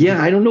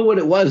don't know what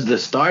it was. The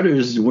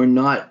starters were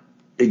not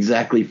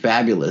exactly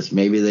fabulous.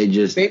 Maybe they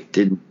just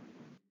didn't.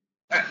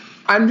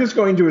 I'm just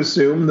going to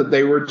assume that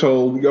they were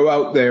told, go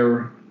out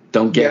there,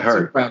 don't get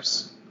hurt, some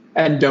reps,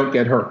 and don't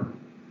get hurt.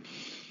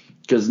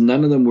 Because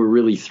none of them were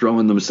really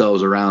throwing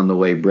themselves around the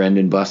way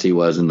Brendan Bussey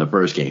was in the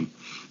first game.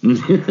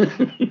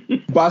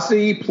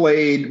 Bussey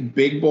played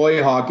big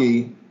boy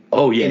hockey.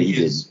 Oh, yeah, he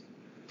did.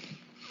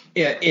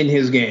 In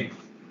his game.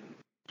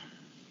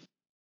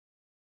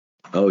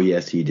 Oh,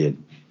 yes, he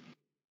did.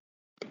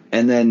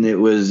 And then it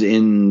was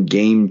in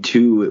game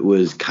 2, it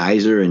was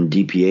Kaiser and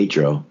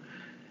DiPietro.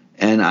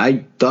 And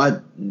I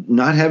thought,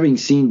 not having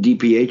seen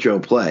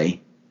DiPietro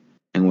play,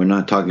 and we're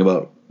not talking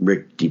about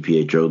Rick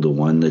DiPietro, the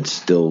one that's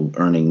still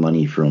earning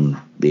money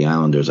from the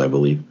Islanders, I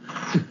believe.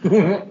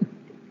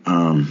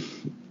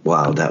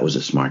 Wow, that was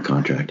a smart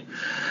contract.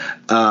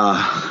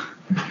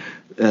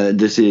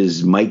 This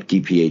is Mike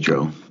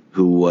DiPietro,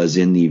 who was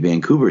in the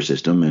Vancouver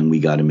system, and we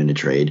got him in a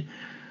trade.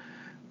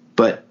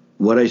 But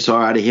what I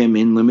saw out of him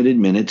in limited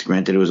minutes,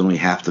 granted it was only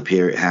half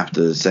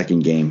the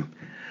second game,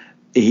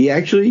 he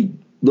actually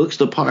looks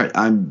the part.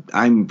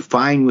 I'm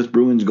fine with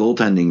Bruins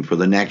goaltending for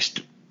the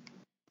next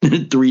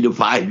 3 to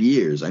 5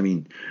 years. I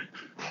mean,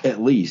 at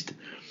least,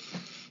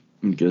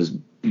 because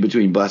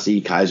between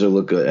Bussey, Kaiser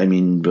look good. I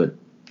mean, but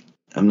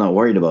I'm not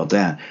worried about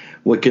that.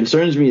 What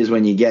concerns me is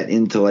when you get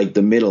into like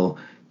the middle,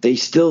 they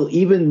still,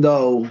 even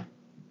though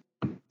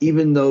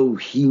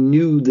he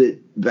knew that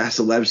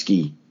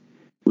Vasilevsky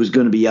was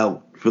going to be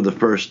out for the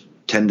first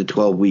 10 to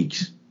 12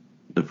 weeks,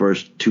 the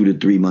first 2 to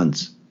 3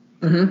 months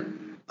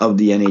of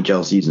the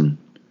NHL season,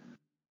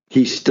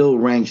 he still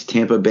ranks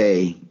Tampa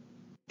Bay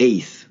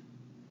 8th.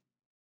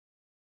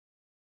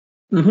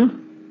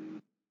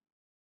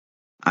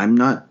 I'm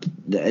not.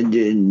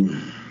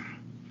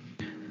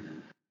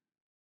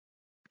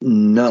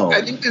 No.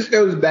 I think this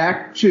goes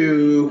back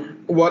to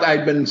what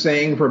I've been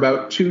saying for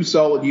about 2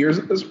 solid years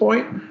at this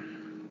point.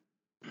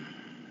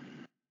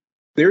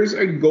 There's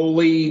an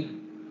elite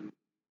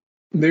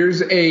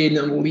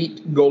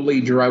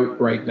goalie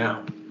drought right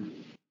now.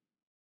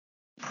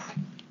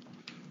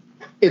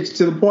 It's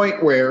to the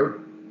point where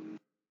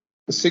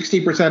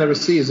 60% of a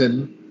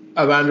season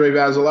of Andrei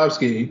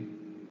Vasilevsky,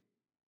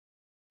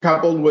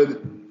 coupled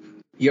with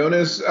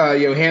Jonas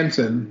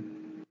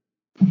Johansson,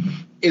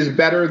 is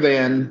better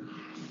than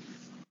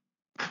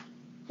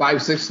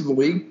 5/6 of the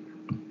league.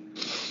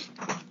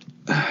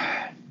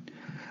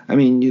 I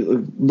mean,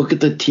 you look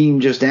at the team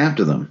just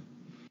after them.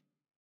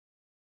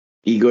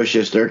 Igor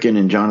Shesterkin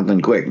and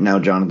Jonathan Quick. Now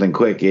Jonathan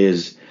Quick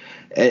is,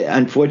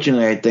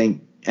 unfortunately, I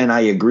think, and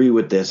I agree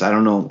with this. I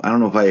don't know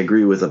if I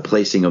agree with a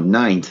placing of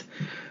 9th,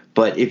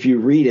 but if you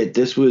read it,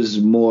 this was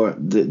more.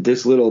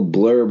 This little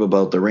blurb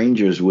about the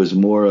Rangers was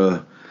more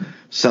a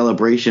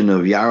celebration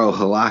of Jaro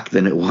Halak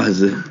than it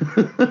was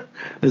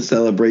a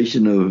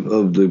celebration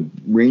of the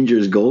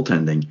Rangers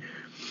goaltending.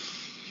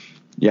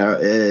 Yeah,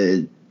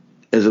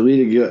 as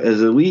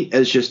elite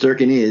as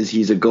Shesterkin is,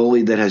 he's a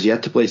goalie that has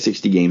yet to play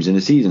 60 games in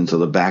a season, so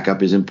the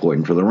backup is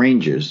important for the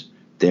Rangers.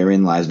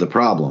 Therein lies the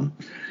problem.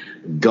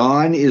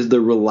 Gone is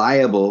the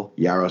reliable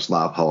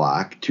Yaroslav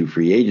Halak to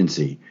free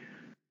agency.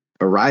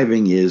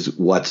 Arriving is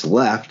what's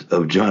left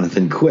of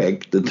Jonathan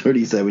Quick, the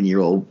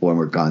 37-year-old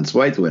former Conn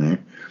Smythe winner.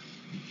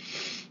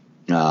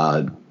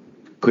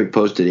 Quick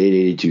posted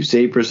 .882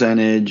 save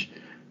percentage.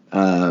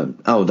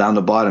 Down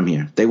the bottom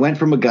here. They went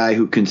from a guy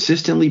who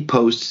consistently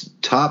posts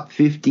top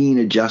 15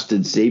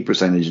 adjusted save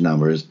percentage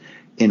numbers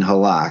in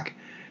Halak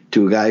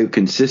to a guy who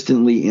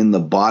consistently in the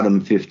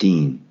bottom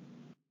 15.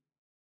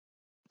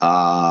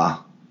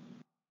 Why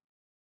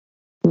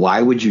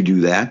would you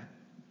do that?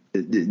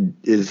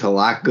 Is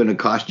Halak going to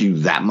cost you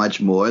that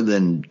much more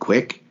than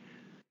Quick?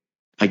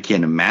 I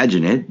can't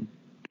imagine it.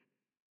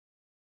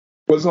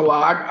 Was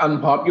Halak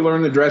unpopular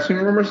in the dressing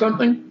room or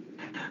something?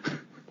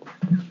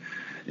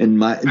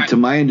 To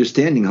my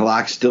understanding,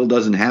 Halak still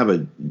doesn't have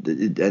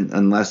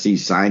unless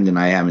he's signed, and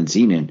I haven't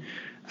seen it.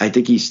 I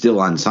think he's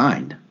still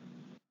unsigned.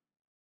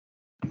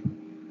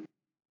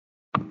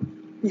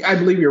 I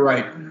believe you're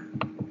right.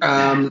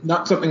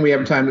 Not something we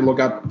have time to look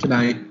up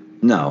tonight.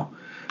 No,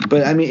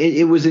 but I mean,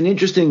 it was an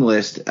interesting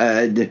list.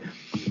 And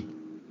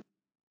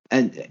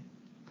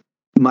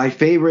my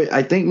favorite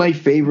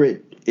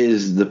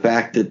is the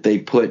fact that they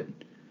put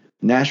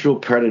Nashville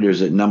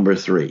Predators at number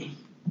 3.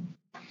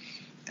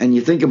 And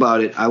you think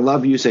about it, I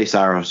love Yusei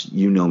Saros.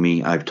 You know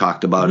me. I've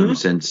talked about him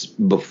since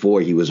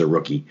before he was a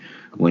rookie,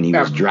 when he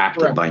was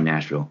drafted by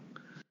Nashville.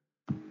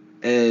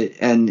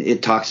 And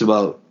it talks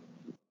about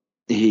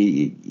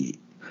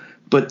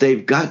but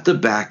they've got the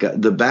backup.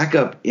 The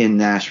backup in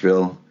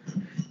Nashville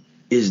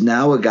is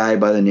now a guy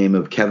by the name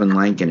of Kevin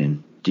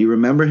Lankinen. Do you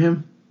remember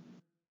him?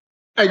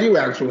 I do,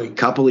 actually. A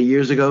couple of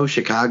years ago,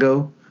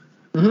 Chicago.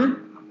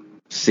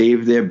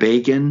 Saved their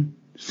bacon.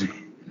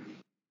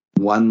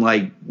 Won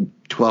like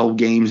 12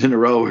 games in a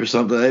row or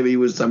something. I mean, it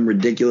was some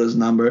ridiculous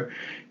number.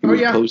 He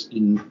was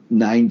posting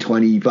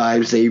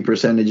 .925 save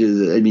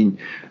percentages. I mean,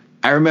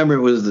 I remember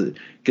it was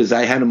because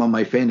I had him on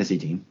my fantasy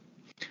team.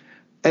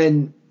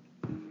 And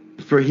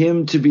for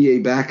him to be a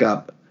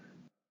backup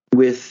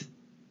with,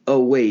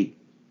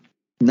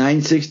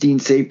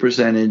 .916 save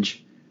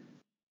percentage,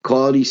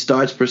 quality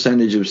starts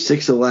percentage of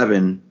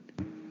 .611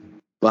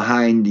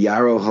 behind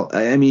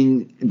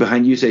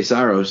behind Yusei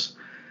Saros.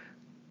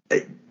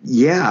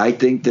 Yeah, I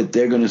think that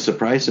they're going to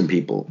surprise some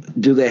people.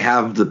 Do they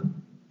have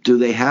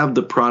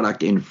the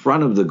product in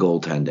front of the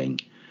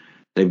goaltending?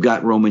 They've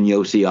got Roman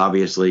Josi,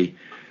 obviously.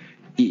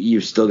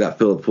 You've still got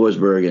Philip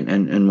Forsberg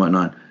and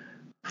whatnot.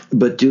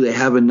 But do they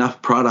have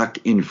enough product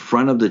in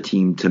front of the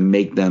team to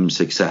make them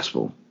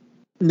successful?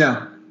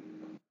 No.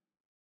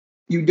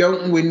 You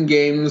don't win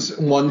games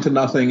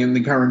 1-0 in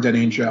the current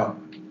NHL.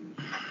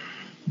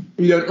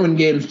 You don't win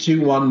games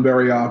 2-1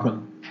 very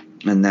often.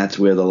 And that's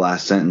where the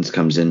last sentence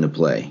comes into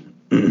play.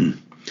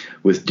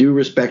 With due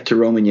respect to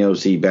Roman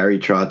Josi, Barry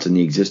Trotz, and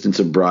the existence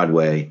of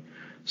Broadway,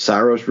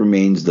 Saros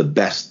remains the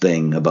best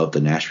thing about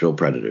the Nashville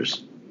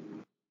Predators.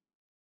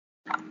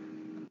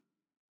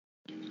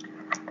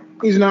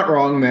 He's not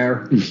wrong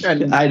there.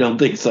 And I don't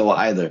think so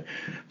either.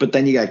 But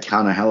then you got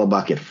Connor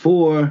Hellebuck at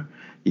 4.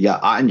 You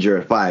got Ottinger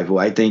at 5, who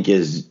I think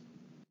is,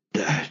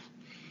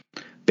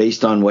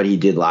 based on what he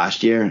did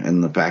last year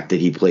and the fact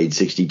that he played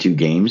 62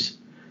 games,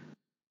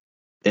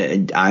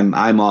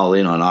 I'm all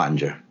in on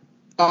Ottinger.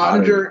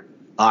 Otter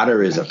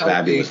is a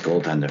fabulous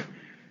goaltender.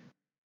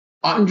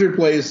 Ottinger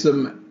plays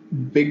some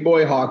big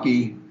boy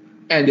hockey,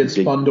 and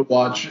it's fun to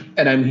watch,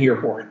 and I'm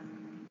here for it.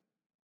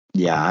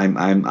 Yeah,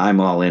 I'm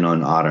all in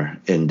on Otter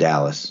in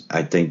Dallas.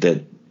 I think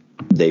that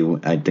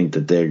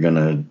they're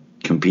gonna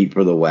compete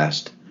for the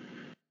West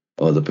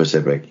or the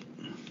Pacific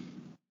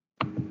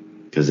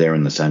because they're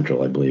in the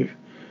Central, I believe.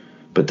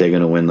 But they're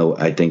gonna win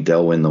I think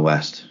they'll win the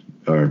West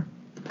or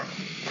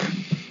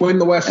win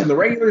the West in the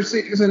regular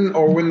season,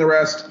 or win the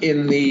rest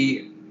in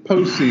the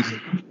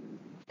postseason,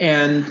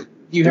 and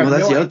you have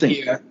that's no the other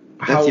idea thing.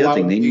 how That's the other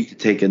thing. loudly-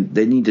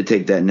 They need to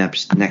take that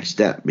next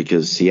step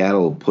because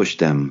Seattle pushed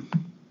them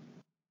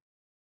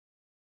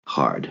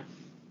hard.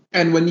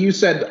 And when you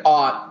said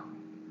Ott,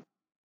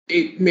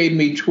 it made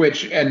me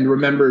twitch and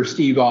remember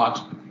Steve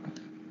Ott.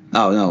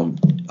 Oh no,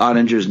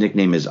 Ottinger's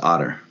nickname is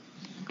Otter.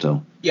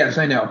 So Yes,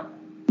 I know.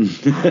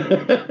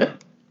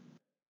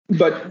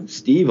 But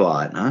Steve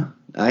Ott, huh?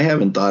 I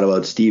haven't thought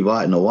about Steve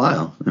Ott in a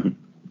while.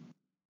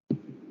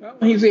 well,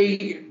 he's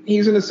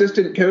an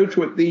assistant coach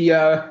with the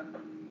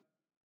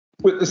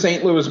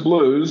St. Louis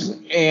Blues,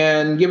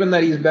 and given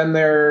that he's been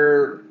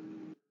there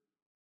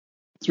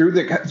through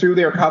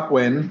their Cup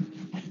win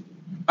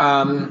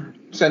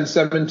since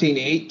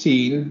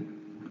 17-18,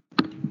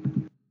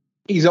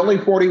 he's only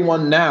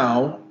 41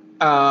 now.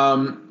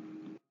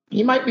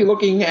 He might be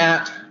looking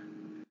at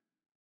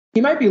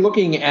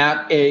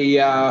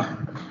a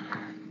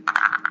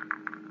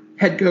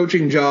head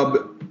coaching job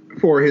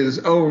for his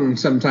own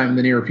sometime in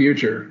the near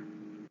future.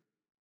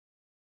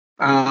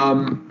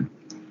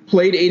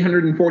 Played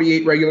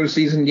 848 regular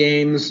season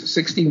games,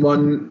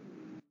 61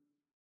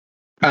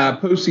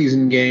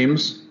 postseason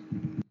games,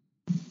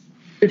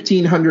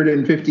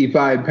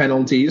 1,555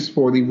 penalties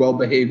for the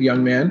well-behaved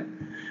young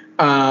man.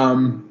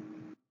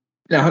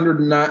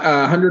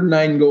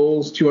 109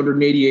 goals,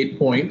 288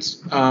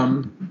 points.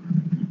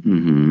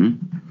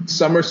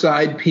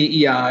 Summerside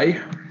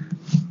PEI.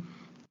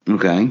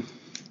 Okay.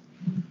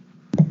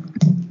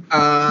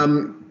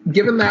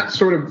 Given that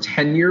sort of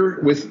tenure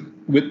with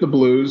the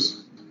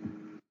Blues,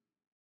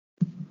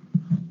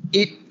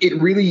 it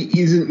really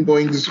isn't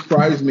going to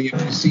surprise me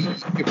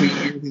if we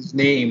hear his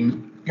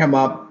name come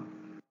up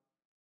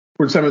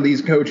for some of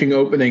these coaching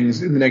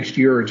openings in the next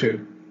year or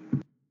two.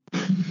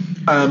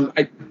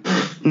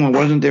 Well,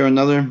 wasn't there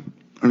another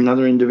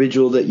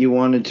individual that you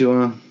wanted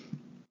to?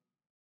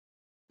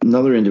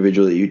 Another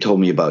individual that you told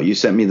me about. You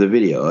sent me the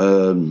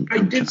video. I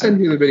did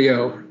send you the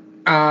video.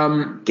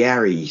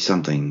 Gary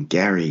something.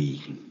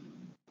 Gary.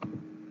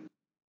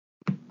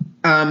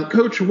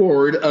 Coach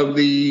Ward of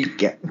the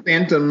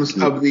Tandems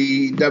of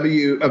the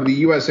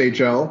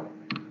USHL.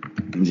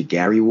 Is it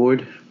Gary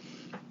Ward?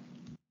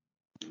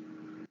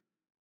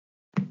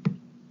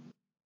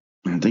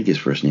 I think his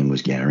first name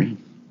was Gary.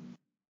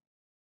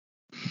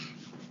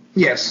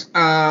 Yes.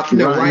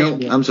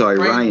 Ryan. I'm sorry,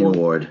 Ryan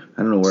Ward.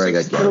 I don't know where I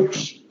got Gary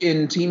coach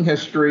in team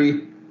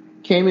history.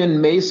 Came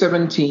in May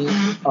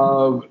 17th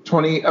of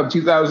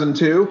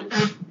 2002.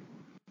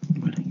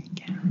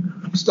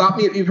 Stop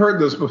me if you've heard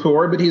this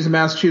before, but he's a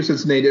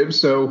Massachusetts native,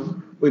 so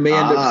we may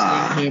end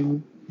up seeing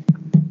him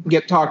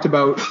get talked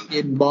about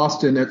in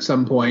Boston at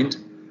some point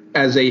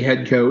as a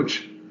head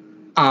coach.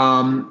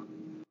 Former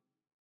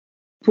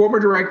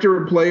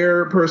director of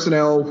player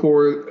personnel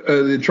for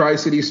the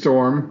Tri-City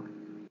Storm.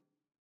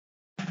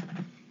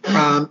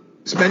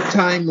 Spent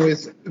time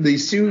with the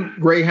Sioux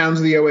Greyhounds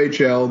of the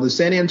OHL, the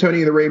San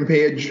Antonio the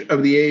Rampage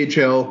of the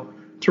AHL,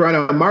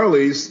 Toronto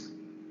Marlies.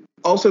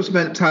 Also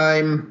spent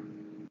time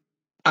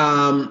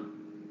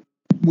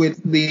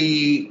with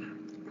the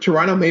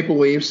Toronto Maple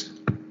Leafs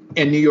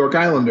and New York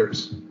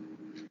Islanders.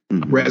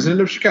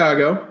 Resident of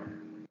Chicago.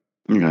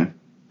 Okay.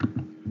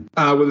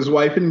 With his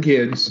wife and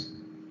kids.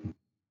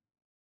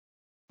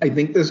 I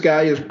think this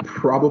guy is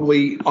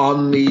probably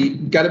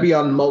got to be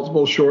on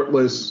multiple short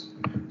lists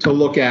to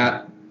look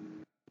at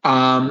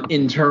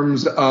in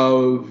terms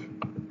of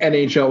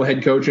NHL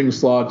head coaching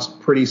slots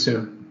pretty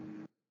soon.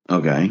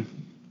 Okay.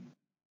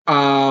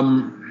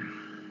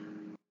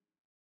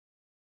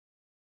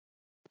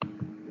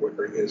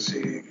 Where is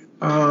he?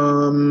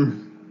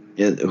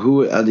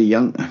 Who are the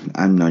young?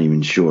 I'm not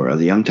even sure. Are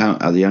the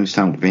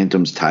Youngstown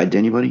Phantoms tied to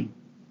anybody?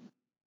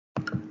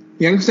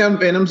 Youngstown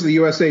Phantoms, the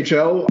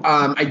USHL.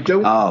 I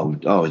don't.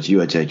 Oh, it's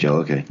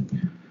USHL. Okay.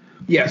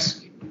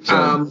 Yes.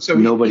 So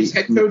he's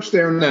head coach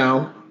there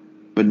now.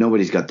 But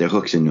nobody's got their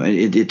hooks in.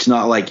 It's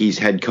not like he's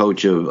head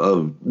coach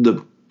of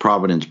the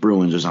Providence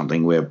Bruins or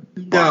something where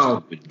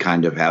Boston would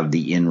kind of have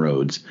the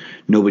inroads.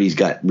 Nobody's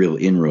got real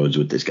inroads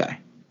with this guy.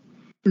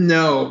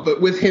 No,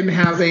 but with him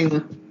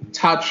having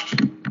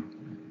touched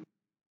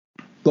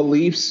the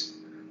Leafs,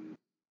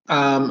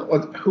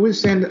 who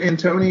is San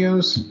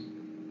Antonio's?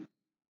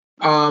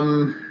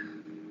 Who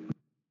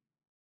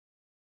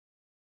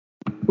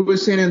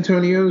is San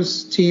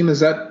Antonio's team? Is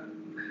that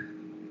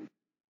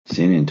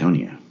San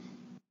Antonio?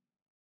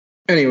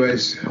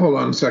 Anyways, hold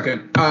on a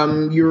second.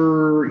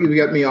 You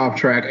got me off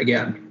track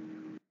again.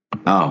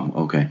 Oh,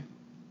 okay.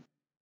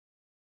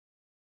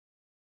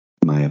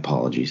 My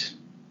apologies.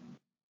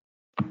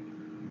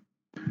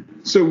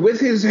 So with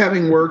his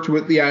having worked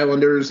with the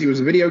Islanders, he was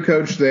a video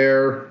coach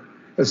there,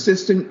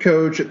 assistant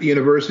coach at the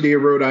University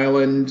of Rhode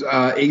Island,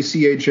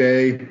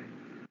 ACHA,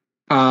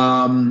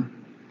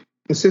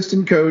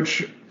 assistant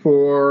coach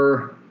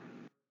for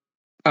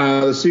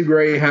the Sioux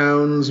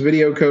Greyhounds,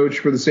 video coach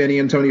for the San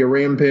Antonio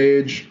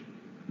Rampage,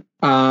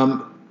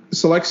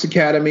 Selects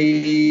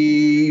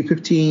Academy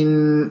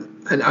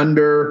 15 and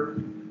under.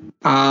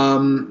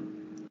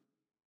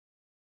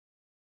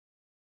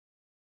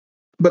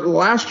 But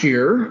last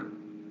year,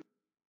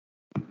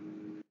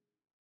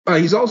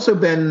 He's also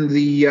been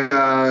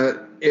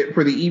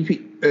for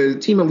the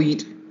Team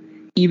Elite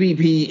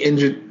EVP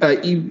EP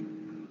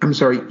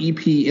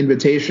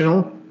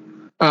Invitational.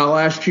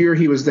 Last year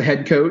he was the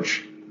head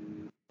coach.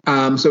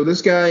 So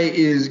this guy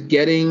is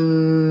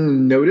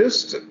getting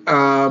noticed.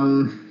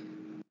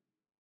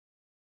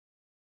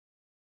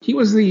 He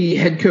was the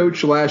head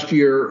coach last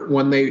year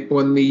when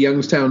the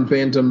Youngstown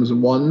Phantoms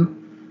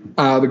won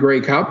the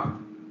Grey Cup,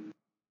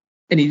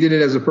 and he did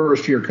it as a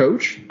first-year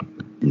coach.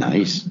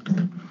 Nice.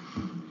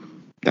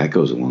 That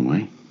goes a long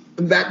way.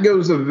 That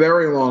goes a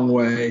very long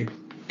way,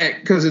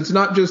 because it's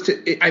not just.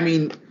 I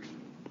mean,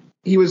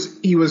 he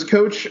was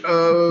coach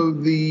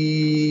of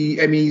the.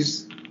 I mean,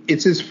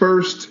 it's his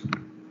first.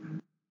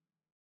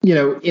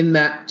 In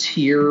that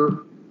tier,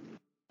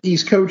 he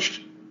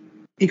coached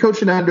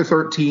an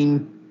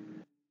under-13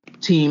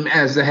 team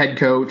as the head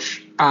coach.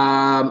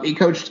 He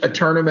coached a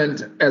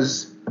tournament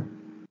as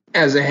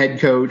a head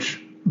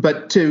coach,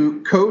 but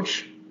to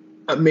coach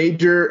a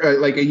major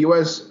like a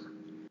U.S.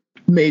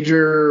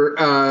 major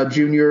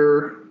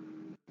junior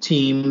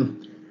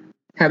team,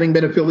 having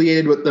been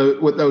affiliated with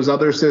those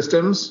other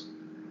systems,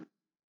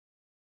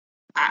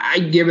 I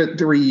give it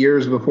 3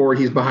 years before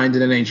he's behind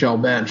an NHL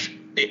bench.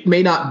 It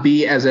may not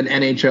be as an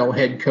NHL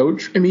head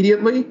coach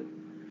immediately,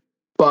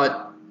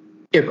 but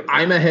if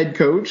I'm a head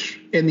coach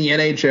in the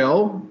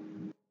NHL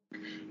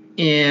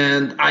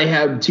and I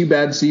have 2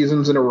 bad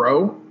seasons in a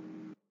row,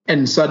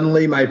 and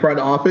suddenly my front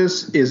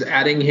office is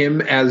adding him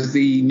as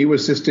the new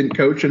assistant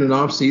coach in an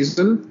off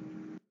season,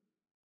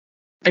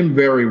 I'm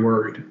very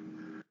worried.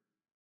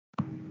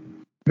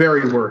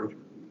 Very worried.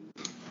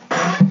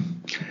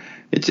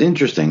 It's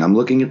interesting. I'm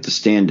looking at the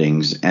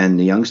standings, and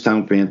the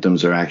Youngstown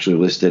Phantoms are actually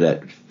listed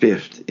at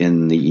 5th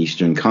in the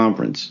Eastern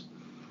Conference.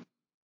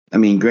 I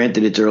mean,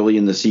 granted, it's early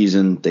in the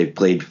season. They've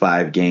played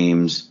 5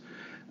 games.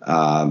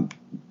 The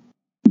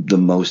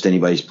most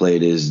anybody's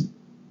played is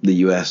the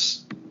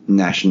U.S.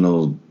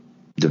 National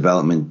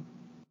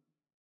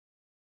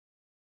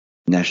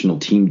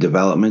Team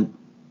Development,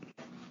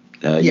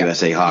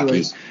 USA Hockey.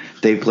 Anyways.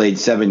 They've played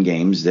 7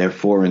 games. They're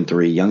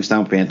 4-3.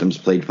 Youngstown Phantoms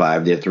played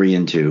 5. They're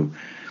 3-2.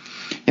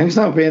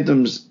 Youngstown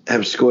Phantoms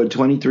have scored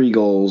 23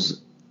 goals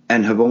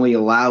and have only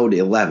allowed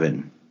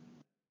 11.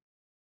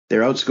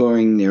 They're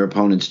outscoring their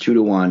opponents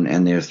 2-1,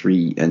 and they're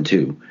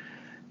 3-2.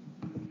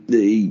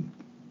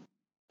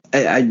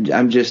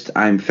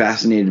 I'm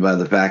fascinated by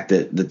the fact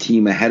that the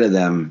team ahead of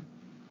them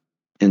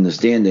in the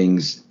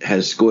standings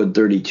has scored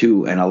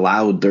 32 and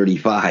allowed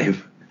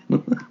 35.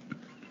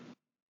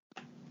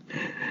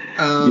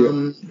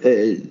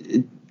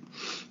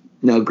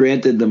 Now,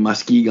 granted, the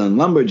Muskegon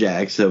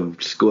Lumberjacks have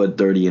scored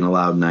 30 and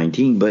allowed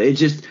 19, but it's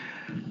just,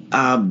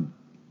 I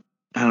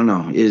don't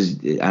know. I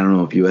don't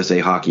know if USA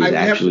Hockey is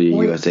actually a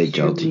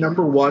USHL team.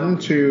 Number 1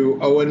 to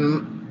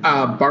Owen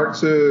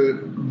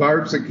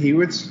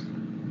Bartzekiewicz.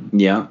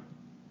 Yeah.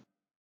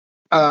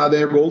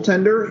 Their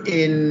goaltender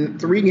in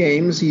 3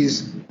 games,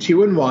 he's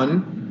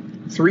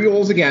 2-1, 3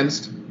 goals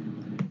against,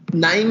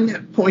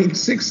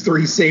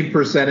 9.63 save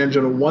percentage,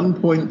 and a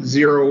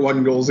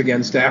 1.01 goals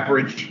against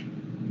average.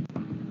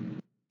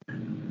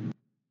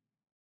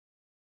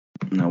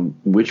 Now,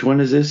 which one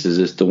is this? Is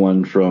this the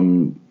one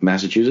from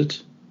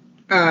Massachusetts?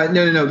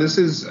 No. This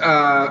is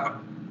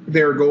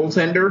their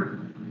goaltender,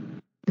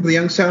 the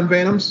Youngstown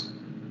Phantoms.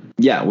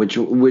 Yeah, which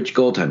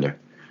goaltender?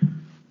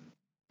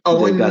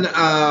 Owen.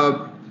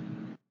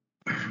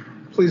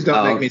 Please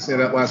don't make me say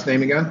that last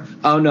name again.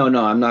 Oh no,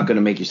 I'm not going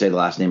to make you say the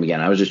last name again.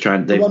 I was just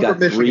trying. They've got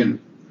 3.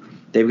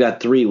 They've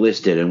got 3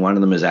 listed, and one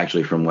of them is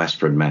actually from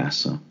Westford, Mass.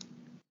 So.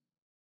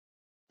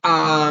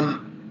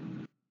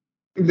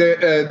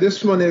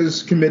 This one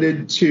is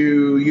committed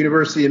to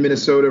University of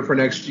Minnesota for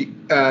next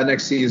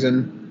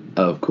season.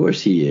 Of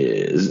course he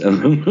is. He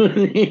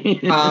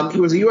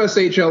was a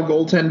USHL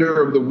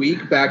goaltender of the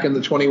week back in the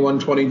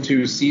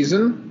 21-22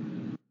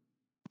 season.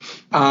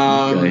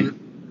 Okay.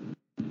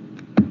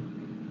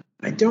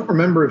 I don't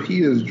remember if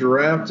he is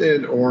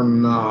drafted or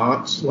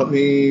not. Let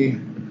me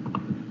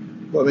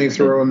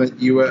throw him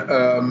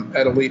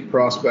at Elite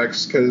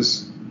Prospects,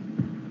 because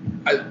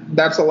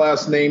that's the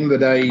last name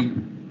that I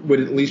would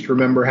at least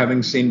remember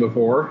having seen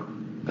before.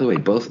 By the way,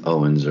 both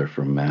Owens are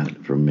from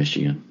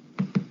Michigan,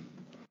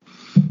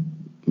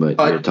 but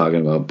you're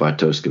talking about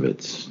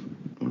Bartoskevitz.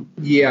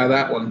 Yeah,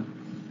 that one.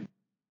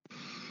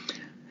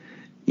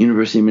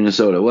 University of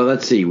Minnesota. Well,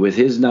 let's see. With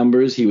his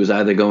numbers, he was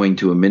either going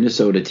to a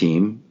Minnesota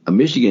team, a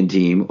Michigan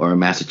team, or a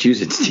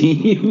Massachusetts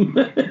team.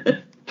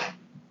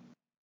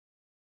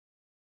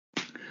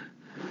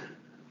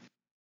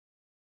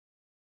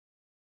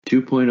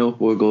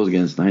 2.04 goals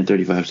against,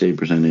 935 save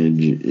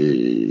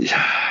percentage.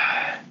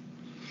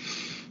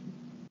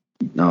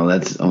 No,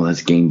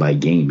 that's game by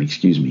game.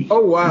 Excuse me.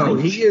 Oh wow,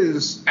 he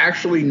is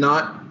actually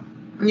not.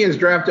 He is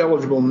draft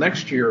eligible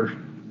next year.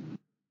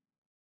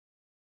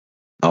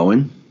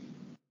 Owen?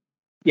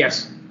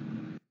 Yes.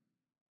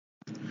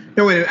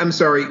 No, wait, I'm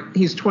sorry.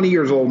 He's 20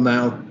 years old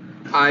now.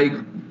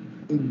 I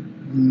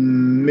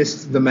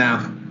missed the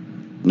math.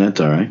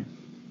 That's all right.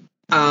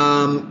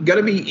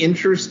 Gonna be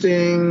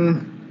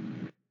interesting.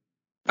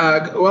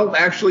 Well,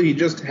 actually, he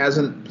just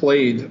hasn't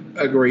played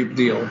a great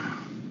deal.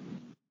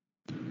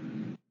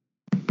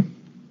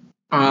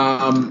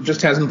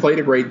 Just hasn't played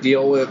a great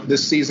deal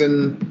this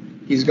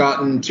season. He's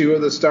gotten 2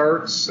 of the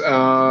starts.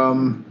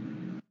 Going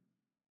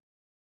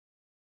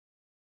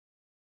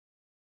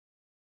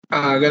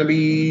to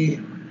be.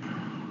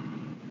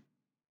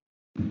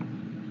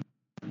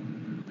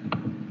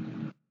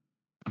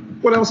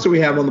 What else do we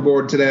have on the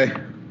board today?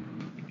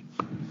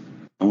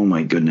 Oh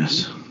my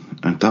goodness.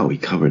 I thought we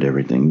covered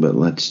everything, but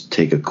let's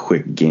take a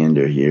quick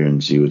gander here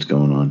and see what's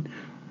going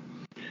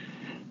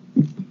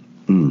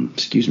on.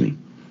 Excuse me.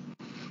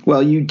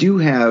 Well, you do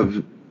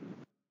have,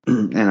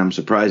 and I'm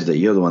surprised that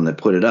you're the one that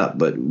put it up,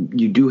 but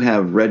you do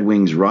have Red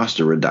Wings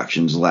roster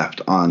reductions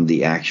left on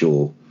the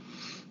actual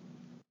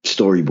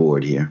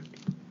storyboard here.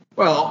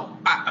 Well,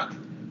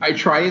 I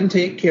try and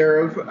take care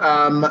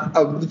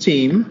of the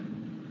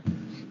team.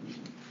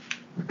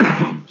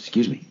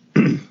 Excuse me.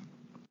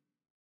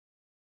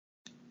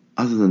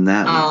 Other than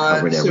that,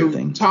 we covered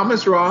everything.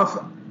 Thomas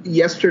Roth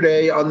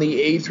yesterday on the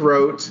 8th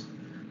wrote,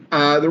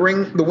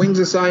 the Wings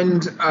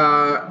assigned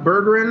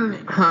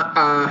Bergeron,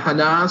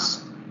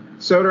 Hanas,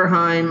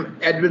 Soderheim,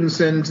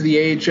 Edmondson to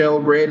the AHL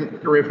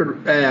Grand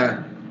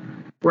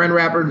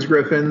Rapids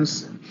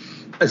Griffins.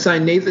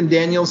 Assigned Nate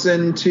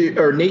Danielson to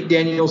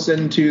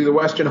the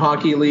Western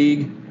Hockey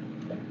League.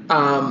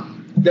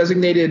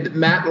 Designated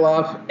Matt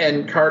Luff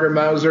and Carter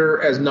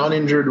Mauser as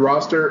injured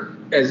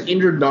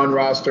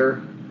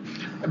non-roster,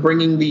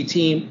 bringing the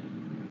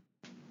team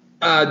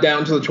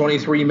down to the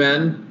 23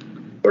 men.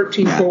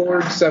 13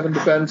 forwards, 7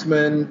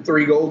 defensemen,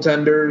 3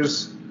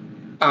 goaltenders.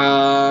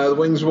 The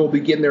Wings will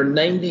begin their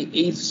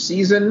 98th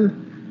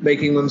season,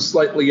 making them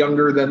slightly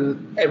younger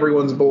than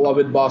everyone's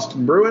beloved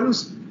Boston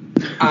Bruins.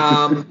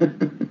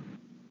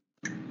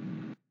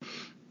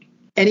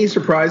 Any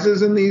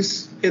surprises in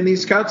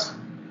these cuts?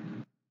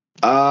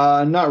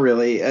 Not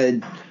really.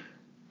 I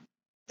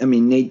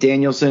mean, Nate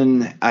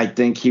Danielson, I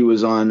think he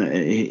was on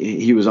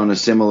a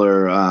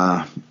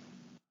similar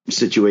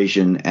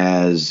situation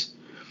as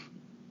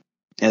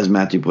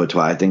Matthew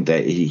Poitras. I think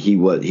that he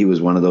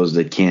was one of those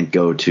that can't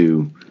go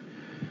to.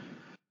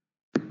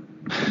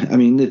 I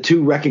mean, the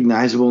 2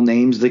 recognizable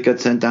names that got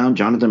sent down,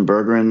 Jonathan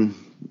Bergeron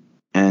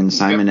and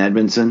Simon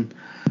Edmondson,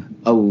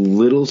 a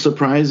little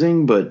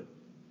surprising, but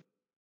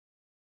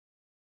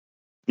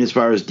as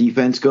far as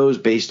defense goes,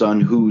 based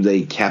on who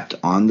they kept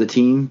on the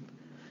team,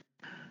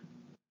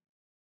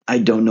 I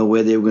don't know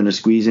where they were going to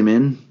squeeze him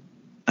in.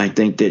 I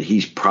think that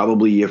he's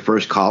probably your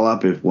first call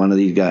up if one of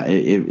these guys,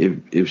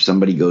 if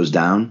somebody goes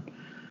down.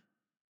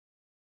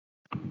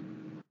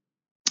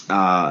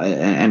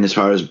 And as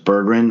far as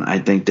Bergeron, I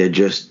think they're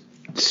just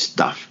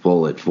stuffed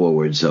full at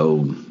forward.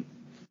 So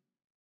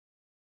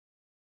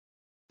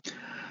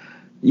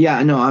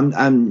yeah, no,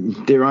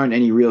 there aren't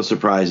any real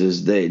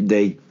surprises.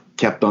 They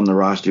kept on the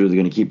roster. They're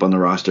going to keep on the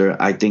roster.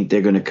 I think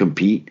they're going to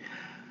compete.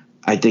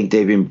 I think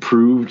they've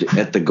improved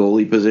at the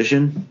goalie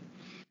position.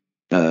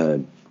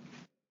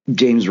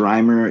 James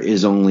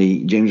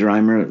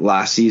Reimer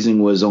last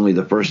season was only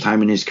the first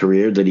time in his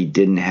career that he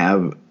didn't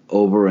have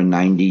over a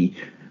 90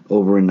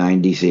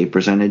 save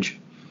percentage.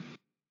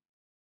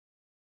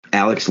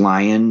 Alex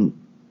Lyon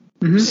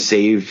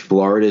saved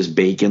Florida's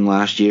bacon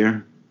last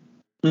year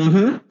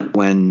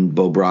when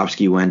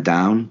Bobrovsky went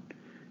down.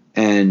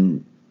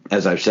 And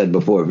as I've said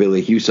before,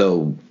 Ville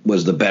Husso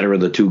was the better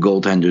of the 2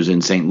 goaltenders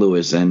in St.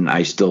 Louis, and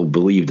I still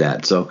believe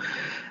that. So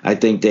I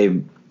think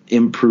they've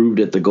improved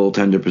at the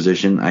goaltender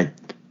position.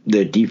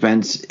 Their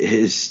defense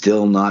is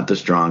still not the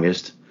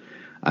strongest.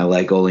 I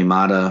like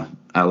Olimata.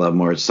 I love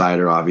Moritz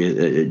Seider,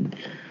 obviously.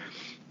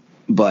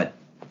 But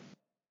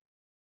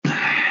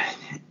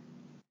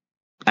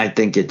I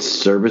think it's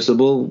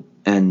serviceable,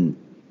 and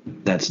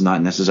that's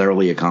not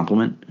necessarily a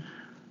compliment.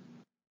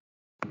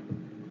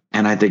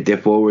 And I think their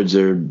forwards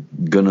are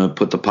going to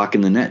put the puck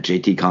in the net.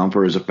 JT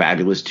Compher is a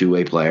fabulous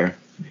 2-way player.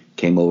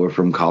 Came over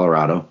from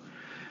Colorado.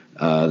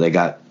 They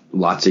got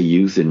lots of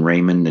youth in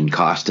Raymond and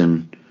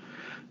Costin.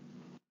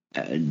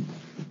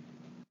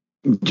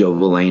 Joe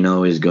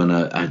Veleno is going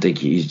to – I think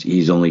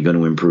he's only going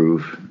to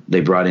improve.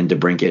 They brought in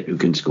DeBrincat, who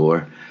can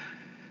score.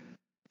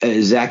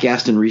 Zach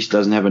Aston Reese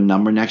doesn't have a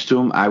number next to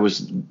him.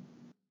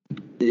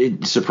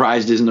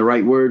 Surprised isn't the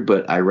right word,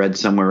 but I read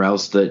somewhere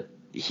else that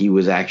he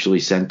was actually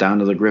sent down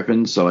to the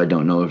Griffins, so I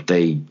don't know if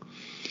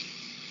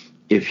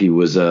he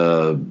was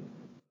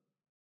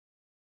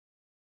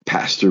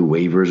passed through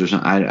waivers or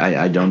something.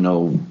 I don't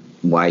know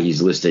why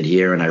he's listed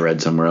here, and I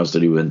read somewhere else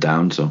that he went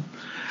down. So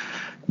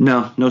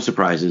no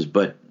surprises,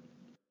 but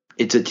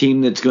it's a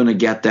team that's going to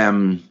get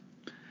them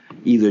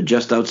either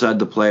just outside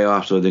the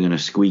playoffs or they're going to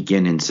squeak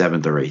in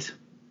 7th or 8th.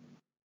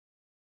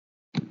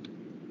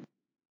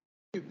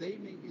 If they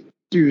make it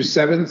to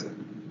 7th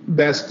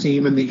best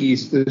team in the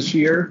East this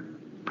year,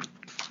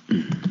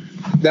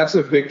 that's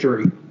a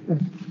victory.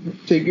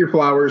 Take your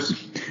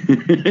flowers.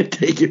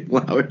 Take your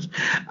flowers.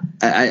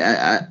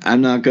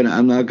 I'm not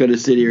gonna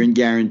sit here and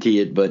guarantee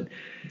it, but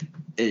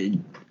I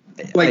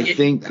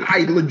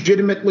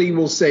legitimately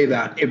will say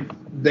that if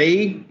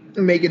they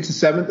make it to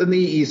 7th in the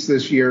East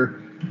this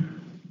year,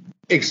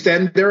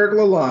 extend Derek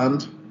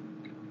Lalonde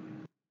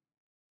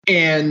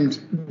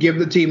and give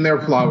the team their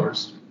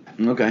flowers.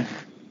 Okay.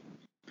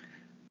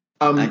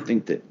 I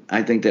think that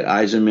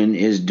Yzerman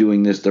is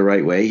doing this the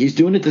right way. He's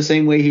doing it the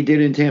same way he did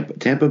in Tampa.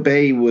 Tampa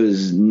Bay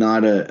was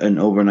not an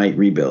overnight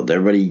rebuild.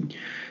 Everybody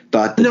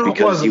thought that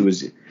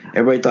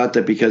everybody thought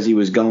that because he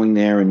was going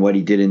there and what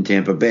he did in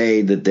Tampa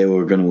Bay that they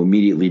were going to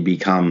immediately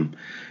become,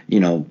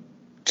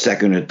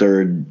 second or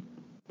third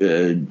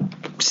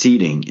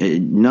seeding.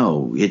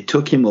 No, it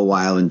took him a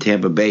while in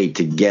Tampa Bay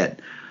to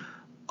get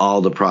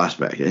all the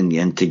prospects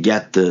and to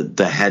get the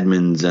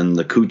Hedmans and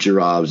the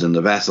Kucherovs and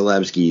the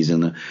Vasilevskis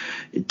and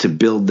to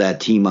build that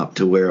team up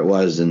to where it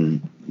was,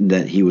 and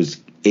that he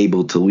was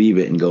able to leave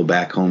it and go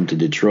back home to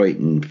Detroit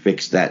and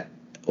fix that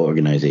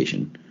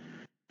organization.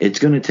 It's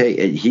going to take.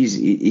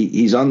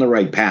 He's on the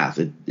right path.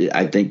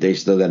 I think they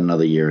still got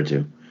another year or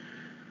two.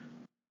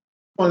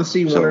 I want to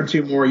see one or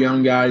two more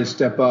young guys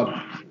step up.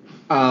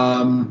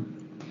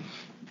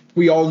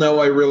 We all know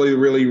I really,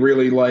 really,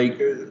 really like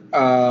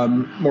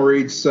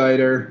Moritz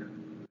Seider.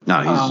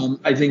 No,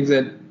 I think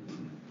that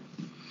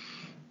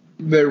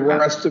the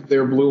rest of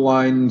their blue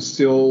line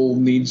still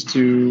needs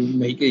to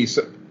make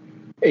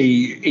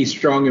a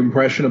strong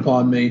impression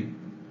upon me.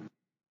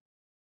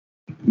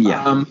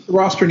 Yeah. The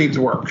roster needs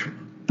work.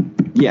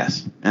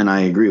 Yes, and I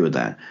agree with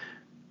that.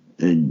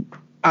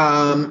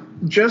 I've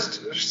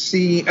just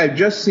seen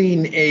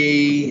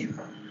a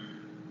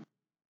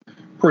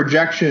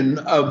projection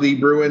of the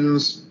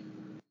Bruins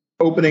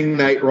opening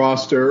night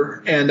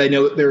roster, and I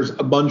know that there's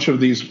a bunch of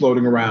these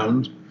floating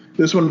around.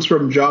 This one's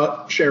from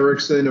Josh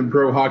Erickson of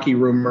Pro Hockey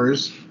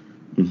Rumors.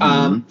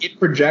 Mm-hmm. It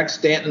projects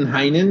Danton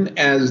Heinen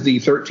as the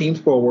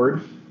 13th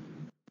forward.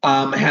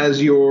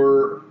 Has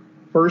your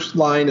first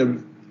line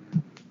of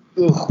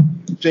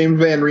James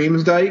Van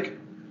Riemsdyk,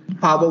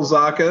 Pavel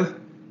Zacha,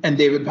 and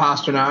David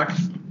Pastrnak.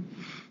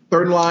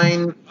 Third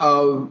line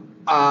of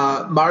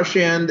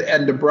Marchand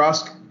and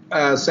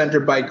DeBrusque,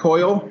 centered by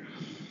Coyle.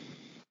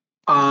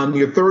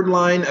 Your third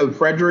line of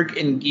Frederick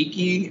and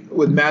Geeky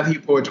with Matthew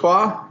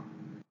Courtois.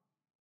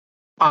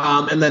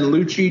 And then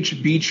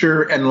Lucic,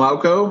 Beecher, and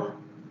Lauko.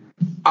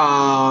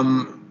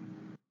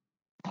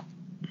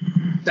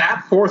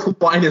 That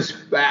fourth line is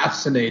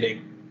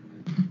fascinating.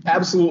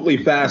 Absolutely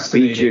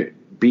fascinating.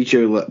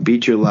 Beecher,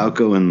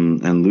 Lauko,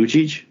 and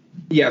Lucic?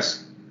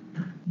 Yes.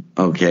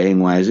 Okay,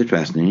 and why is it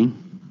fascinating?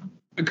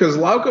 Because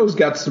Lauko's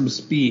got some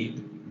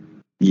speed.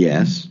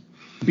 Yes.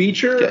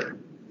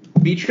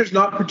 Beecher's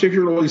not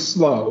particularly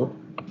slow.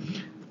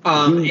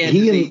 And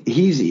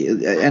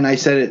I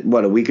said it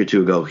a week or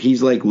two ago.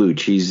 He's like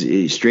Luch.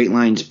 He's straight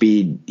line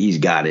speed. He's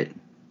got it.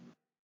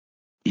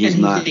 He's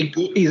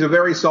a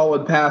very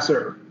solid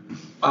passer.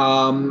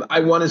 I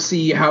want to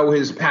see how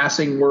his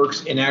passing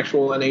works in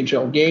actual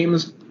NHL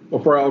games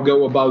before I'll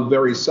go above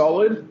very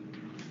solid.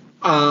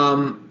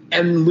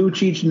 And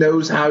Lucic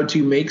knows how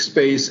to make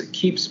space,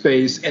 keep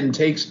space, and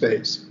take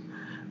space.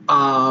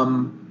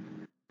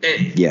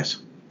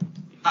 Yes.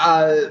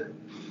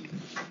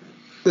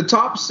 The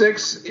top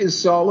six is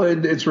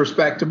solid. It's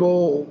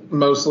respectable,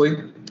 mostly.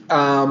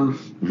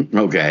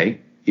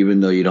 Okay. Even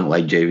though you don't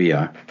like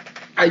JVR.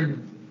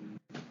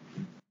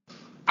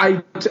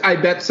 I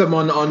bet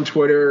someone on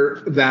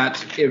Twitter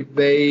that if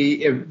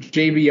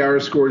JVR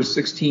scores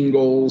 16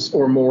 goals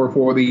or more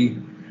for the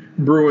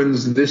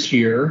Bruins this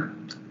year,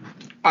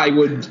 I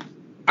would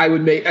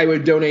donate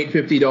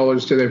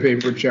 $50 to their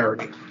favorite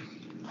charity.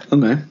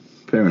 Okay,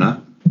 fair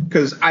enough.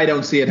 Because I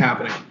don't see it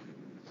happening.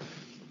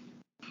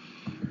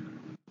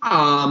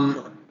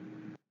 I'm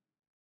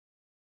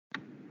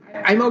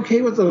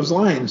okay with those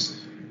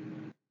lines.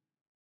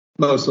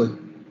 Mostly.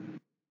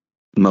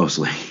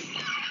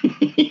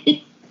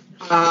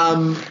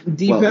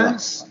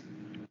 Defense.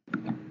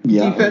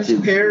 Defense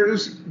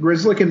pairs: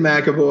 Grzelcyk and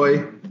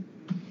McAvoy,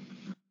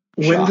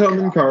 Windham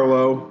and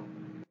Carlo,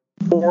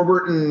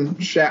 Forbort and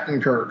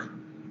Shattenkirk.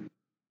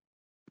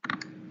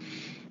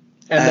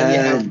 And then you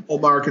have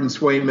Ullmark and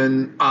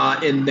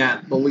Swayman in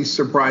the least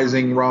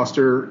surprising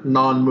roster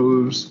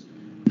non-moves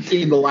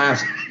in the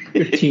last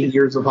 15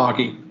 years of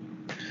hockey.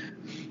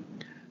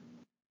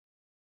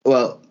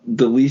 Well,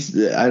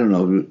 I don't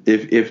know.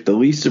 If the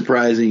least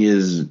surprising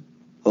is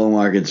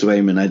Ullmark and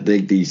Swayman, I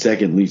think the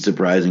second least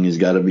surprising has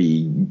got to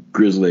be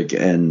Grzelcyk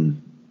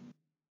and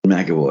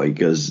McAvoy,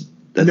 because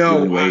that's the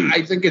only way.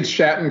 I think it's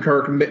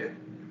Shattenkirk.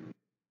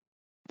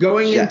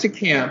 Going into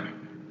camp.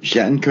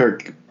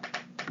 Shattenkirk.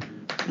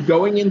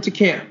 Going into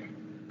camp.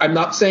 I'm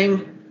not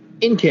saying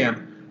in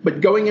camp,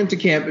 but going into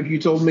camp, if you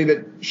told me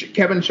that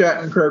Kevin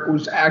Shattenkirk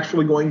was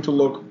actually going to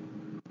look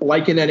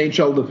like an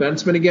NHL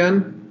defenseman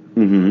again,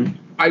 mm-hmm.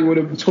 I would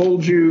have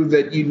told you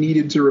that you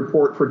needed to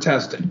report for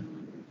testing.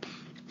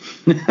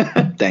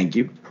 Thank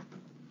you.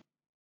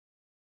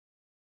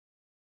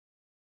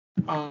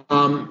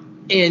 And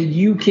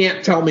you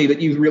can't tell me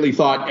that you really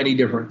thought any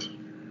different.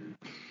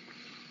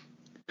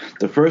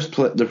 The first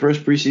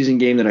preseason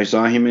game that I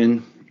saw him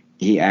in,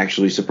 he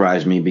actually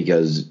surprised me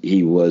because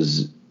he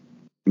was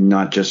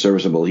not just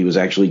serviceable. He was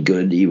actually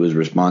good. He was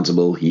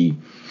responsible. He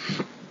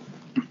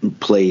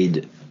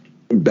played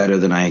better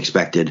than I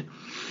expected.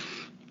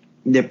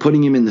 They're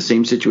putting him in the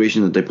same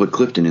situation that they put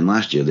Clifton in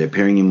last year. They're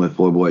pairing him with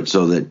Boyd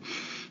so that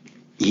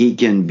he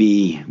can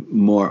be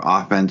more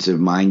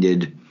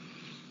offensive-minded.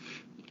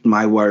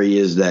 My worry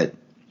is that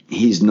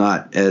he's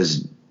not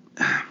as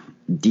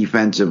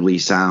defensively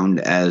sound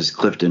as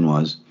Clifton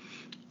was,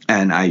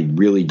 and I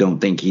really don't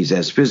think he's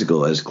as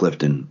physical as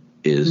Clifton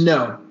is.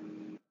 No.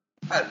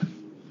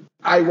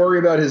 I worry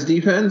about his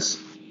defense.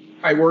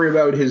 I worry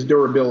about his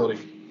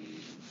durability.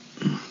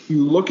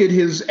 You look at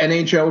his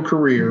NHL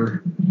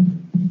career,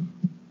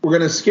 we're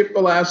going to skip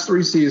the last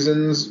 3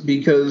 seasons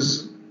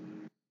because,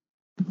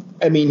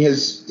 I mean,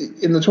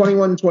 in the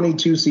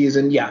 21-22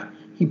 season, yeah,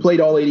 he played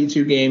all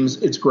 82 games.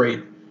 It's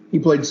great. He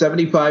played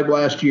 75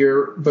 last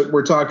year, but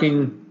we're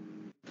talking,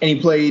 and he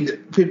played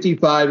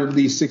 55 of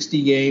these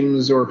 60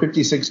 games or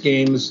 56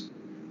 games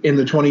in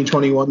the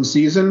 2021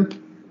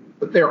 season.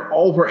 But they're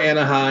all for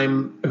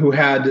Anaheim, who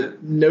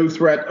had no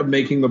threat of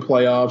making the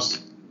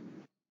playoffs,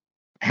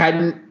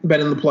 hadn't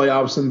been in the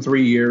playoffs in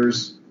 3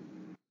 years.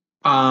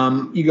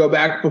 You go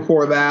back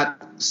before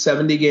that,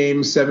 70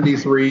 games,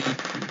 73,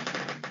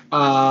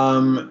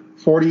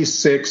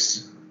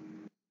 46.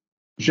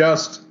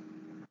 Just,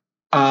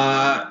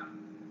 I'm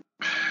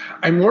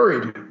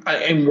worried.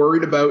 I'm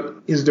worried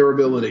about his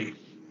durability.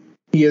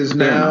 He is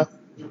now.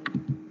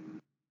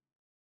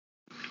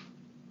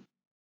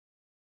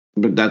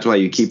 But that's why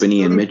you keep an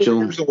Ian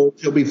Mitchell.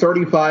 He'll be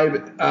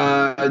 35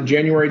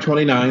 January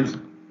 29th.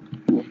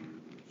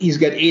 He's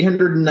got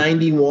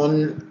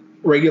 891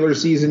 regular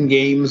season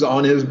games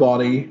on his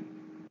body.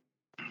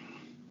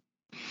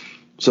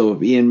 So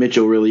if Ian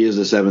Mitchell really is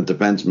the 7th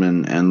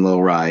defenseman and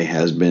Lowry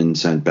has been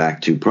sent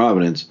back to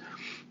Providence,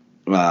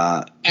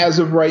 as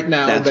of right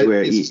now, that's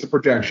where the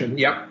projection.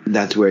 Yep.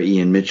 That's where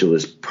Ian Mitchell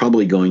is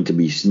probably going to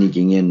be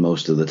sneaking in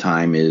most of the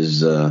time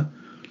is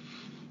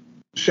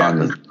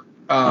Shattenkirk.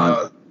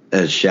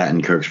 As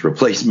Shattenkirk's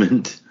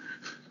replacement.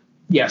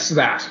 Yes,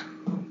 that.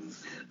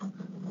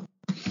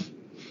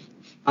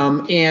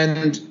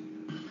 And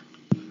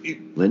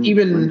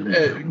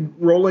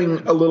rolling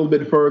a little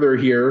bit further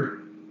here.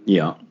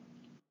 Yeah.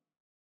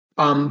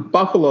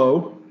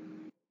 Buffalo.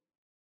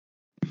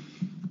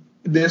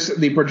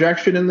 The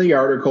projection in the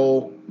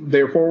article,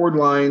 their forward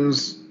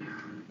lines,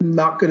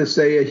 not going to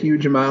say a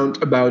huge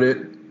amount about it.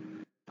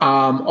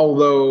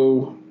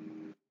 Although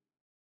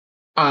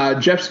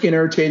Jeff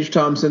Skinner, Tage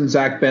Thompson,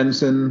 Zach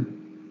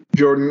Benson,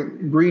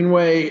 Jordan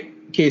Greenway,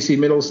 Casey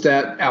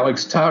Middlestat,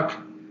 Alex Tuck,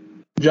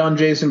 John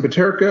Jason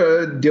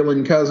Paterka,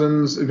 Dylan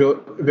Cousins,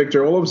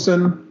 Victor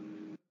Olofsson,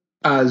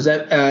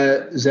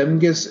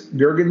 Zemgus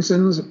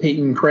Girgensons,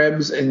 Peyton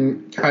Krebs,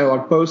 and Kyle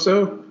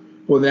Okposo,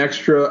 with an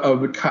extra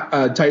of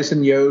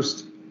Tyson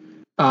Yost,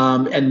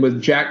 and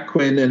with Jack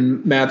Quinn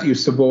and Matthew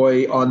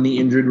Savoy on the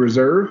injured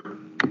reserve.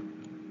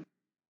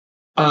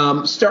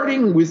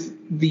 Starting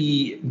with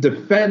the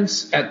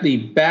defense at the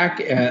back,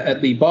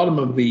 at the bottom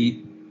of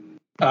the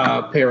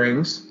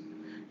pairings,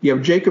 you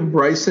have Jacob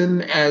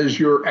Bryson as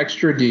your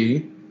extra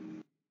D,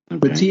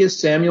 Matthias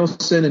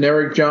Samuelsson and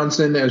Eric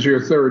Johnson as your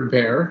third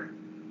pair,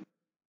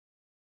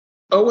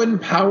 Owen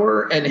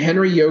Power and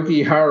Henry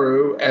Yoki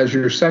Haru as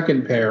your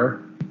second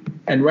pair,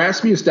 and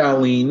Rasmus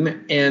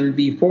Dahlin and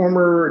the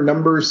former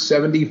number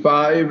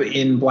 75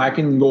 in black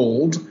and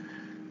gold,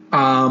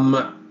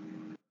 Connor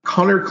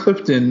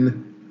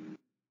Clifton,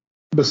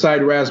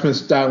 beside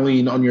Rasmus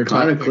Dahlin on your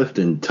top. Connor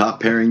Clifton, top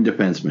pairing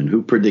defenseman.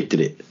 Who predicted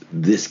it?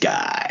 This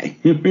guy.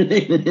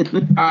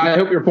 I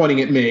hope you're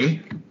pointing at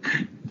me.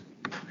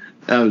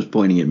 I was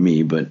pointing at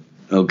me, but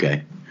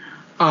okay.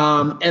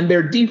 And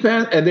their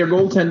defense and their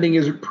goaltending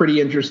is pretty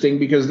interesting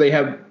because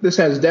this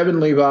has Devin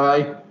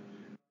Levi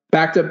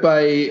backed up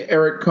by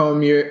Eric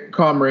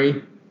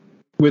Comrie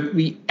with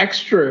the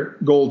extra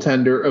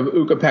goaltender of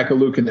Ukko-Pekka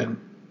Luukkonen.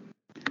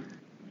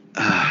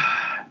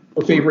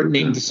 A favorite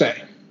name to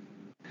say.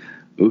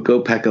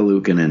 Ukko-Pekka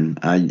Luukkonen.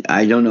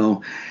 I don't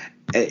know.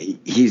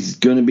 He's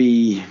going to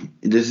be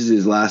 – this is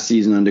his last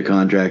season under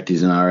contract.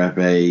 He's an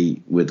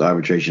RFA with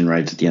arbitration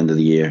rights at the end of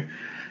the year.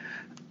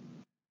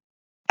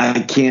 I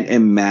can't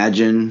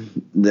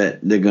imagine that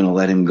they're going to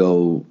let him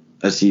go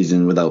a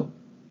season without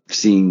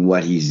seeing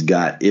what he's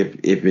got. If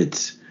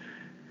it's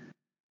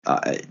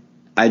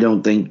I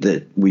don't think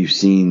that we've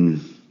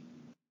seen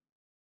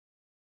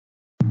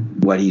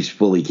what he's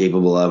fully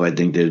capable of. I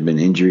think there's been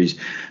injuries.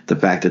 The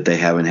fact that they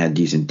haven't had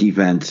decent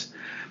defense.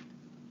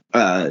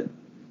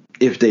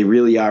 If they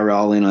really are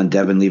all in on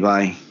Devin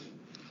Levi,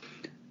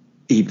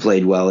 he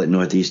played well at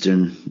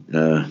Northeastern,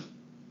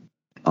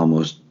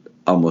 almost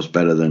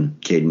better than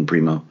Caden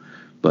Primo.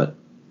 But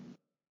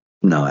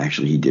no,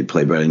 actually, he did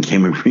play better than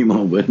Caden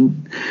Primo. But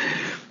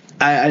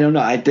I don't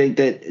know. I think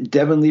that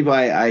Devin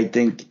Levi, I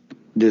think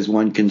there's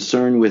one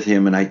concern with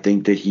him, and I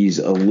think that he's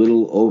a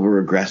little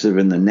over-aggressive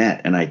in the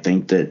net. And I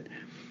think that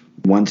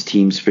once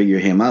teams figure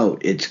him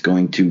out, it's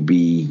going to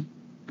be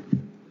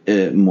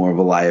more of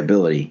a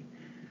liability.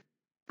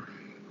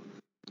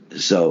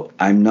 So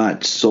I'm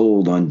not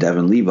sold on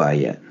Devin Levi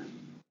yet.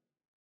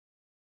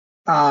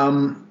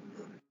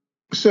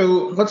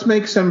 So let's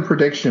make some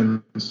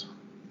predictions.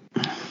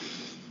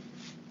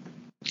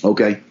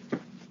 Okay.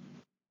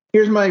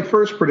 Here's my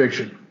first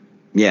prediction.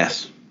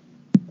 Yes.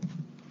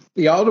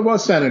 The Ottawa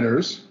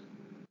Senators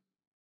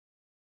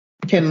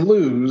can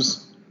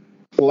lose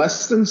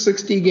less than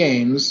 60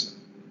 games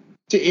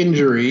to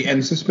injury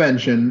and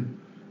suspension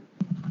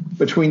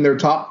between their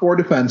top four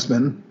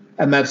defensemen,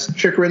 and that's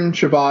Chychrun,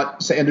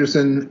 Chabot,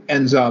 Sanderson,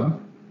 and Zub,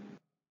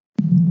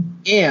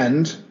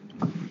 and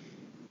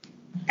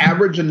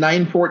average a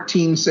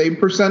 .914 save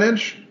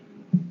percentage,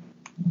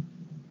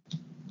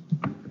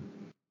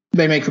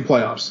 they make the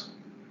playoffs.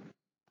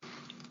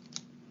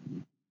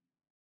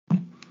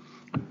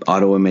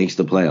 Ottawa makes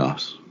the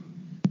playoffs.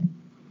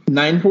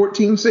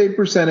 .914 save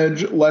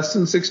percentage, less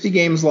than 60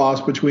 games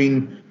lost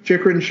between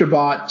Chychrun,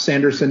 Chabot,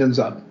 Sanderson, and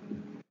Zub.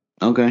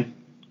 Okay.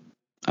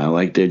 I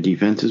like their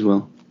defense as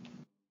well.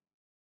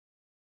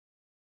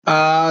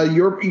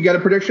 You got a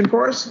prediction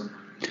for us?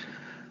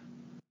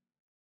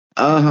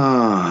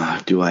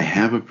 Do I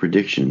have a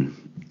prediction?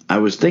 I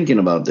was thinking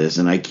about this,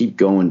 and I keep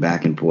going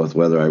back and forth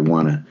whether I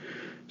want to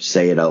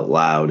say it out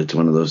loud. It's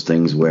one of those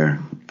things where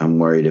I'm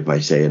worried if I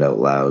say it out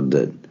loud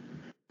that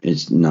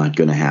it's not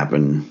going to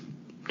happen.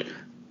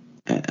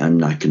 I'm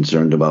not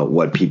concerned about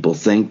what people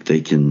think.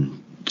 They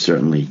can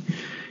certainly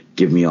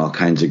give me all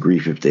kinds of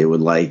grief if they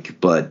would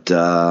like, but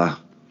I've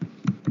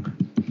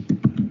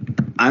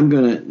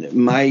been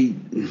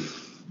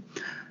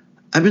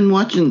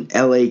watching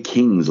LA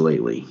Kings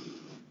lately,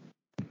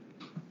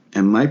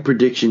 and my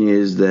prediction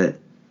is that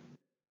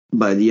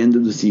by the end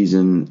of the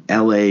season,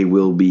 LA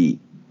will be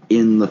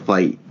in the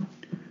fight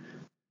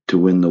to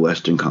win the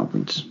Western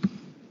Conference.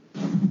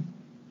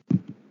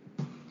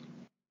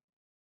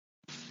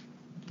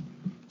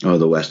 Or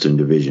the Western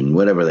Division,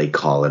 whatever they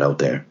call it out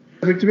there.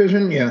 Pacific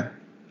Division, yeah.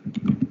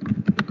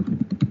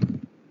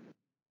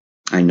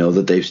 I know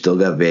that they've still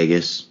got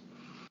Vegas.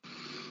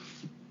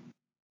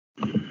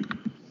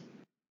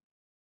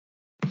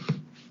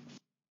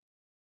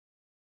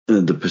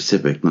 The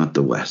Pacific, not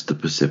the West, the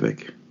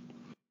Pacific.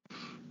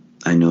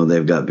 I know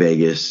they've got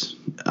Vegas.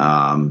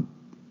 I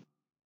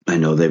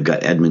know they've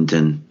got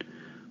Edmonton.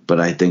 But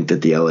I think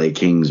that the LA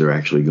Kings are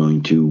actually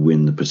going to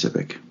win the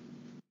Pacific.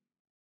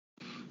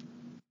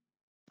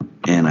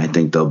 And I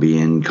think they'll be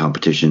in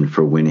competition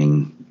for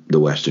winning the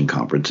Western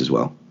Conference as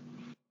well.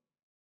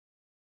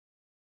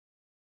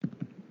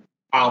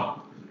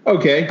 Wow.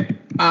 Okay.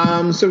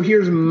 So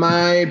here's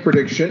my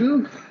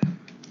prediction.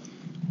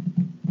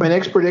 My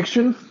next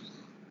prediction.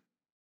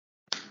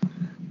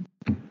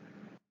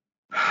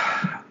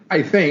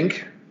 I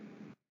think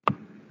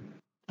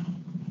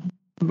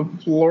the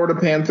Florida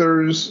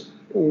Panthers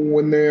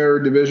win their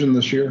division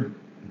this year.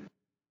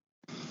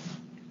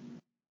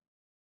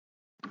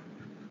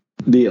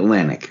 The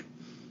Atlantic.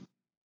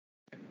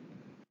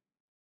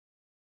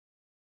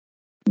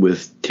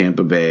 With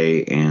Tampa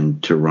Bay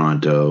and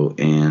Toronto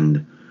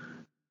and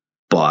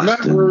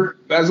Boston. Remember,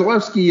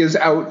 Vasilevsky is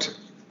out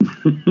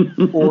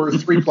for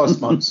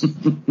 3+ months.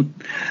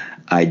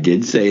 I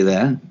did say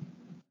that.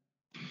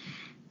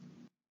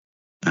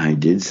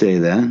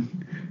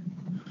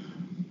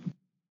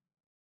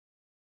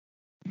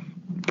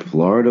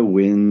 Florida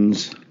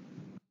wins.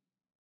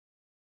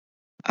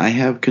 I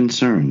have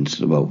concerns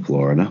about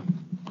Florida.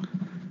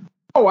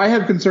 Oh, I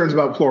have concerns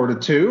about Florida,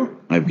 too.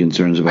 I have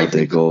concerns about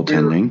their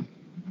goaltending.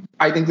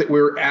 I think that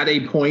we're at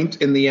a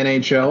point in the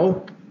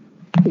NHL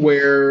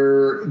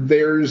where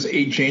there's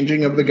a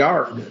changing of the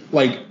guard.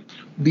 Like,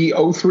 the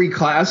 03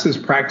 class is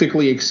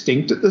practically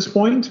extinct at this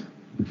point.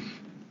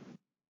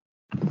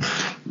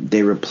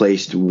 They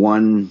replaced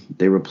one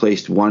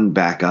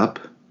backup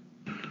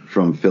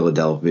from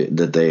Philadelphia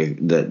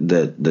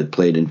that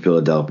played in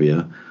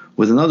Philadelphia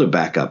with another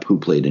backup who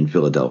played in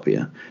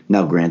Philadelphia.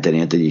 Now, granted,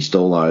 Anthony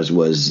Stolarz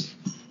was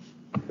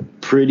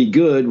pretty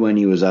good when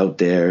he was out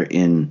there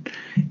in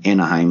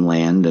Anaheim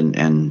land,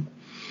 and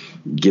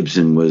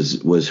Gibson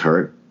was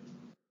hurt.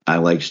 I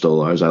like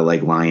Stolarz. I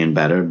like Lyon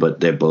better,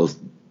 but they're both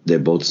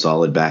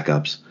solid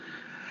backups.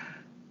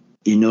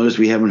 You notice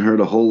we haven't heard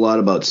a whole lot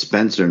about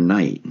Spencer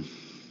Knight.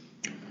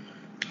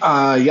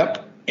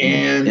 Yep.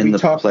 And we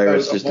talked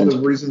about all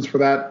the reasons for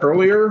that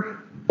earlier.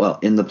 Well,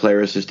 in the player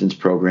assistance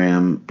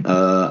program,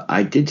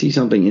 I did see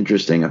something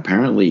interesting.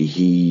 Apparently,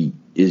 he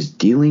is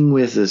dealing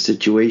with a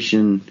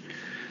situation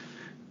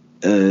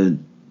that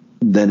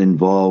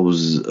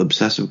involves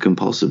obsessive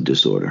compulsive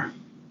disorder.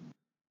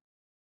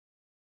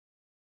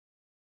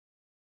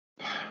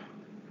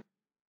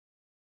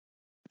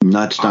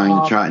 Not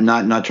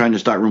trying to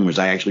start rumors.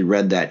 I actually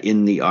read that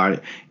in the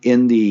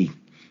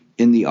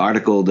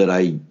article that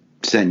I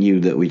sent you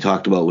that we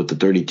talked about with the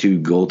 32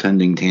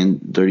 goaltending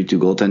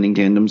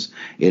tandems.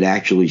 It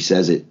actually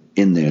says it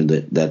in there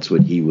that's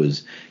what he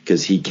was,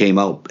 because he came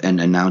out and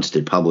announced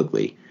it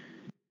publicly.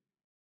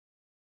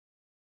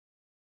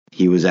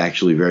 He was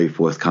actually very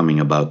forthcoming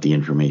about the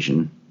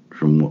information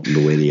from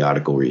the way the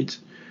article reads.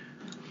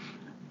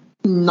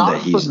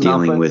 That he's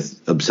dealing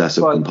with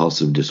obsessive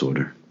compulsive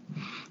disorder.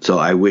 So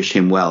I wish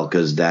him well,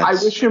 because I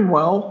wish him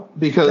well,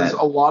 because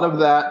a lot of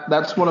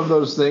that's one of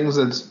those things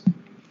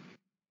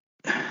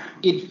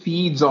it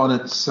feeds on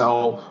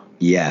itself.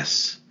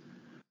 Yes.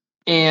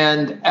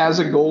 And as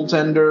a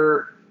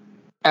goaltender,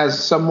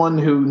 as someone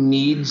who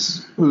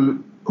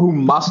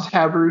must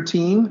have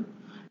routine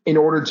in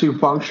order to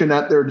function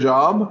at their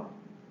job,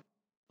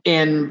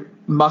 and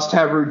must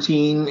have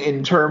routine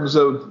in terms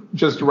of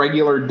just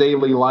regular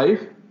daily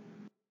life,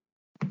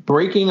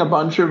 breaking a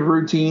bunch of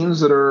routines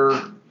that are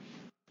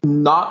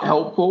not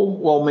helpful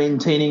while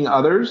maintaining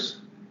others.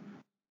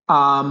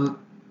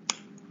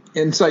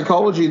 In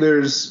psychology,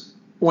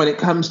 when it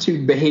comes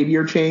to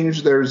behavior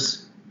change,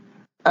 there's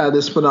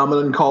this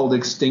phenomenon called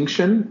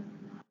extinction.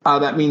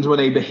 That means when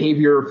a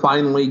behavior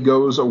finally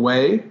goes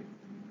away.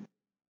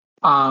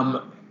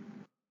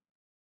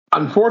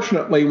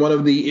 Unfortunately, one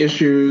of the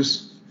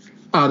issues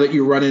that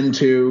you run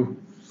into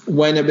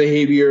when a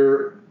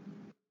behavior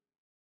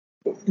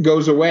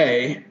goes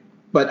away,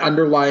 but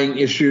underlying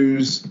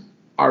issues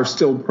are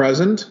still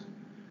present,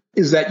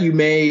 is that you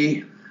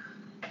may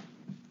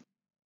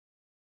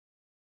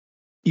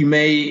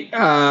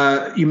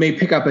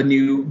pick up a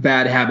new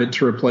bad habit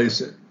to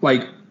replace it.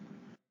 Like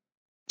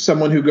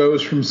someone who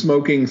goes from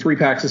smoking 3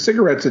 packs of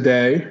cigarettes a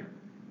day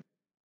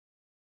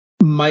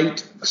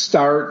might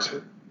start,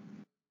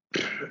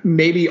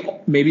 maybe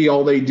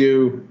all they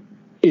do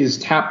is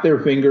tap their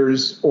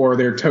fingers or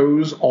their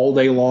toes all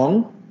day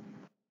long.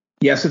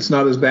 Yes, it's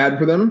not as bad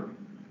for them,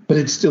 but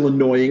it's still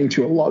annoying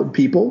to a lot of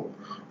people.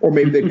 Or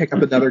maybe they pick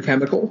up another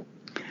chemical.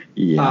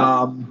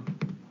 Yeah.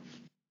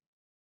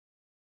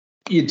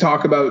 You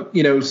talk about,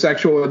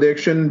 sexual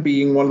addiction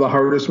being one of the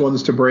hardest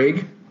ones to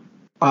break.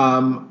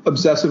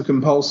 Obsessive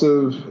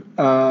compulsive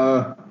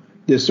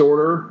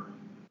disorder.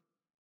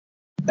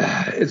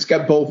 It's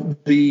got both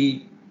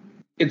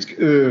it's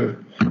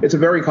a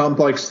very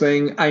complex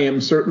thing. I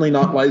am certainly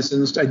not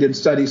licensed. I did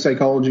study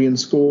psychology in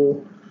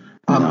school.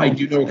 I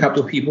do know a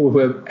couple of people who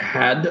have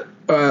had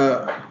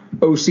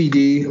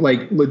OCD,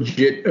 like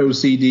legit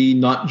OCD,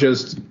 not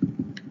just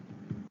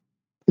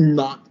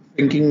not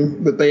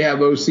thinking that they have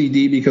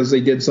OCD because they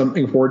did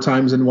something 4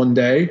 times in one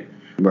day.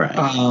 Right.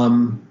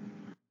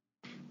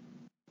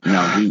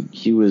 No,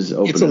 he was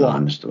open and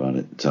honest about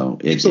it. So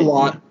it's a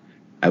lot.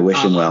 I wish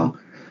him well,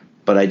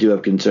 but I do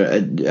have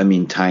concern. I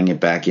mean, tying it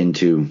back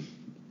into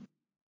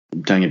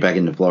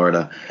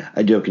Florida,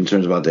 I do have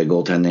concerns about their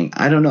goaltending.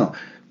 I don't know.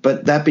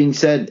 But that being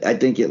said, I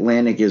think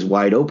Atlantic is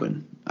wide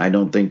open. I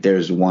don't think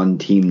there's one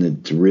team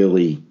that's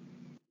really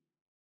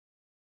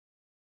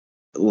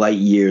light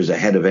years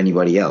ahead of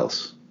anybody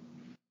else.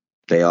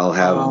 They all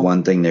have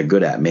one thing they're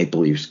good at.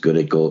 Maple Leafs, good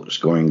at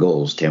scoring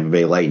goals. Tampa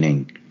Bay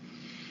Lightning,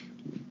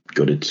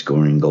 good at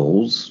scoring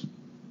goals.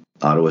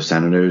 Ottawa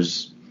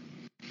Senators,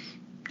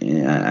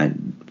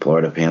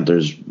 Florida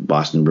Panthers,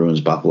 Boston Bruins,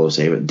 Buffalo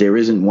Sabres. There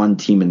isn't one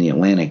team in the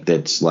Atlantic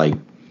that's like,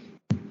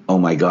 oh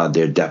my God,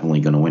 they're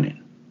definitely going to win it.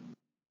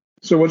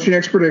 So what's your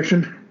next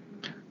prediction?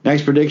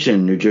 Next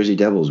prediction, New Jersey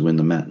Devils win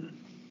the Met.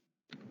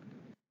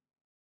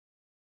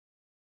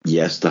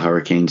 Yes, the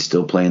Hurricanes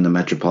still play in the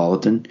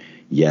Metropolitan.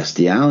 Yes,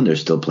 the Islanders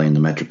still play in the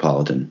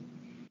Metropolitan.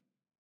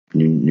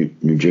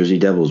 New Jersey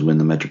Devils win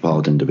the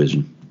Metropolitan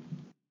Division.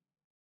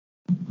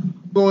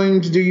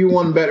 Going to do you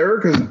one better,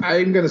 because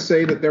I'm going to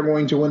say that they're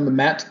going to win the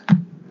Met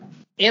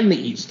and the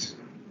East,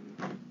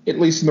 at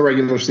least in the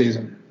regular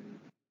season.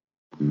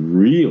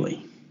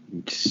 Really?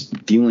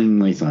 Stealing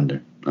my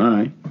thunder. All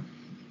right.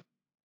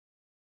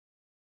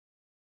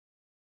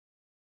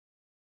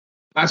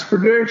 Last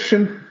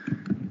prediction.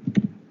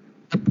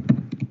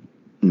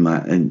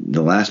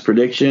 The last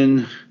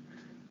prediction.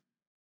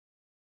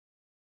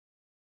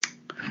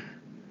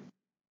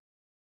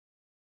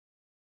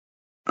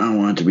 I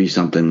want it to be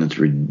something that's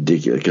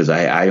ridiculous because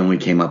I only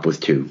came up with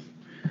 2.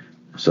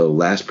 So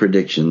last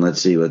prediction. Let's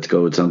see. Let's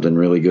go with something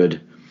really good.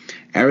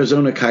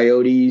 Arizona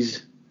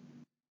Coyotes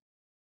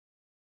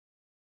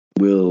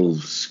will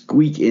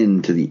squeak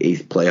into the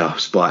 8th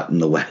playoff spot in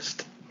the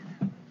West.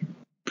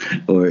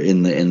 Or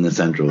in the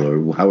Central,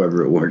 or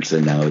however it works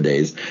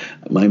nowadays.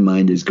 My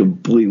mind is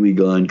completely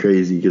gone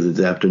crazy because it's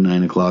after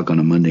 9 o'clock on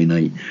a Monday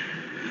night.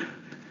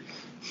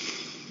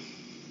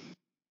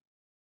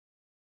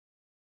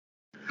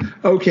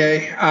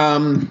 Okay.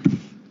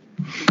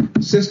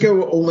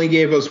 Cisco only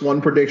gave us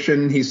one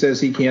prediction. He says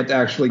he can't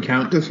actually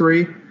count to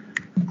 3.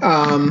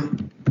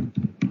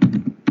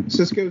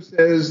 Cisco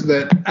says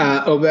that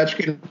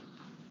Ovechkin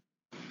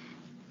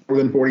more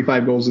than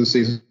 45 goals this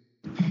season.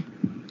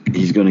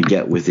 He's going to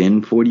get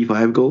within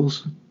 45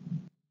 goals?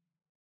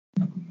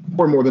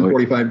 Or more than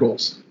 45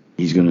 goals.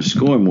 He's going to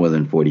score more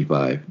than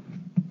 45.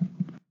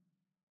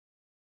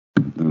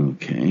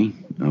 Okay.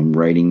 I'm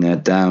writing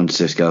that down,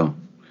 Cisco.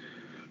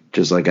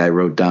 Just like I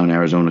wrote down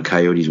Arizona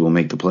Coyotes will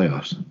make the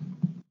playoffs.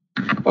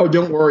 Oh,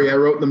 don't worry. I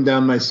wrote them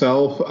down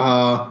myself.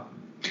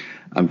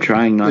 I'm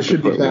trying not to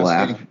put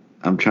laugh.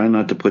 I'm trying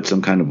not to put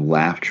some kind of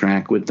laugh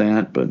track with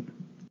that, but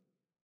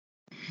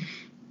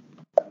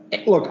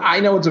look, I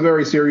know it's a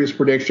very serious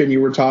prediction. You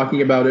were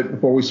talking about it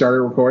before we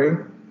started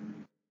recording.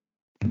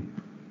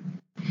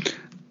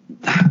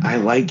 I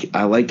like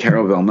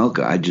Carol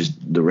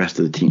Velmelka. The rest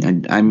of the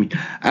team. I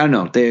don't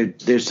know.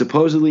 They're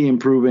supposedly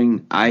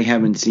improving. I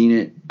haven't seen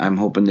it. I'm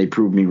hoping they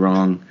prove me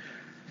wrong.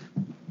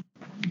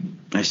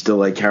 I still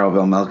like Karel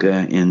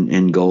Velmelka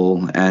in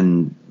goal,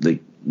 and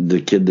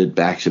the kid that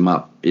backs him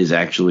up is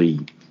actually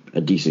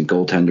a decent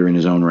goaltender in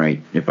his own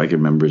right. If I could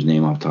remember his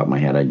name off the top of my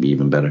head, I'd be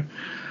even better.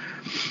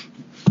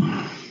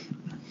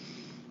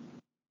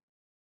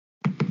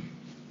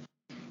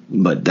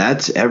 But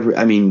that's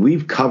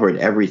we've covered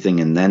everything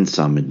and then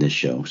some in this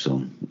show.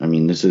 So,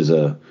 this is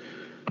a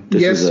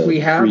we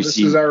have. This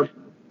is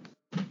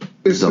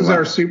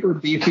our super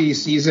beefy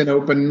season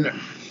opener.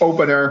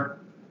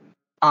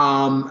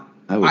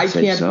 I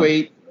can't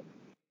wait.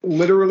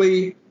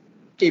 Literally,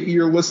 if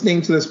you're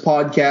listening to this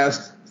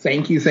podcast,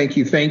 thank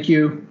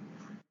you.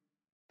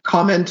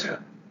 Comment,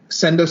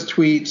 send us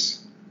tweets.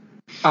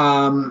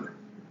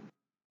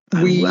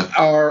 We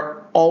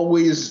are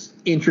always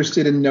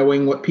interested in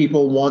knowing what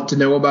people want to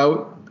know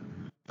about,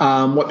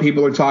 what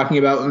people are talking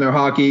about in their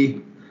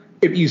hockey.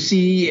 If you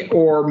see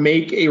or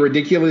make a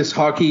ridiculous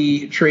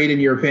hockey trade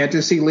in your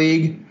fantasy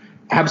league,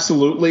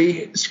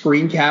 absolutely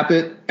screen cap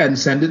it and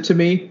send it to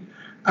me,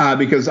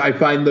 because I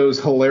find those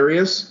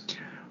hilarious.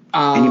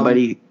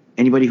 Anybody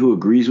who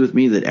agrees with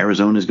me that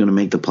Arizona is going to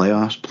make the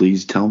playoffs,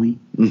 please tell me.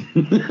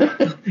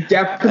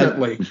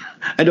 Definitely.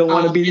 I don't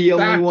want to be the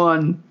only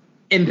one.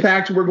 In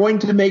fact, we're going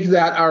to make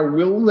that our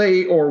will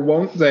they or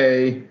won't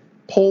they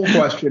poll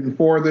question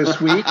for this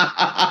week.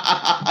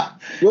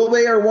 Will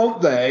they or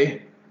won't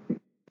they,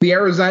 the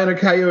Arizona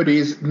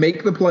Coyotes,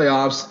 make the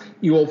playoffs?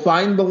 You will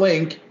find the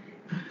link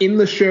in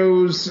the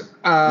show's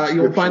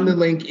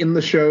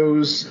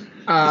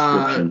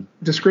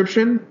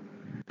description.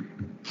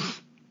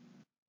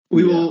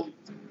 We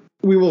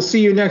will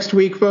see you next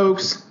week,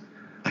 folks.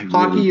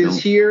 Hockey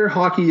is here.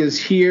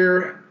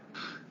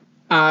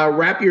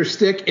 Wrap your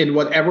stick in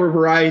whatever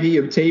variety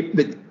of tape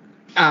that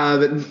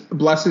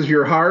blesses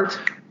your heart.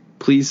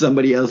 Please,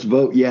 somebody else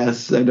vote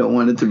yes. I don't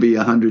want it to be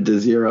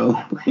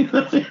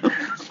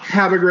 100-0.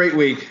 Have a great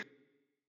week.